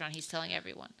this restaurant, he's telling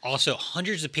everyone. Also,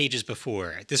 hundreds of pages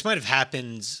before, this might have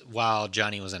happened while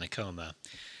Johnny was in a coma.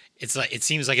 It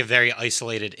seems like a very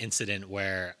isolated incident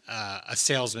where a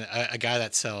salesman, a guy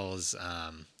that sells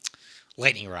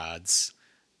lightning rods,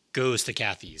 goes to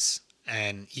Kathy's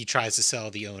and he tries to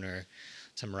sell the owner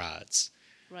some rods.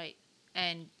 Right.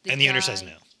 And the owner says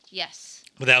no. Yes.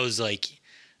 But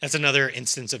that's another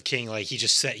instance of King, like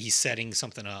he's setting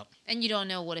something up. And you don't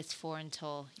know what it's for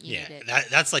until you need it.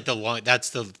 That's like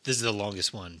this is the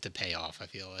longest one to pay off, I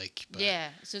feel like. But yeah.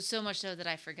 So much so that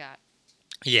I forgot.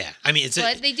 yeah. I mean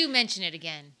but they do mention it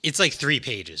again. It's like 3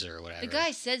 pages or whatever. The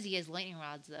guy says he has lightning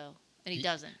rods though, and he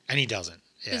doesn't. And he doesn't.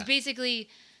 Because Yeah. basically,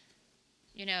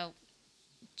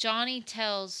 Johnny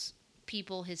tells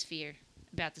people his fear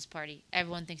about this party.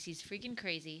 Everyone thinks he's freaking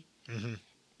crazy. Mm-hmm.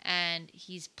 And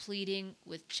he's pleading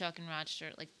with Chuck and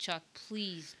Rochester, like, Chuck,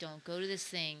 please don't go to this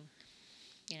thing.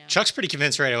 Chuck's pretty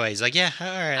convinced right away. He's like, yeah, all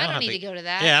right. I don't need to go to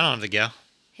that. Yeah, I don't have to go.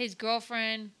 His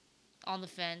girlfriend on the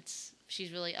fence.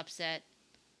 She's really upset.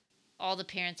 All the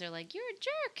parents are like, you're a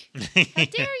jerk. How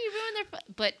dare you ruin their...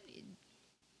 But,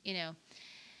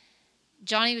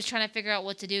 Johnny was trying to figure out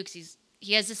what to do because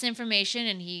he has this information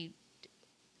and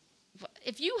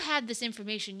if you had this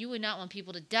information, you would not want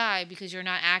people to die because you're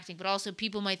not acting, but also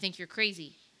people might think you're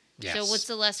crazy. Yes. So what's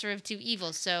the lesser of two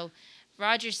evils? So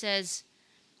Roger says,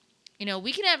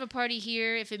 we can have a party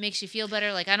here if it makes you feel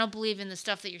better. Like, I don't believe in the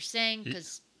stuff that you're saying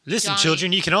because... Listen,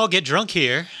 children, you can all get drunk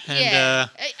here. And, yeah,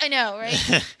 I know,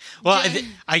 right? Well,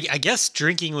 I guess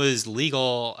drinking was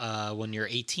legal when you're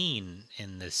 18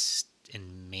 in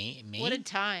Maine. What a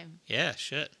time. Yeah,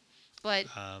 shit. But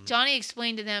Johnny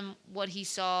explained to them what he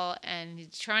saw, and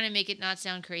he's trying to make it not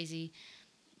sound crazy.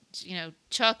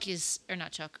 Roger's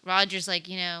like,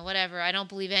 whatever, I don't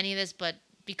believe any of this, but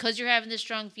because you're having this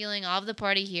strong feeling, I'll have the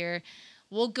party here.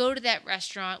 We'll go to that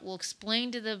restaurant. We'll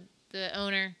explain to the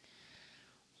owner.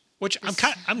 Which I'm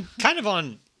kind of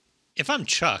on, if I'm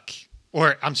Chuck,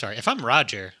 or I'm sorry, if I'm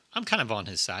Roger, I'm kind of on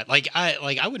his side.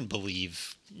 I wouldn't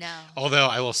believe. No. Although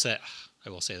I will say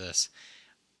this.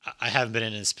 I haven't been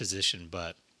in this position,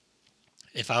 but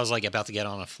if I was like about to get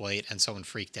on a flight and someone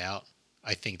freaked out,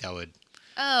 I think that would.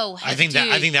 Oh, I think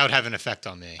that would have an effect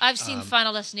on me. I've seen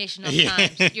Final Destination enough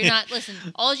times. You're not. Listen,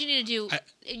 all you need to do.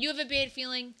 If you have a bad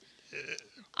feeling,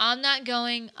 I'm not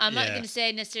going. I'm not going to say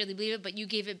I necessarily believe it, but you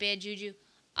gave it bad juju.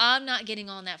 I'm not getting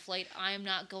on that flight. I am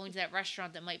not going to that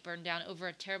restaurant that might burn down over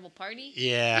a terrible party.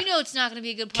 Yeah. It's not going to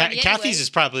be a good party anyway. Kathy's is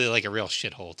probably like a real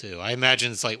shithole, too. I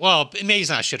imagine it's like, well, maybe it's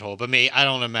not a shithole, but I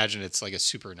don't imagine it's like a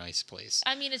super nice place.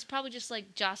 I mean, it's probably just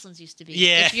like Jocelyn's used to be.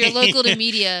 Yeah. If you're local to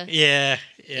media. Yeah.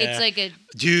 It's like a...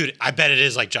 Dude, I bet it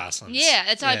is like Jocelyn's. Yeah,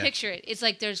 that's how I picture it. It's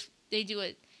like they do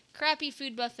a crappy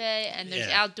food buffet, and there's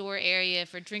outdoor area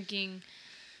for drinking...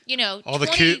 all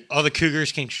the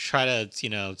cougars can try to,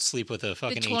 sleep with a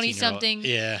fucking 20-something.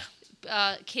 Yeah.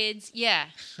 Kids, yeah.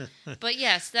 But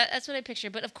yes, that's what I picture.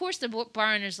 But of course, the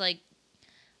bar owner's like,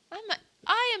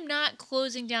 I am not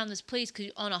closing down this place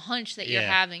on a hunch that you're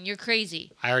having. You're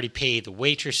crazy. I already paid the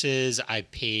waitresses. I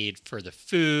paid for the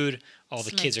food. All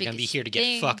the kids are going to be here to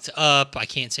get fucked up. I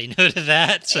can't say no to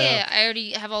that. So. Yeah, I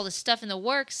already have all this stuff in the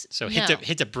works. So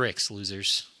hit the bricks,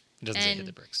 losers. It doesn't say hit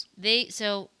the bricks.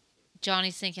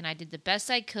 Johnny's thinking, I did the best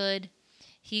I could.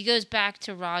 He goes back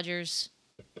to Roger's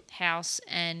house,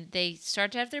 and they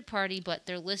start to have their party, but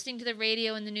they're listening to the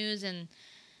radio and the news and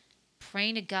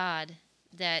praying to God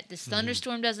that this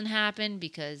thunderstorm doesn't happen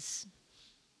because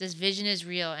this vision is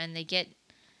real. And they get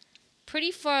pretty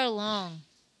far along,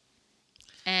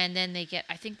 and then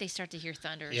I think they start to hear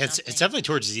thunder or something. It's definitely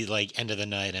towards the end of the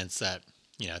night, and it's that,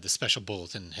 the special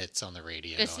bulletin hits on the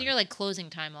radio. It's near closing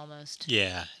time almost.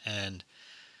 Yeah, and...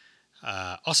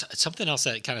 also, something else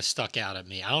that kind of stuck out at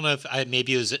me. I don't know if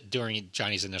maybe it was during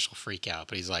Johnny's initial freak out,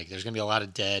 but he's like, "There's gonna be a lot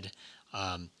of dead,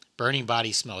 burning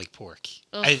bodies smell like pork."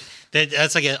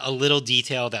 That's like a little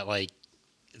detail that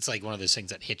it's like one of those things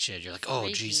that hits you. You're like, "Oh,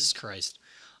 crazy. Jesus Christ!"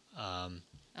 I'm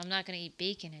not gonna eat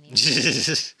bacon anymore.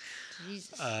 Jesus.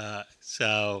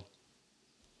 So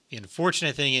the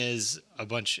unfortunate thing is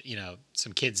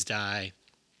some kids die.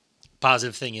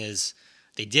 Positive thing is.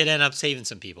 They did end up saving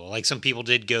some people. Like, some people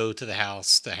did go to the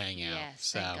house to hang out.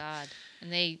 Yes, thank God.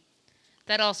 And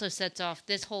that also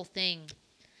this whole thing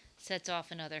sets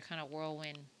off another kind of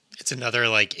whirlwind. It's another,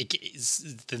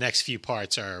 the next few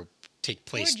parts take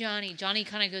place. Poor Johnny. Johnny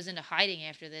kind of goes into hiding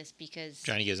after this because...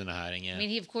 Johnny goes into hiding, yeah. I mean,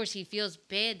 he feels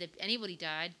bad that anybody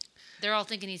died. They're all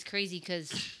thinking he's crazy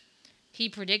because he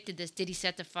predicted this. Did he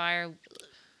set the fire?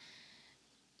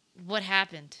 What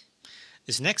happened?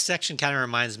 This next section kind of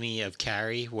reminds me of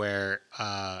Carrie, where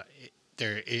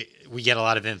we get a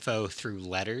lot of info through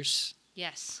letters.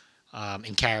 Yes.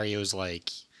 In Carrie, it was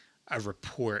like a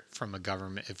report from the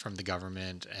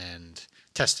government, and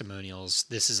testimonials.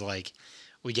 This is like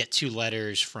we get 2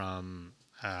 letters from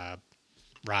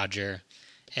Roger.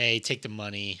 Hey, take the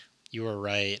money. You were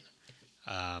right.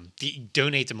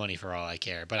 Donate the money for all I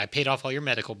care. But I paid off all your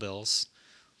medical bills,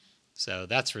 so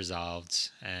that's resolved.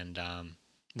 And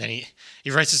then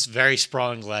he writes this very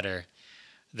sprawling letter.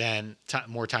 Then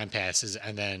more time passes,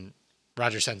 and then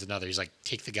Roger sends another. He's like,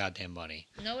 "Take the goddamn money."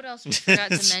 You know what else we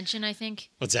forgot to mention, I think?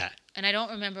 What's that? And I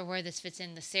don't remember where this fits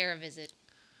in, the Sarah visit.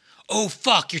 Oh,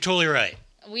 fuck, you're totally right.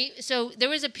 So there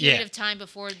was a period of time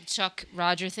before the Chuck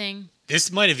Roger thing.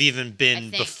 This might have even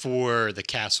been before the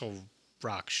Castle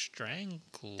Rock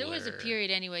Strangler. There was a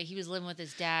period anyway. He was living with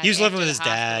his dad. He was living with his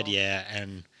dad, yeah,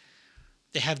 and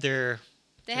they had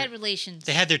relations.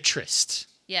 They had their tryst.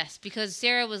 Yes, because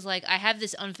Sarah was like, I have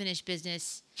this unfinished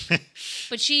business. But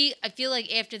I feel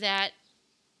like after that,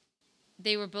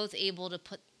 they were both able to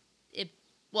put it,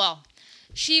 well,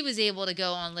 she was able to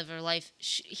go on, live her life.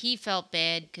 He felt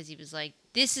bad because he was like,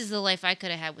 this is the life I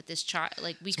could have had with this child.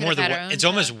 Like, we could have had our own It's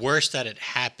child. almost worse that it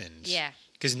happened. Yeah.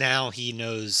 Because now he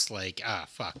knows, like,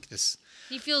 fuck, this.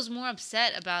 He feels more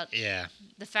upset about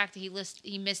the fact that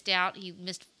he missed out. He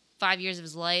missed 5 years of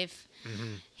his life.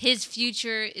 Mm-hmm. His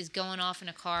future is going off in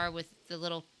a car with the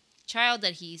little child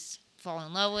that he's fallen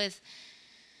in love with.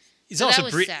 It's also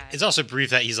brief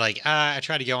that he's like, I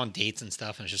try to go on dates and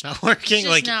stuff, and it's just not working. It's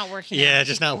just not working. Yeah,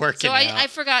 just not working. So I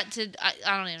forgot to.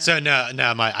 I don't even know. So no,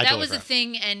 that was a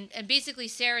thing, and basically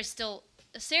Sarah is still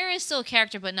a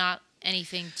character, but not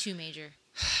anything too major.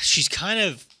 She's kind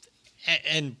of,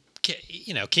 and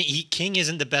King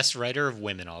isn't the best writer of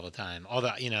women all the time. Although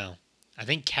I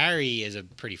think Carrie is a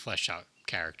pretty fleshed out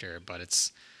character,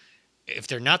 but if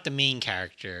they're not the main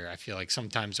character, I feel like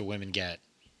sometimes the women get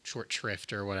short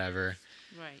shrift or whatever.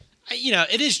 Right.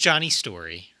 It is Johnny's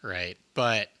story, right?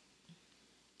 But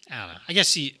I don't know. I guess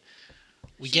she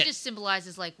just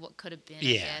symbolizes like what could have been,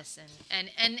 I guess, and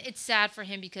it's sad for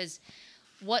him because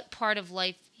what part of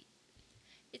life?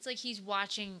 It's like he's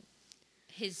watching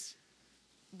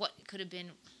what could have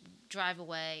been drive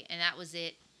away, and that was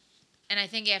it. And I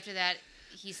think after that,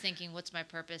 he's thinking, "What's my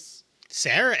purpose?"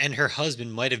 Sarah and her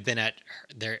husband might have been at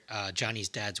their Johnny's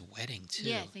dad's wedding too.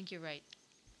 Yeah, I think you're right.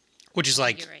 Which is you're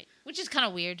right. Which is kind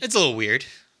of weird. It's a little weird,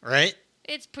 right?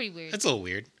 It's pretty weird. It's a little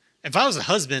weird. If I was a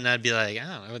husband, I'd be like,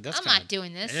 I'm not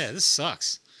doing this. Yeah, this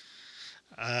sucks.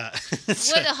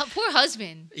 Poor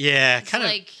husband. Yeah, it's kind of.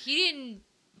 Like he didn't.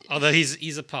 Although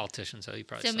he's a politician, so he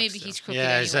probably. So sucks maybe still. he's crooked.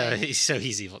 Yeah, anyway. so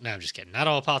he's evil. No, I'm just kidding. Not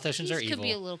all politicians are evil. Could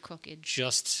be a little crooked.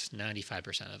 Just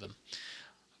 95% of them.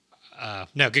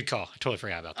 No, good call. I totally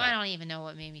forgot about that. I don't even know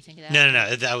what made me think of that.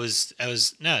 No. That was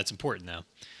no. It's important though.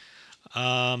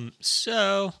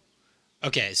 So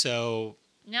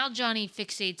now Johnny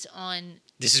fixates on.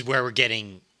 This is where we're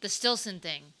getting the Stilson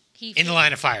thing. In the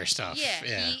line of fire stuff.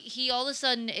 Yeah. He all of a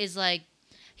sudden is like,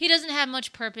 he doesn't have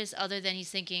much purpose other than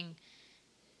he's thinking.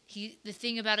 The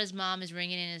thing about his mom is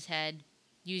ringing in his head.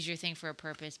 Use your thing for a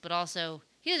purpose, but also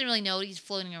he doesn't really know it. He's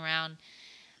floating around,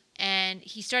 and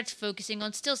he starts focusing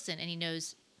on Stilson, and he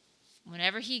knows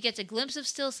whenever he gets a glimpse of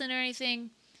Stilson or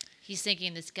anything, he's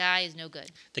thinking this guy is no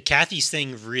good. The Kathy's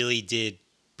thing really did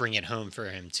bring it home for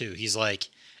him too. He's like,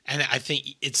 and I think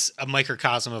it's a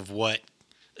microcosm of what,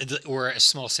 or a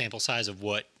small sample size of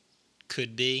what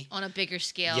could be on a bigger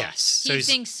scale. Yes. He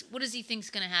thinks. What does he think's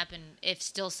going to happen if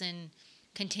Stilson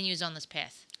continues on this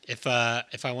path? If I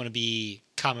want to be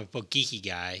comic book geeky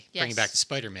guy, bring it back to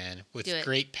Spider-Man. With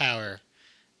great power,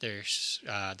 there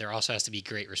also has to be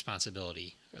great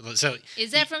responsibility. So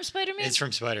is that from Spider-Man? It's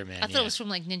from Spider-Man. I thought it was from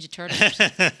like Ninja Turtles.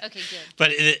 Okay, good.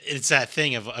 But it's that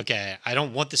thing of, okay, I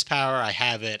don't want this power, I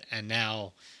have it, and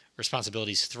now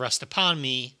responsibility is thrust upon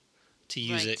me to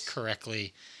use it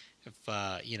correctly.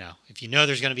 If you know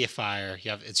there's going to be a fire,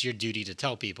 it's your duty to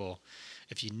tell people.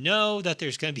 If you know that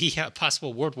there's going to be a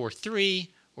possible World War III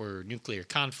or nuclear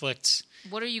conflicts,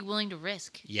 what are you willing to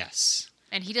risk? Yes.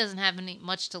 And he doesn't have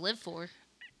much to live for.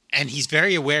 And he's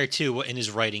very aware too in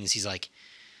his writings. He's like,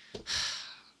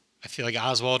 I feel like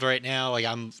Oswald right now. Like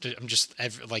I'm just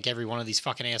like every one of these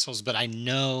fucking assholes. But I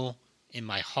know in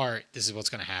my heart this is what's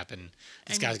going to happen.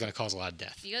 This guy's going to cause a lot of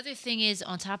death. The other thing is,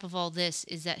 on top of all this,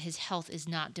 is that his health is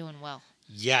not doing well.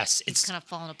 Yes, it's kind of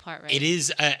falling apart, right? It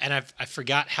is, and I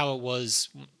forgot how it was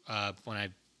when I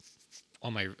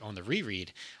on the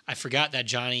reread. I forgot that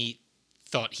Johnny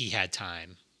thought he had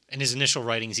time. In his initial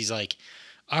writings, he's like,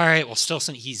 "All right, well,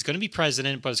 Stilson, he's going to be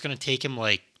president, but it's going to take him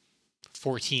like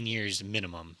 14 years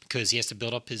minimum because he has to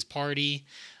build up his party.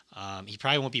 He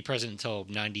probably won't be president until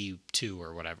 92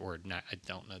 or whatever, or not, I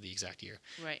don't know the exact year.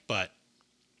 Right. But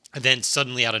then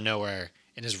suddenly out of nowhere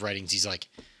in his writings, he's like,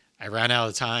 I ran out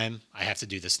of time. I have to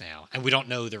do this now. And we don't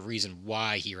know the reason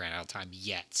why he ran out of time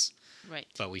yet. Right.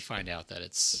 But we find out that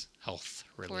it's health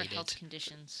related. For health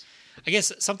conditions. I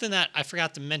guess something that I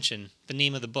forgot to mention, the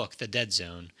name of the book, The Dead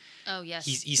Zone. Oh, yes.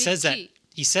 He says that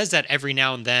he says that every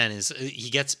now and then he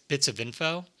gets bits of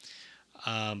info,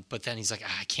 but then he's like,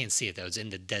 I can't see it though. It's in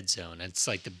the dead zone. And it's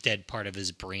like the dead part of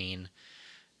his brain.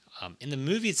 In the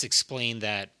movie, it's explained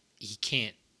that he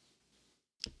can't.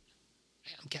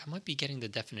 I might be getting the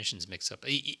definitions mixed up.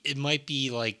 It might be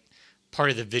like part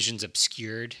of the vision's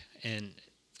obscured and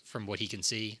from what he can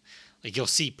see. Like you'll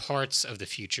see parts of the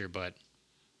future, but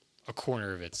a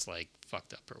corner of it's like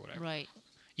fucked up or whatever. Right.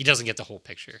 He doesn't get the whole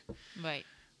picture. Right.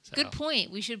 So. Good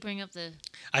point. We should bring up the.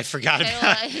 I forgot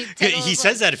about. He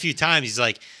says that a few times. He's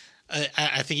like,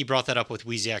 I think he brought that up with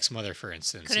Weeziak's mother, for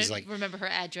instance. Couldn't he's like, remember her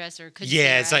address or could.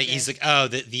 Yeah, it's like he's like, oh,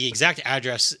 the exact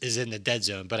address is in the dead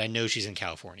zone, but I know she's in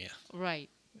California. Right.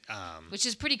 Which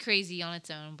is pretty crazy on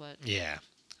its own, but. Yeah.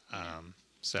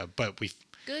 So, but we.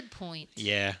 Good point.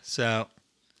 Yeah. So.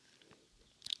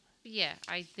 Yeah,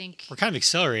 I think we're kind of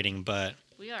accelerating, but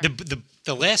we are.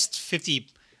 The last 50.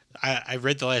 I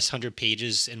read the last 100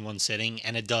 pages in one sitting,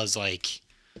 and it does like.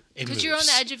 Because you're on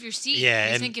the edge of your seat. Yeah.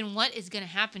 You're thinking, what is going to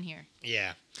happen here?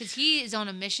 Yeah. Because he is on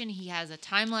a mission. He has a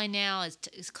timeline now.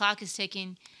 His clock is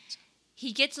ticking.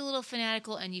 He gets a little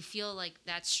fanatical, and you feel like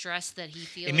that stress that he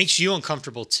feels. It makes you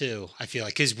uncomfortable, too, I feel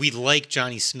like. Because we like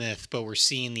Johnny Smith, but we're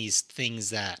seeing these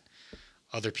things that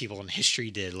other people in history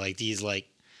did. Like these, like,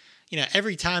 you know,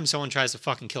 every time someone tries to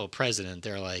fucking kill a president,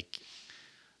 they're like,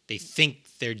 they think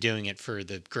they're doing it for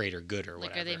the greater good or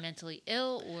whatever. Like, are they mentally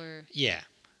ill or? Yeah.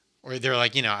 Or they're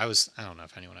like, you know, I don't know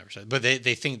if anyone ever said, but they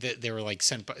think that they were like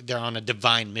sent, they're on a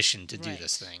divine mission to do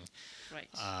this thing. Right.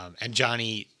 And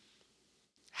Johnny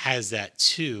has that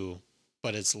too,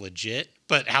 but it's legit.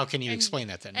 But how can you explain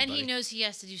that to anybody? And he knows he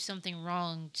has to do something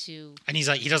wrong to. And he's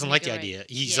like, he doesn't like the idea.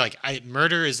 He's like,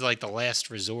 murder is like the last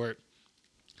resort.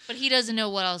 But he doesn't know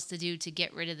what else to do to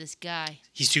get rid of this guy.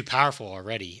 He's too powerful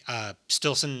already.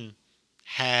 Stilson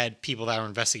had people that were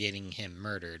investigating him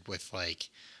murdered with like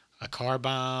a car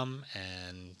bomb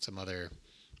and some other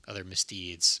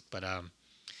misdeeds. But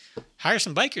hire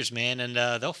some bikers, man, and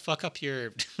they'll fuck up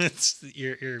your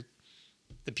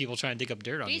the people trying to dig up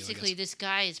dirt on you. Basically, this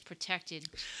guy is protected.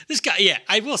 This guy, yeah,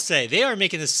 I will say they are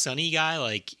making this Sonny guy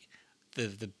like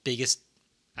the biggest.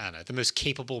 I don't know, the most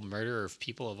capable murderer of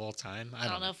people of all time. I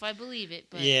don't know if I believe it,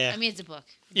 but yeah. I mean, it's a book.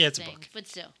 Yeah, it's a book. But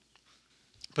still.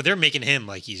 But they're making him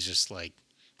like he's just like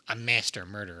a master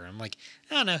murderer. I'm like,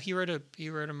 I don't know. He rode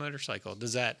a motorcycle.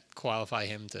 Does that qualify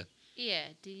him to? Yeah.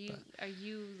 Are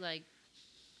you like?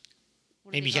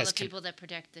 What maybe do they he call has the people that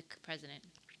protect the president.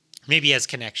 Maybe he has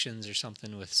connections or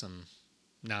something with some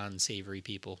non-savory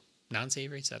people.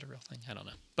 Non-savory, is that a real thing? I don't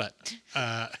know. But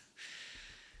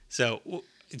so.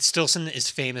 Stilson is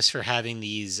famous for having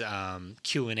these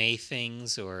Q&A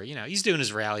things, or, you know, he's doing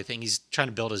his rally thing. He's trying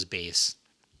to build his base.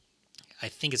 I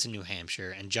think it's in New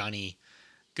Hampshire, and Johnny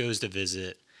goes to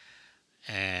visit,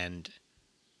 and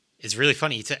it's really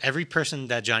funny. To every person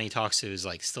that Johnny talks to is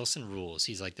like, Stilson rules.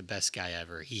 He's like the best guy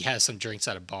ever. He has some drinks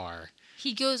at a bar.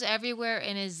 He goes everywhere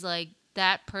and is like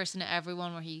that person to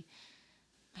everyone where he,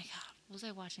 my God, what was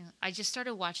I watching? I just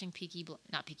started watching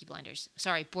not Peaky Blinders.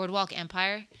 Sorry, Boardwalk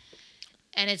Empire.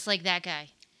 And it's like that guy.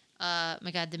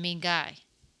 My God, the main guy.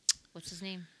 What's his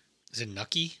name? Is it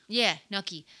Nucky? Yeah,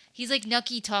 Nucky. He's like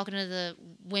Nucky talking to the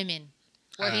women.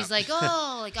 Where he's like,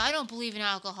 oh, like, I don't believe in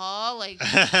alcohol. Like,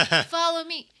 follow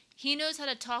me. He knows how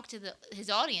to talk to his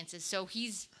audiences. So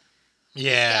this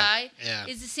guy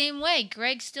is the same way.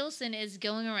 Greg Stilson is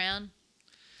going around.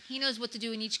 He knows what to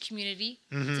do in each community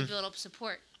to build up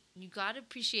support. You got to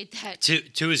appreciate that.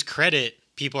 To his credit,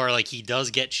 people are like, he does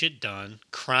get shit done.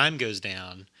 Crime goes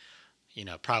down, you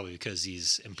know, probably because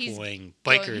he's employing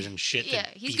bikers and shit. Yeah,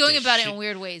 he's going about it in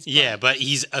weird ways. Yeah, but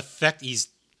he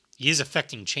is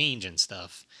affecting change and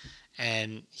stuff,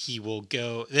 and he will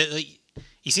go.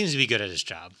 He seems to be good at his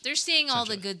job. They're seeing all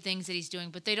the good things that he's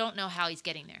doing, but they don't know how he's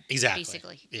getting there. Exactly.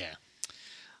 Basically. Yeah.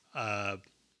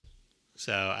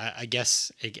 So I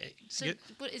guess.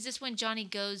 What is this when Johnny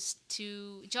goes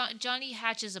to Johnny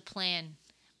hatches a plan?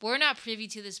 We're not privy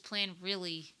to this plan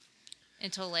really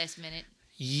until last minute.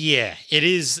 Yeah, it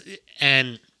is,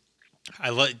 and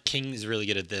King is really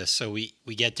good at this. So we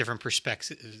get different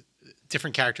perspectives,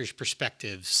 different characters'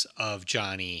 perspectives of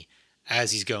Johnny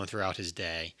as he's going throughout his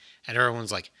day, and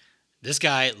everyone's like, "This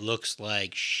guy looks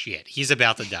like shit. He's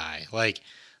about to die." Like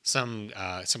some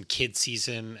kid sees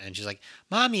him and she's like,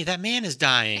 "Mommy, that man is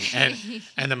dying,"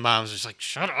 and the mom's just like,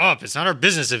 "Shut up! It's not our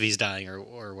business if he's dying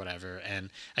or whatever."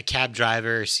 And a cab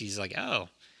driver sees like, "Oh,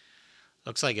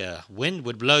 looks like a wind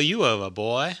would blow you over,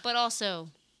 boy." But also,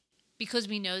 because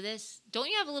we know this, don't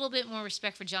you have a little bit more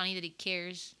respect for Johnny that he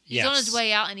cares? He's on his Yes.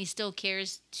 way out and he still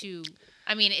cares to.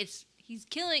 I mean, he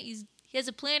has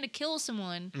a plan to kill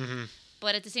someone, Mm-hmm.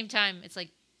 but at the same time, it's like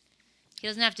he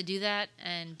doesn't have to do that.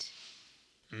 And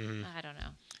Mm-hmm. I don't know.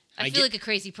 I feel like a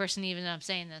crazy person even though I'm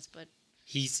saying this, but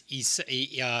he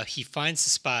finds the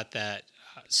spot that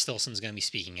Stillson's going to be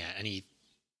speaking at, and he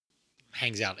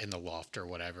hangs out in the loft or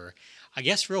whatever. I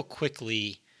guess real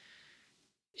quickly,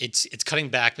 it's cutting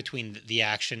back between the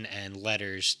action and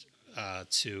letters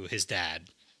to his dad,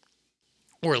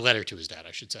 or a letter to his dad,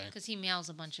 I should say. because he mails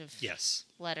a bunch of Yes.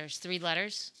 letters, 3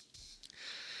 letters.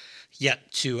 Yeah,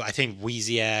 to I think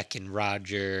Weeziak and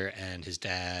Roger and his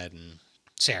dad and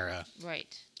Sarah.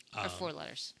 Right. Or 4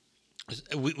 letters.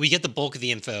 We get the bulk of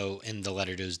the info in the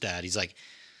letter to his dad. He's like,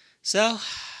 "So,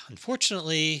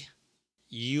 unfortunately,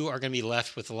 you are going to be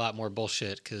left with a lot more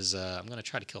bullshit because I'm going to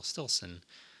try to kill Stillson.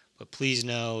 But please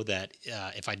know that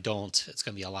if I don't, it's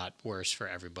going to be a lot worse for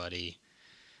everybody."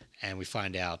 And we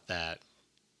find out that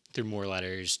through more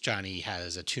letters, Johnny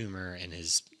has a tumor in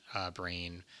his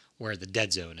brain where the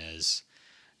dead zone is.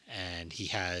 And he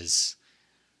has,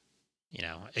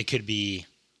 it could be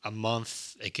a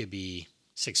month, it could be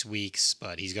 6 weeks,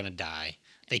 but he's going to die.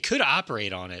 They could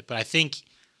operate on it, but I think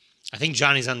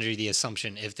Johnny's under the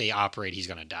assumption if they operate, he's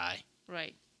going to die.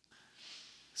 Right.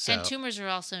 So, And tumors are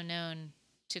also known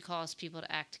to cause people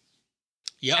to act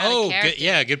yeah. out of Oh, character. good.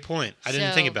 Yeah. Good point. I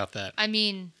didn't think about that. I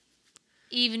mean,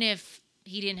 even if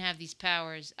he didn't have these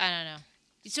powers, I don't know.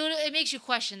 So it makes you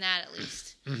question that at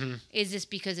least. Mm-hmm. Is this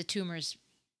because of tumors?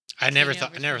 I never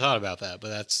thought about that, but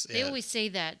that's. They always say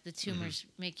that the tumors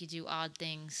make you do odd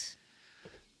things.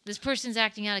 This person's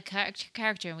acting out of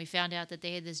character, and we found out that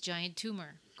they had this giant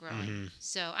tumor growing. Mm-hmm.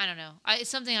 So I don't know. It's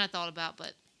something I thought about,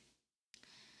 but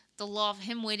the loft,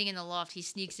 him waiting in the loft, he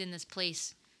sneaks in this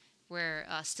place where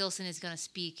Stillson is going to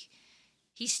speak.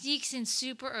 He sneaks in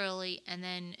super early, and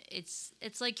then it's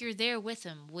like you're there with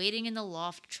him, waiting in the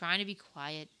loft, trying to be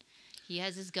quiet. He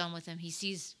has his gun with him. He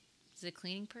sees, is it a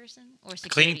cleaning person or security?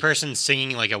 A cleaning person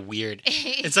singing like a weird.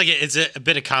 It's like it's a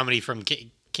bit of comedy from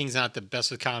King's not the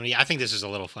best with comedy. I think this is a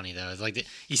little funny though. It's like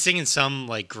he's singing some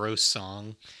like gross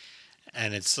song,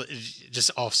 and it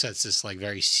just offsets this like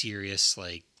very serious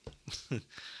like this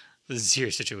is a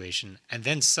serious situation. And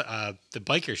then the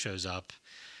biker shows up.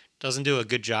 Doesn't do a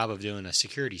good job of doing a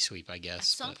security sweep, I guess. At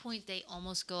some point, they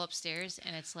almost go upstairs,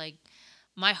 and it's like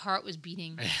my heart was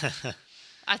beating.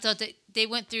 I thought that they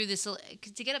went through this.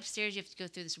 Cause to get upstairs, you have to go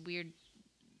through this weird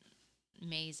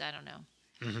maze. I don't know.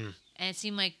 Mm-hmm. And it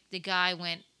seemed like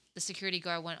the security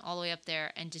guard went all the way up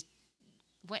there and just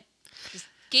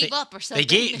gave up or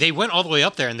something. They went all the way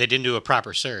up there and they didn't do a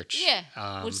proper search.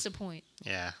 Yeah. What's the point?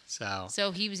 Yeah.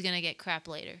 So he was gonna get crap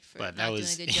later for but not that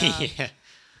was doing a good job.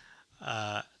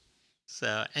 Yeah.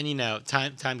 So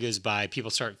time goes by.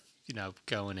 People start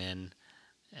going in,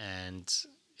 and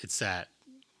it's that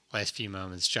last few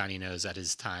moments. Johnny knows that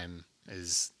his time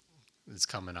is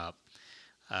coming up.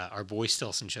 Our boy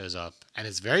Stillson shows up, and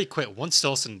it's very quick. Once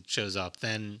Stillson shows up,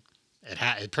 then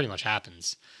it pretty much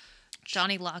happens.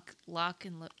 Johnny locks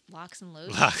and loads. Locks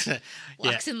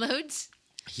and loads.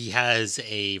 He has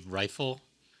a rifle.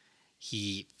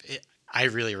 I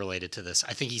really related to this.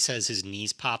 I think he says his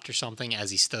knees popped or something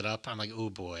as he stood up. I'm like, oh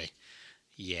boy,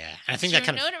 yeah. And I think that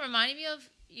kind of. You know what it reminded me of?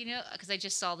 Because I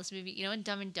just saw this movie. In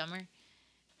Dumb and Dumber,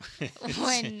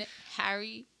 when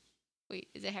Harry, wait,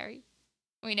 is it Harry?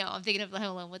 Wait, no, I'm thinking of Home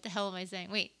Alone. What the hell am I saying?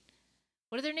 Wait,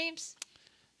 what are their names?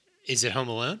 Is it Home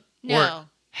Alone? No. Or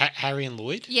Harry and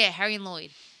Lloyd? Yeah, Harry and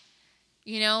Lloyd.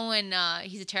 When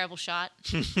he's a terrible shot.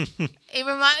 It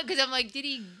because I'm like, did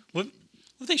he? What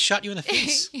they shot you in the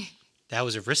face? That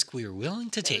was a risk we were willing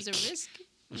to take. That was a risk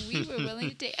we were willing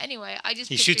to take. Anyway, I just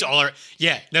he shoots all around.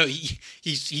 Yeah, no,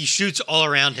 he shoots all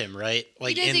around him, right?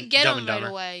 Like he doesn't in get Dumb him and right Dumber.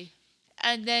 away,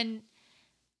 and then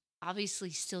obviously,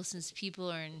 still since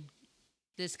people are in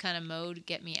this kind of mode,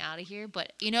 get me out of here.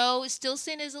 But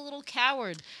Stillson is a little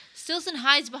coward. Stillson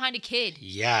hides behind a kid.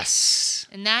 Yes,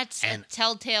 and that's a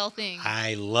telltale thing.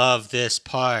 I love this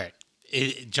part.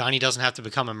 Johnny doesn't have to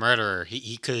become a murderer.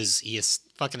 He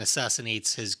fucking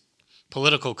assassinates his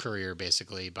political career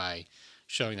basically by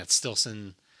showing that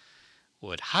Stillson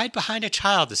would hide behind a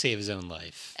child to save his own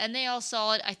life. And they all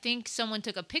saw it. I think someone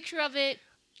took a picture of it.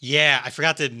 Yeah, I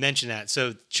forgot to mention that.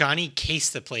 So Johnny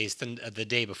cased the place the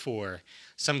day before.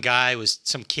 Some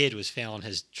kid was failing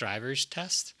his driver's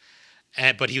test,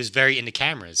 but he was very into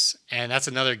cameras, and that's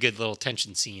another good little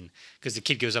tension scene because the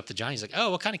kid goes up to Johnny. He's like,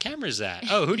 "Oh, what kind of camera is that?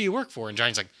 Oh, who do you work for?" And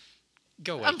Johnny's like,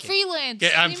 "Go away, I'm kid. freelance.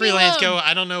 Yeah, I'm Leave me freelance. Go. alone."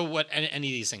 I don't know what any of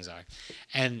these things are."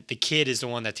 And the kid is the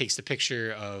one that takes the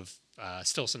picture of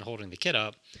Stillson holding the kid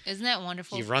up. Isn't that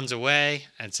wonderful? He runs away,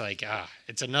 and it's like,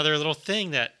 it's another little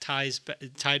thing that tied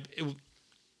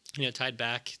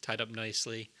up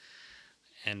nicely,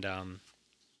 and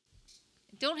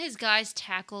Don't his guys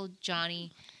tackle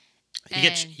Johnny? he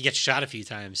gets shot a few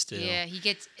times too. Yeah, he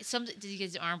gets Did he get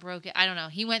his arm broken? I don't know.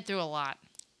 He went through a lot.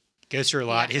 Goes through a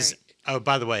lot. His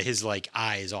by the way, his like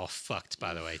eye is all fucked.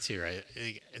 By the way, too, right?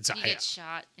 He gets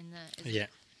shot in the. Yeah,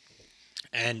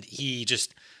 and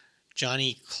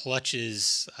Johnny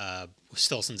clutches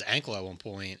Stillson's ankle at one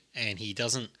point, and he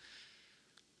doesn't.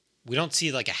 We don't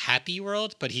see like a happy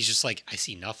world, but he's just like, I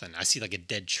see nothing. I see like a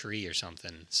dead tree or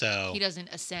something. So he doesn't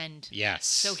ascend. Yes.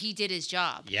 So he did his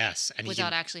job. Yes, and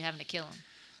without actually having to kill him.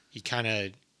 He kind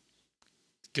of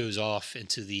goes off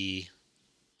into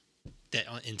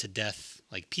death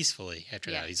like peacefully after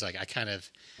that. He's like, I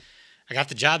got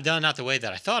the job done, not the way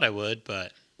that I thought I would,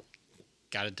 but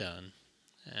got it done.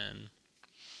 And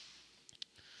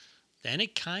then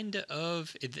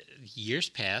years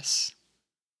pass,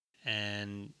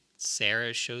 and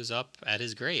Sarah shows up at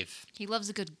his grave. King loves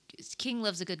a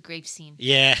good grave scene.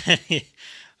 Yeah.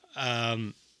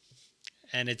 And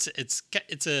it's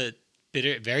a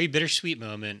very bittersweet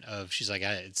moment of, she's like,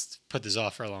 it's put this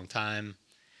off for a long time.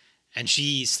 And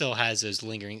she still has those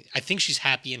lingering, I think she's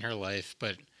happy in her life,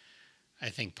 but I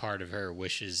think part of her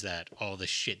wishes that all this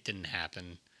shit didn't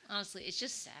happen. Honestly, it's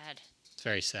just sad. It's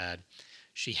very sad.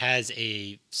 She has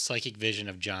a psychic vision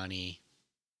of Johnny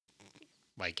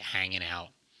like hanging out.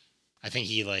 I think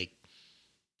he like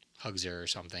hugs her or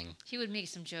something. He would make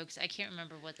some jokes. I can't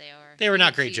remember what they are. They were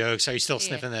not great jokes. Are you still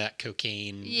sniffing that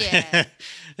cocaine? Yeah.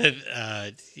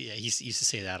 He used to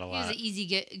say that a lot. He was an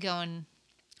easy going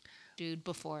dude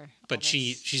before. But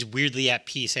she's weirdly at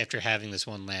peace after having this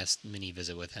one last mini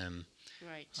visit with him.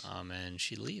 Right. And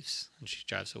she leaves and she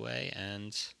drives away,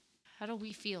 and how do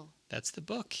we feel? That's the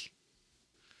book.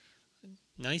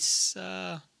 Nice,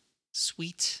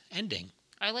 sweet ending.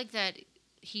 I like that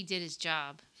he did his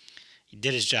job. He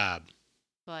did his job.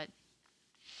 But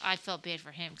I felt bad for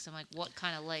him because I'm like, what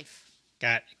kind of life?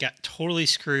 Got totally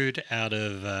screwed out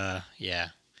of, yeah.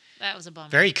 That was a bummer.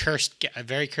 Very cursed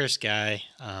guy.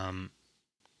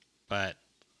 But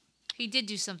he did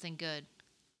do something good.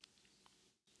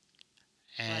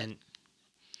 And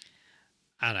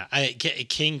I don't know.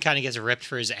 King kind of gets ripped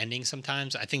for his ending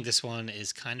sometimes. I think this one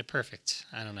is kind of perfect.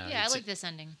 I don't know. Yeah, I like this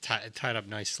ending. Tied up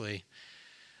nicely.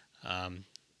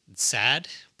 It's sad,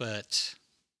 but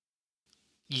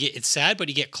it's sad, but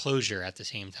you get closure at the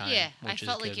same time. Yeah, I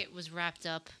felt like it was wrapped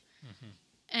up. Mm-hmm.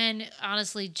 And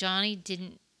honestly, Johnny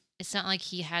didn't. It's not like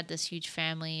he had this huge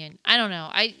family, and I don't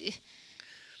know.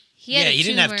 He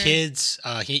didn't have kids.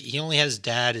 He only has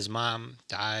dad. His mom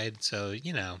died, so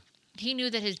He knew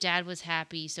that his dad was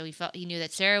happy, so he knew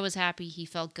that Sarah was happy. He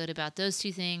felt good about those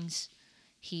two things.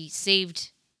 He saved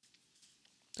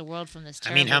the world from this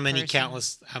terrible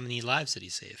how many lives did he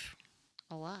save?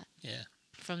 A lot. Yeah.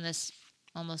 From this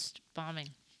almost bombing.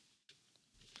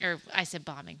 Or I said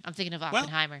bombing. I'm thinking of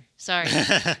Oppenheimer. Sorry.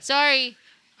 Talk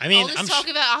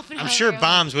about Oppenheimer. I'm sure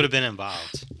bombs would have been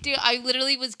involved. Dude, I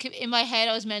literally was in my head.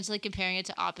 I was mentally comparing it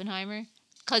to Oppenheimer,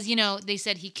 because they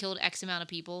said he killed X amount of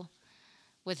people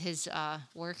with his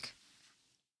work.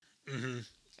 Mm-hmm.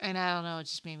 And I don't know. It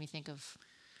just made me think of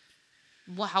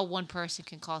how one person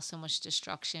can cause so much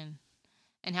destruction,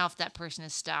 and how if that person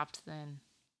is stopped, then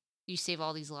you save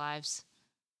all these lives.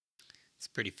 It's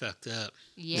pretty fucked up.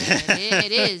 Yeah,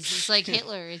 it is. It's like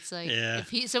Hitler. It's like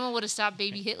if someone would have stopped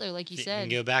baby Hitler, like you said.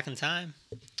 You can go back in time.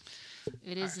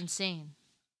 It is insane.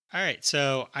 All right,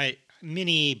 so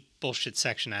mini bullshit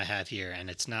section I have here, and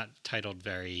it's not titled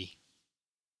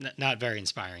not very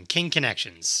inspiring. King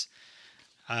Connections.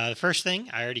 The first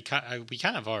thing we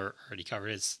kind of already covered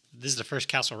is this is the first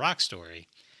Castle Rock story.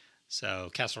 So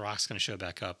Castle Rock's going to show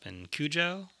back up in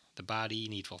Cujo, The Body,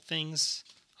 Needful Things,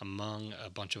 among a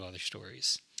bunch of other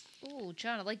stories. Ooh,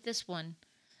 John, I like this one.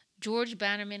 George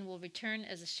Bannerman will return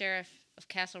as the sheriff of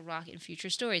Castle Rock in future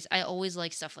stories. I always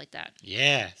like stuff like that.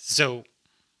 Yeah. So,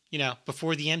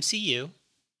 before the MCU,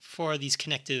 before these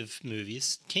connective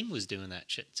movies, King was doing that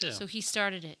shit too. So he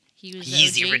started it.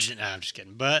 He's the original. No, I'm just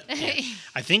kidding. But yeah.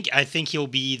 I think he'll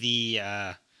be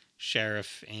the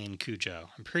sheriff in Cujo.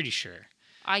 I'm pretty sure.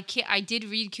 I did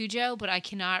read Cujo, but I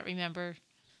cannot remember.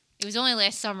 It was only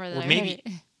last summer that I read it.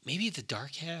 Maybe The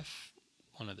Dark Half,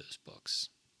 one of those books.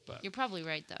 But you're probably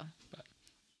right, though.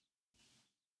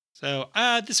 So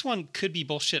this one could be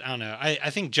bullshit. I don't know. I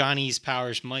think Johnny's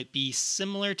powers might be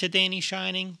similar to Danny's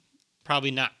shining.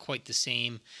 Probably not quite the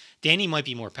same. Danny might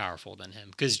be more powerful than him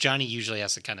because Johnny usually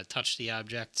has to kind of touch the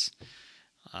objects.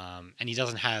 And he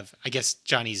doesn't have, I guess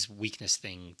Johnny's weakness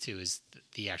thing too is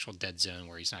the actual dead zone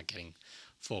where he's not getting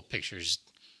full pictures.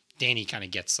 Danny kind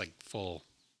of gets like full.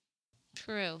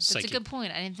 True. That's a good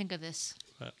point. I didn't think of this.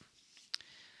 But,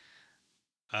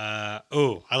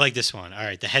 I like this one. All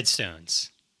right, the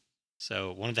headstones.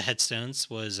 So one of the headstones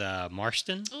was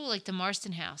Marston. Oh, like the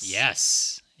Marston house.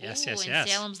 Yes. Ooh, in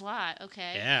Salem's Lot.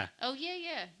 Okay. Yeah. Oh,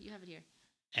 yeah. You have it here.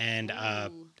 And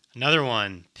another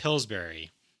one,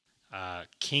 Pillsbury.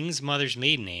 King's mother's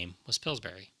maiden name was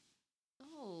Pillsbury.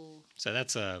 Oh. So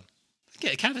that's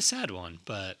kind of a sad one,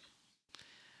 but...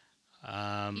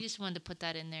 you just wanted to put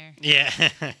that in there. Yeah.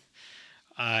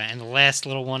 And the last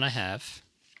little one I have.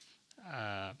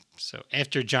 So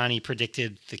after Johnny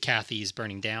predicted the Kathy's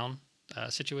burning down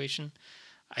situation,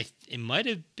 it might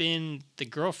have been the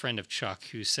girlfriend of Chuck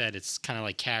who said it's kind of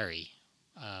like Carrie.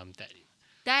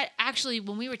 That actually,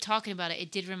 when we were talking about it,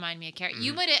 it did remind me of Carrie. Mm-hmm.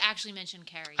 You might have actually mentioned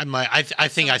Carrie. I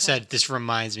think I said this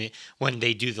reminds me when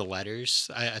they do the letters.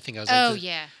 I think I was like, oh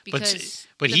yeah, because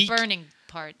but the burning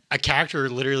part. A character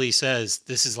literally says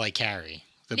this is like Carrie.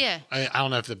 Yeah. I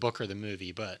don't know if the book or the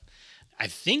movie, but I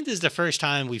think this is the first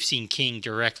time we've seen King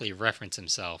directly reference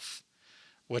himself,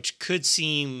 which could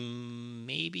seem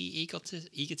maybe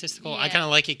egotistical. Yeah. I kind of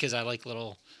like it because I like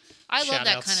little. I love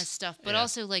that kind of stuff, but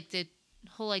also like the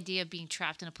whole idea of being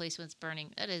trapped in a place when it's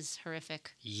burning. That is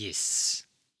horrific. Yes.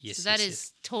 So that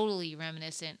is totally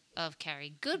reminiscent of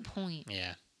Carrie. Good point.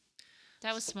 Yeah.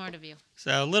 That was smart of you.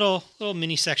 So a little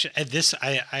mini section. This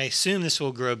I assume this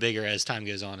will grow bigger as time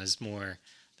goes on.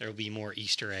 There will be more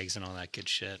Easter eggs and all that good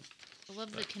shit. I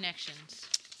love the connections.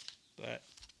 But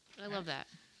I love that.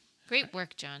 Great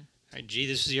work, John. All right, G,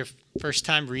 this is your first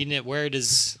time reading it. Where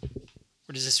does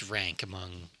this rank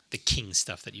among the King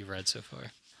stuff that you've read so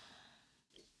far?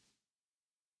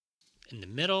 In the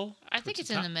middle? I think it's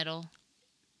in the middle.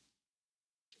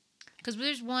 Because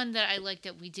there's one that I like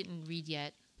that we didn't read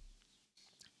yet.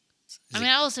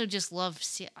 I also just love.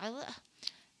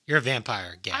 You're a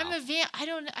vampire gal. I'm a I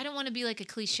don't want to be like a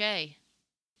cliche,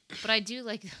 but I do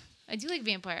like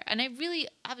vampire, and I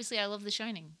love The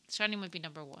Shining. The Shining might be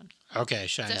number one. Okay,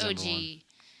 Shining's the OG, number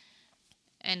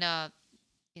one.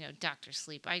 And Doctor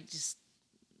Sleep.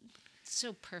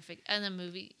 So perfect, and the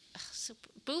movie,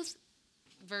 both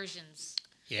versions.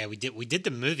 Yeah, we did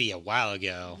the movie a while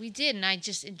ago. We did, and I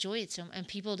just enjoy it so, and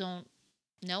people don't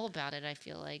know about it. I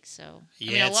feel like so.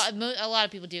 Yeah, a lot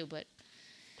of people do, but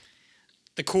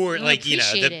the core,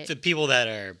 the people that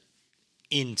are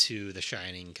into The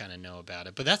Shining kind of know about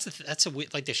it. But that's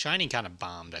The Shining kind of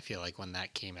bombed. I feel like when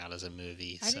that came out as a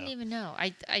movie. I didn't even know.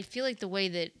 I feel like the way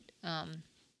that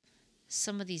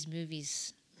some of these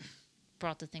movies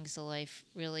brought the things to life,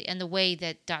 really, and the way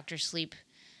that Doctor Sleep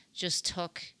just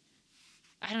took.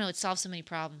 I don't know. It solved so many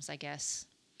problems, I guess,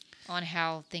 on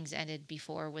how things ended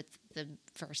before with the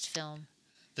first film,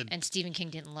 and Stephen King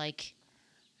didn't like,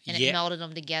 and it melded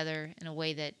them together in a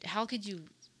way that how could you?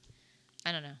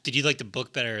 I don't know. Did you like the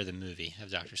book better or the movie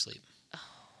of Doctor Sleep? Oh,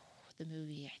 the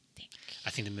movie, I think. I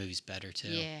think the movie's better too.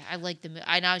 Yeah, I like the movie.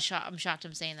 I'm shocked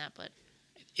I'm saying that, but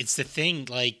it's the thing.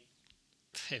 Like,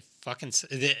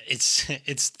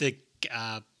 it's the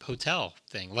hotel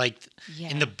thing. Like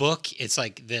in the book, it's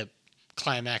like the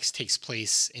climax takes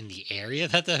place in the area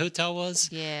that the hotel was.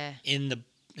 Yeah. In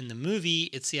the movie,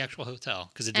 it's the actual hotel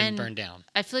because it didn't burn down.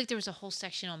 I feel like there was a whole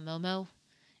section on Momo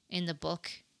in the book,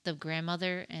 the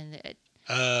grandmother, and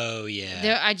oh yeah.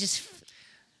 There,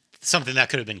 something that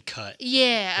could have been cut.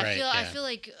 Yeah, right, I feel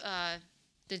like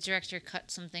the director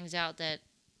cut some things out that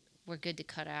were good to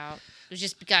cut out. It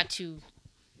just got in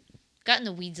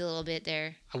the weeds a little bit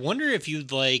there. I wonder if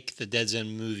you'd like the Dead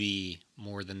Zone movie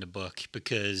more than the book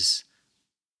because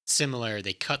similar,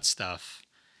 they cut stuff,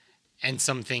 and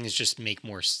some things just make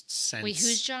more sense. Wait,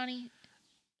 who's Johnny?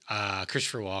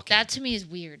 Christopher Walken. That to me is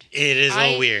weird. It is a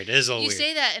little weird. You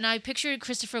say that, and I pictured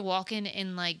Christopher Walken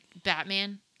in like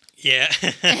Batman. Yeah.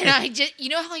 And I just, you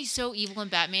know how he's so evil in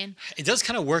Batman? It does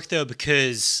kind of work though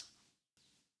because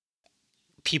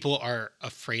people are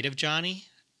afraid of Johnny.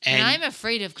 And I'm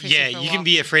afraid of Christopher Walken. Yeah, you can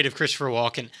be afraid of Christopher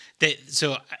Walken.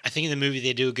 So I think in the movie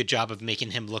they do a good job of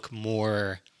making him look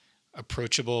more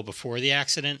approachable before the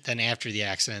accident than after the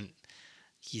accident.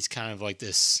 He's kind of like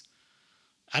this,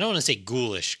 I don't want to say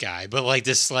ghoulish guy, but like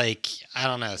this, like, I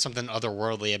don't know, something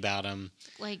otherworldly about him.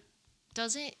 Like,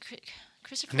 does it?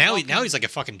 Christopher now Walken, now he's like a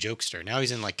fucking jokester. Now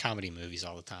he's in like comedy movies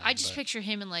all the time. I just picture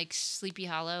him in like Sleepy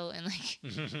Hollow and like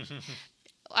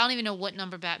I don't even know what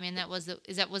number Batman that was.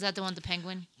 Was that the one with the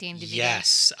Penguin, Dan DeVito?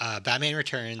 Yes, Batman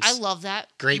Returns. I love that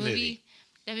Great movie.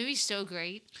 That movie's so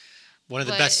great. One of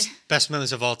the best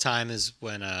moments of all time is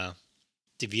when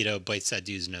DeVito bites that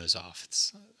dude's nose off.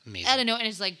 It's amazing. I don't know, and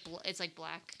it's like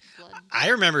black blood. I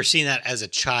remember seeing that as a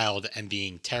child and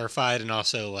being terrified, and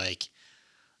also like,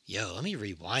 yo, let me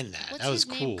rewind that. What's that was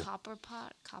his cool. Name?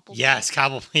 Cobblepot. Yes,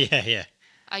 Cobblepot. Yeah.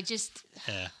 I just.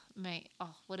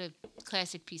 What a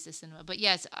classic piece of cinema. But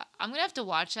yes, I'm gonna have to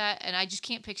watch that, and I just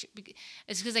can't picture.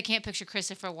 It's because I can't picture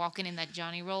Christopher walking in that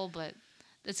Johnny role, but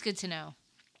that's good to know.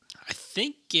 I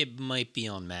think it might be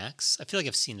on Max. I feel like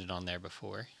I've seen it on there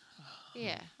before.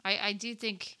 Yeah, I do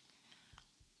think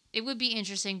it would be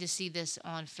interesting to see this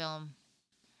on film,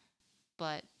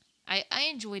 but I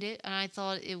enjoyed it, and I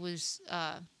thought it was.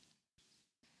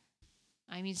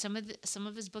 I mean, some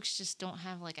of his books just don't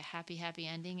have like a happy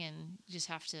ending, and you just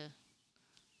have to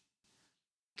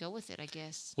go with it, I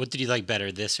guess. What did you like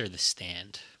better, this or The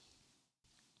Stand?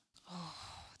 Oh,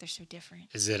 they're so different.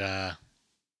 Is it Well,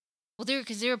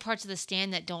 because there are parts of The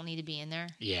Stand that don't need to be in there.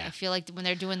 Yeah. I feel like when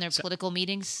they're doing their political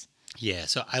meetings. Yeah,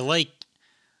 so I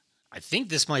think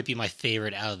this might be my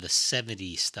favorite out of the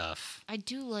 70s stuff. I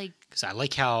do like... Because I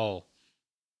like how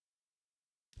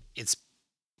it's...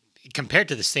 Compared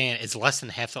to The Stand, it's less than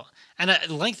half... And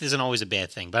length isn't always a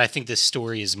bad thing, but I think this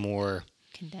story is more...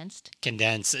 Condensed.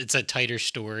 It's a tighter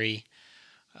story.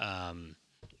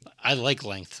 I like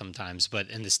length sometimes,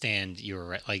 but in The Stand, you were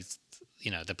right. Like,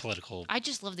 the political... I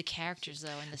just love the characters,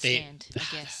 though, in The Stand, I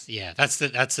guess. Yeah, that's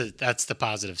the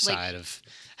positive side of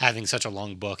having such a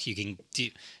long book. You can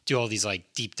do all these,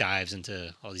 like, deep dives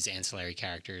into all these ancillary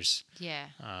characters. Yeah.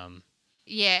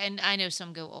 Yeah, and I know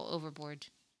some go overboard.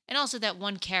 And also that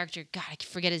one character, God, I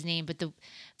forget his name, but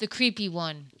the creepy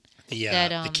one.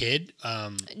 The kid?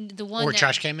 The one or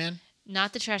Trash Can Man?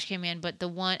 Not the Trash Can Man, but the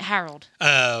one, Harold.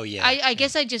 Oh, yeah. I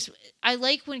guess I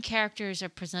like when characters are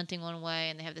presenting one way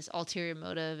and they have this ulterior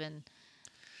motive, and...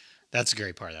 That's a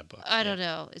great part of that book. I don't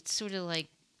know. It's sort of like...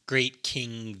 Great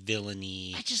king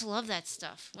villainy. I just love that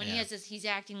stuff. When he's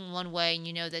acting one way and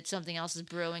you know that something else is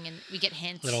brewing and we get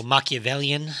hints. Little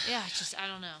Machiavellian. Yeah, I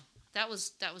don't know. That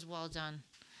was well done.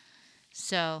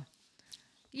 So,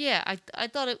 yeah, I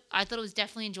thought it was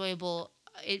definitely enjoyable.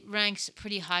 It ranks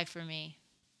pretty high for me.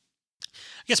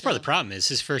 I guess part of the problem is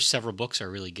his first several books are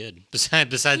really good.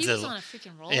 Besides he was on a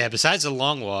freaking roll. Yeah, besides The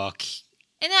Long Walk.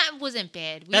 And that wasn't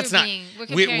bad.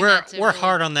 We're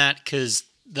hard on that because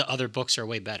the other books are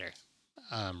way better,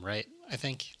 right? I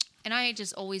think. And I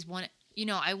just always want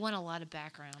I want a lot of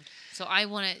background. So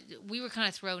we were kind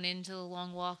of thrown into The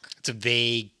Long Walk. It's a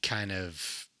vague kind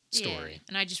of story. Yeah,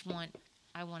 and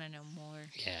I want to know more.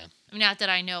 Yeah. I mean, not that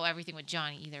I know everything with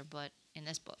Johnny either, but in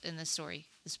this book,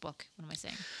 what am I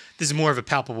saying? This is more of a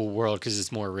palpable world because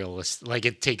it's more realistic. Like,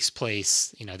 it takes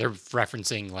place, they're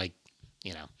referencing, like,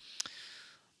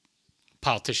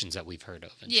 politicians that we've heard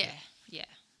of. Yeah,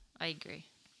 I agree.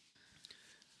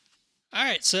 All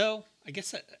right, so I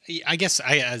guess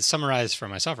I summarize for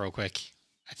myself real quick.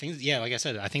 I think, like I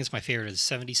said, I think it's my favorite of the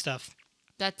 70s stuff.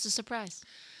 That's a surprise.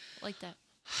 I like that.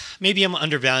 Maybe I'm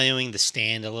undervaluing The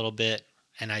Stand a little bit,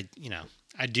 and I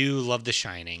do love The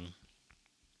Shining,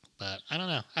 but I don't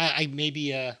know.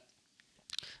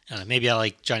 Maybe I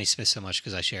like Johnny Smith so much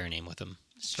because I share a name with him.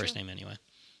 First name anyway.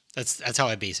 That's how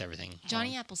I base everything.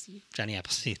 Johnny Appleseed. Johnny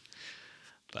Appleseed.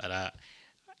 But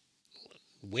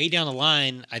way down the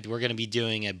line, we're going to be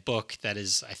doing a book that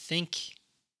is, I think,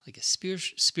 like a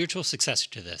spiritual successor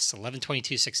to this,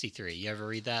 11/22/63. You ever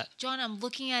read that? John, I'm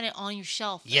looking at it on your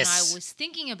shelf, yes. And I was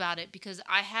thinking about it because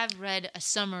I have read a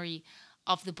summary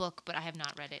of the book, but I have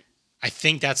not read it. I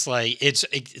think that's like it's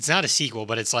not a sequel,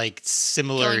 but it's like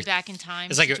similar. Going back in time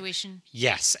it's situation.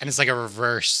 Yes, and it's like a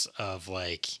reverse of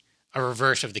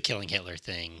the killing Hitler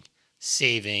thing,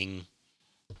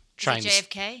 trying to save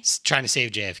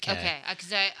JFK. Okay,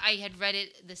 because I had read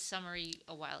the summary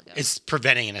a while ago. It's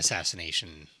preventing an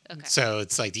assassination. Okay. So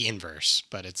it's like the inverse,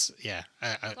 but it's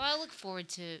well, I look forward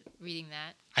to reading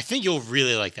that. I think you'll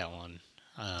really like that one.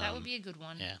 That would be a good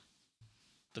one. Yeah.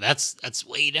 But that's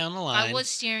way down the line. I was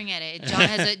staring at it.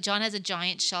 John has a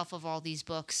giant shelf of all these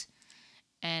books,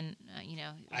 and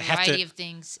a variety of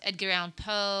things. Edgar Allan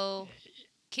Poe,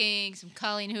 King, some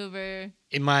Colleen Hoover.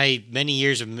 In my many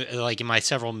years of in my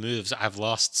several moves, I've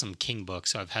lost some King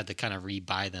books, so I've had to kind of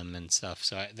rebuy them and stuff.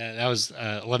 So that was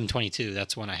 11/22.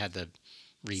 That's when I had to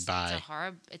rebuy.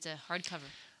 It's a hardcover.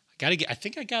 I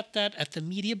think I got that at the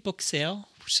media book sale.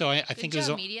 So I think it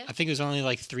was only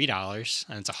like $3,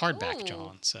 and it's a hardback,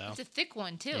 John. So it's a thick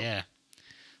one too. Yeah.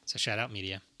 So shout out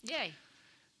media. Yay.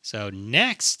 So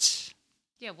next,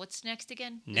 Yeah, what's next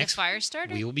again? Is it Next,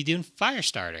 Firestarter? we will be doing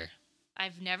Firestarter.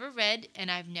 I've never read, and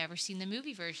I've never seen the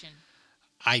movie version.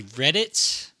 I read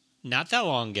it not that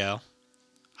long ago.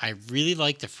 I really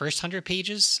like the first 100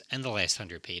 pages and the last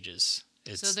 100 pages.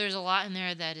 So there's a lot in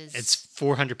there that is... It's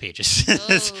 400 pages.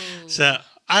 Oh.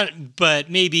 But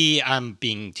maybe I'm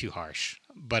being too harsh.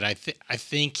 But I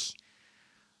think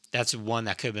that's one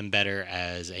that could have been better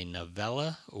as a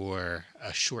novella or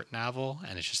a short novel,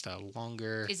 and it's just a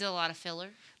longer... Is it a lot of filler?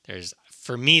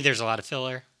 For me, there's a lot of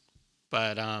filler.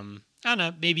 But I don't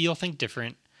know. Maybe you'll think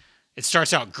different. It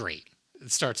starts out great.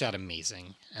 It starts out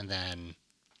amazing. And then,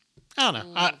 I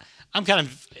don't know. I'm kind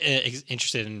of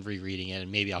interested in rereading it,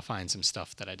 and maybe I'll find some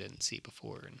stuff that I didn't see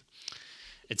before. And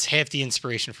it's half the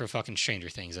inspiration for fucking Stranger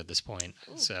Things at this point.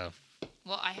 Ooh. So,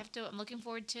 well, I'm looking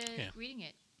forward to reading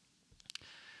it.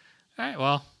 All right.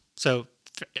 Well, so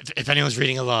if anyone's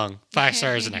reading along,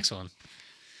 Firestarter is the next one.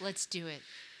 Let's do it.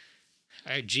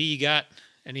 All right, G, you got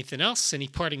anything else? Any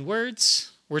parting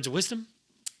words? Words of wisdom?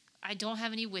 I don't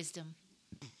have any wisdom.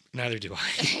 Neither do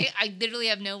I. I literally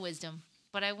have no wisdom.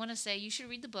 But I want to say you should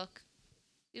read the book.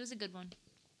 It was a good one.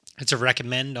 It's a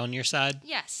recommend on your side?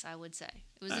 Yes, I would say.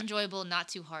 It was enjoyable, not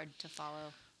too hard to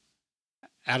follow.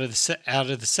 Out of the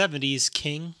 70s,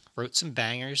 King wrote some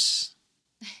bangers.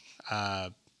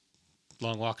 Long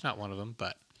Walk, not one of them,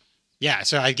 but yeah.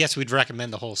 So I guess we'd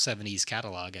recommend the whole 70s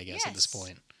catalog, I guess, at this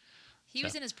point. He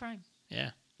was in his prime.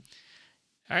 Yeah.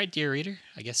 All right, dear reader.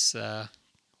 I guess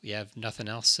we have nothing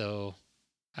else. So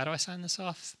how do I sign this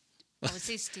off? I would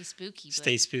say stay spooky. But...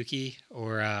 Stay spooky.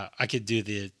 Or I could do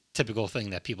the typical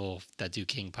thing that people that do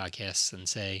King podcasts and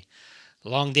say,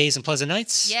 long days and pleasant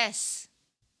nights. Yes.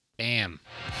 Bam.